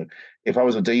 if I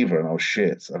was a diva and I was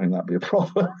shit, I think that'd be a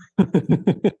problem.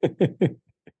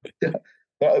 Yeah.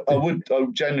 But I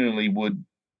genuinely would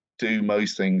do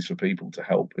most things for people to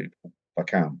help people if I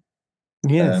can.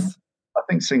 Yes. I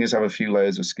think singers have a few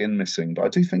layers of skin missing, but I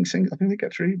do think I think they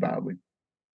get treated badly.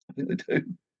 I think they do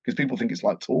because people think it's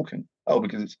like talking. Oh,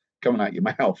 because it's coming out your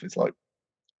mouth. It's like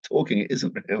talking. It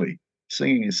isn't really.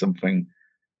 Singing is something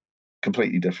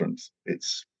completely different.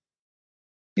 It's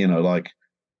like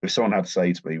if someone had to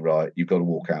say to me, right, you've got to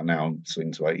walk out now and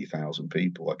sing to 80,000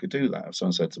 people, I could do that. If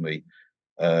someone said to me,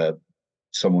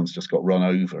 someone's just got run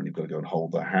over and you've got to go and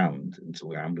hold their hand until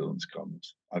the ambulance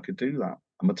comes, I could do that.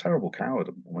 I'm a terrible coward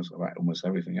almost about almost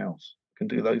everything else. I can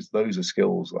do those. Those are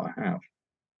skills that I have.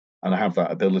 And I have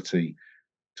that ability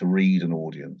to read an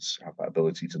audience, have that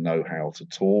ability to know how to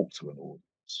talk to an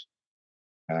audience.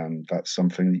 And that's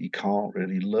something that you can't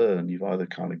really learn. You've either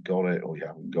kind of got it or you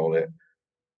haven't got it.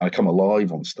 I come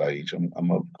alive on stage. I'm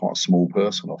quite a small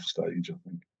person off stage, I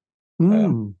think.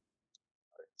 Mm.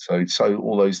 So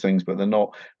all those things, but they're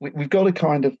not. We've got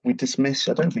to we dismiss.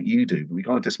 I don't think you do, but we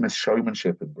kind of dismiss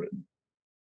showmanship in Britain.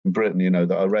 In Britain,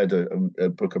 that I read a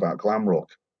book about glam rock,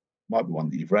 might be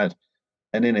one that you've read,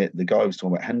 and in it the guy was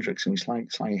talking about Hendrix and he was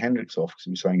slanging Hendrix off because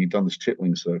he was saying he'd done this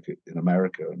chitlin circuit in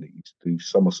America and he used to do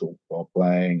somersaults while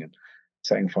playing and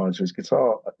setting fire to his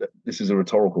guitar. This is a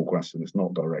rhetorical question. It's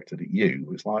not directed at you.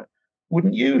 It's like,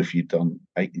 Wouldn't you, if you'd done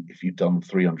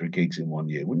 300 gigs in 1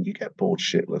 year, wouldn't you get bored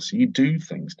shitless? You do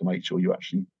things to make sure you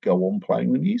actually go on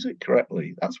playing the music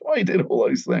correctly. That's why he did all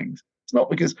those things. It's not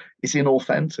because it's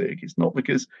inauthentic. It's not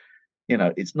because,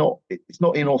 it's not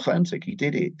inauthentic. He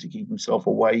did it to keep himself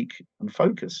awake and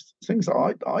focused. Things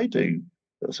that I do,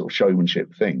 that sort of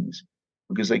showmanship things,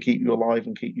 because they keep you alive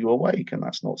and keep you awake. And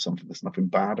that's not something, there's nothing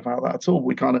bad about that at all.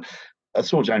 I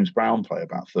saw James Brown play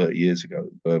about 30 years ago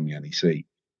at Birmingham NEC.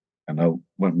 And I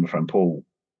went with my friend Paul,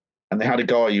 and they had a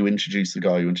guy who introduced the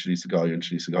guy who introduced the guy who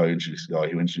introduced the guy who introduced the guy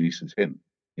who introduces him.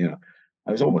 And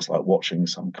it was almost like watching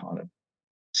some kind of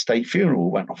state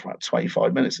funeral. Went on for like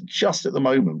 25 minutes. And just at the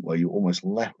moment where you almost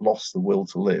lost the will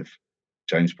to live,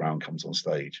 James Brown comes on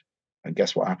stage. And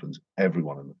guess what happens?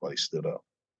 Everyone in the place stood up.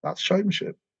 That's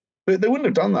showmanship. But they wouldn't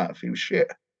have done that if he was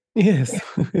shit. Yes.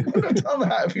 They wouldn't have done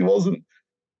that if he wasn't.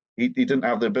 He didn't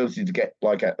have the ability to get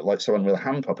like someone with a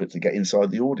hand puppet to get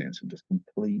inside the audience and just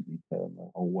completely turn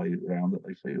the whole way around that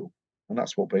they feel. And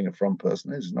that's what being a front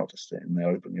person is, not just sitting there,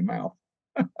 open your mouth.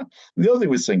 The other thing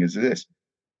with singers is this,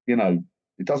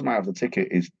 it doesn't matter if the ticket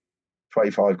is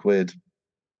 25 quid,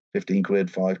 15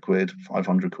 quid, 5 quid,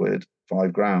 500 quid,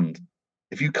 5 grand.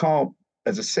 If you can't,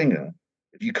 as a singer,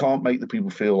 if you can't make the people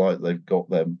feel like they've got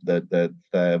their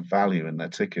value in their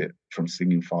ticket from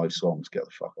singing 5 songs, get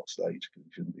the fuck off stage, because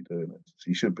you shouldn't be doing it. So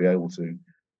you should be able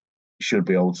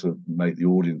to make the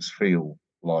audience feel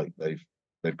like they've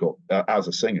got, as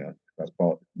a singer, that's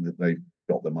part that they've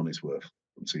got their money's worth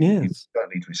from singing. Yes. You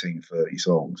don't need to be singing 30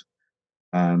 songs.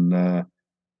 And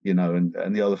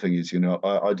and the other thing is,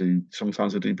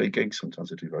 sometimes I do big gigs,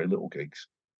 sometimes I do very little gigs.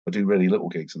 I do really little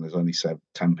gigs and there's only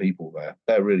 10 people there.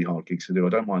 They're really hard gigs to do. I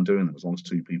don't mind doing them as long as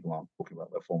 2 people aren't talking about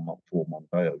their form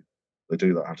Mondeo. They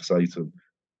do that. I have to say to them,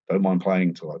 don't mind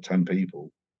playing to like 10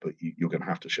 people, but you're going to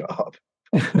have to shut up.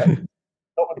 Not going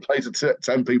to play to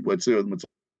 10 people where 2 of them are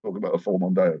talking about a full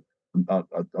Mondeo.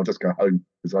 I'll just go home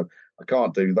because I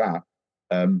can't do that.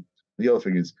 The other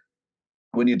thing is,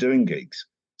 when you're doing gigs,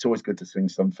 it's always good to sing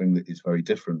something that is very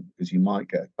different, because you might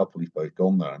get a couple who've both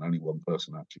gone there and only one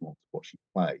person actually wants to watch you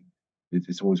play.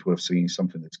 It's always worth singing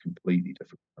something that's completely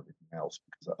different from everything else,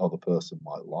 because that other person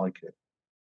might like it.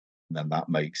 And then that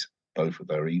makes both of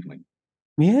their evening.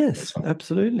 Yes,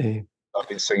 absolutely. I've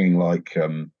been singing like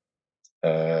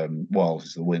Wild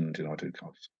as the Wind, I do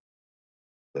kind of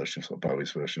version, sort of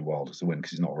Bowie's version of Wild as the Wind,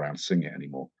 because he's not around to sing it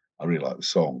anymore. I really like the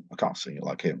song. I can't sing it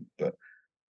like him, but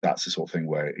that's the sort of thing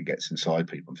where it gets inside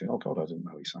people and think, oh God, I didn't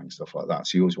know he sang stuff like that.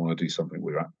 So you always want to do something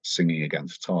where you're singing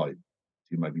against tide.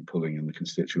 You may be pulling in the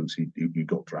constituency who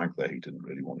got dragged there, he didn't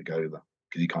really want to go there,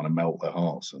 because you kind of melt their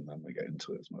hearts and then they get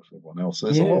into it as much as everyone else. So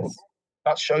there's a lot of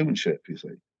that's showmanship, you see.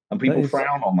 And people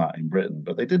frown on that in Britain,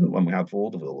 but they didn't when we had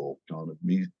vaudeville or kind of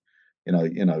music.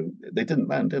 They didn't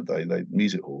then, did they?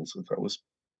 Music halls. That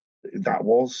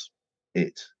was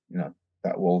it.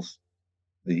 That was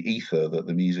the ether that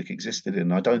the music existed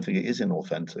in. I don't think it is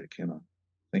inauthentic. I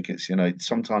think it's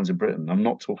sometimes in Britain. I'm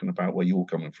not talking about where you're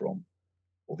coming from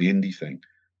or the indie thing.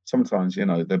 Sometimes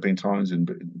there've been times in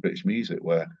British music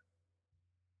where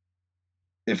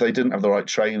if they didn't have the right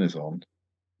trainers on,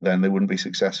 then they wouldn't be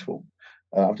successful.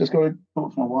 I've just got to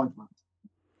talk to my wife.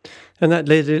 And that,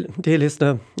 dear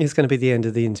listener, is going to be the end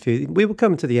of the interview. We will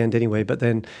come to the end anyway, but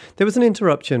then there was an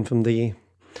interruption from at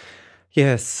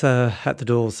the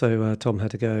door, so Tom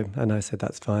had to go, and I said,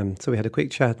 that's fine. So we had a quick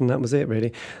chat, and that was it,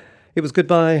 really. It was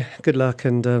goodbye, good luck,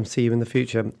 and see you in the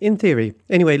future, in theory.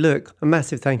 Anyway, look, a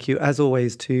massive thank you, as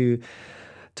always, to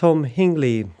Tom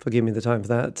Hingley for giving me the time for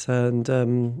that. And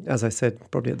as I said,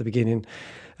 probably at the beginning,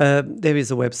 there is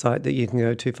a website that you can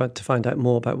go to find out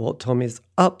more about what Tom is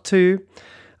up to.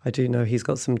 I do know he's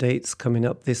got some dates coming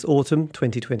up this autumn,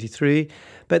 2023.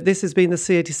 But this has been the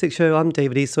C86 Show. I'm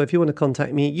David East. So if you want to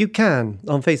contact me, you can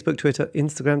on Facebook, Twitter,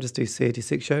 Instagram. Just do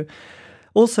C86 Show.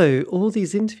 Also, all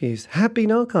these interviews have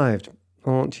been archived.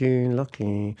 Aren't you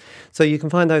lucky? So you can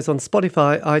find those on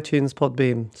Spotify, iTunes,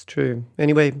 Podbean. It's true.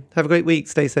 Anyway, have a great week.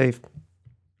 Stay safe.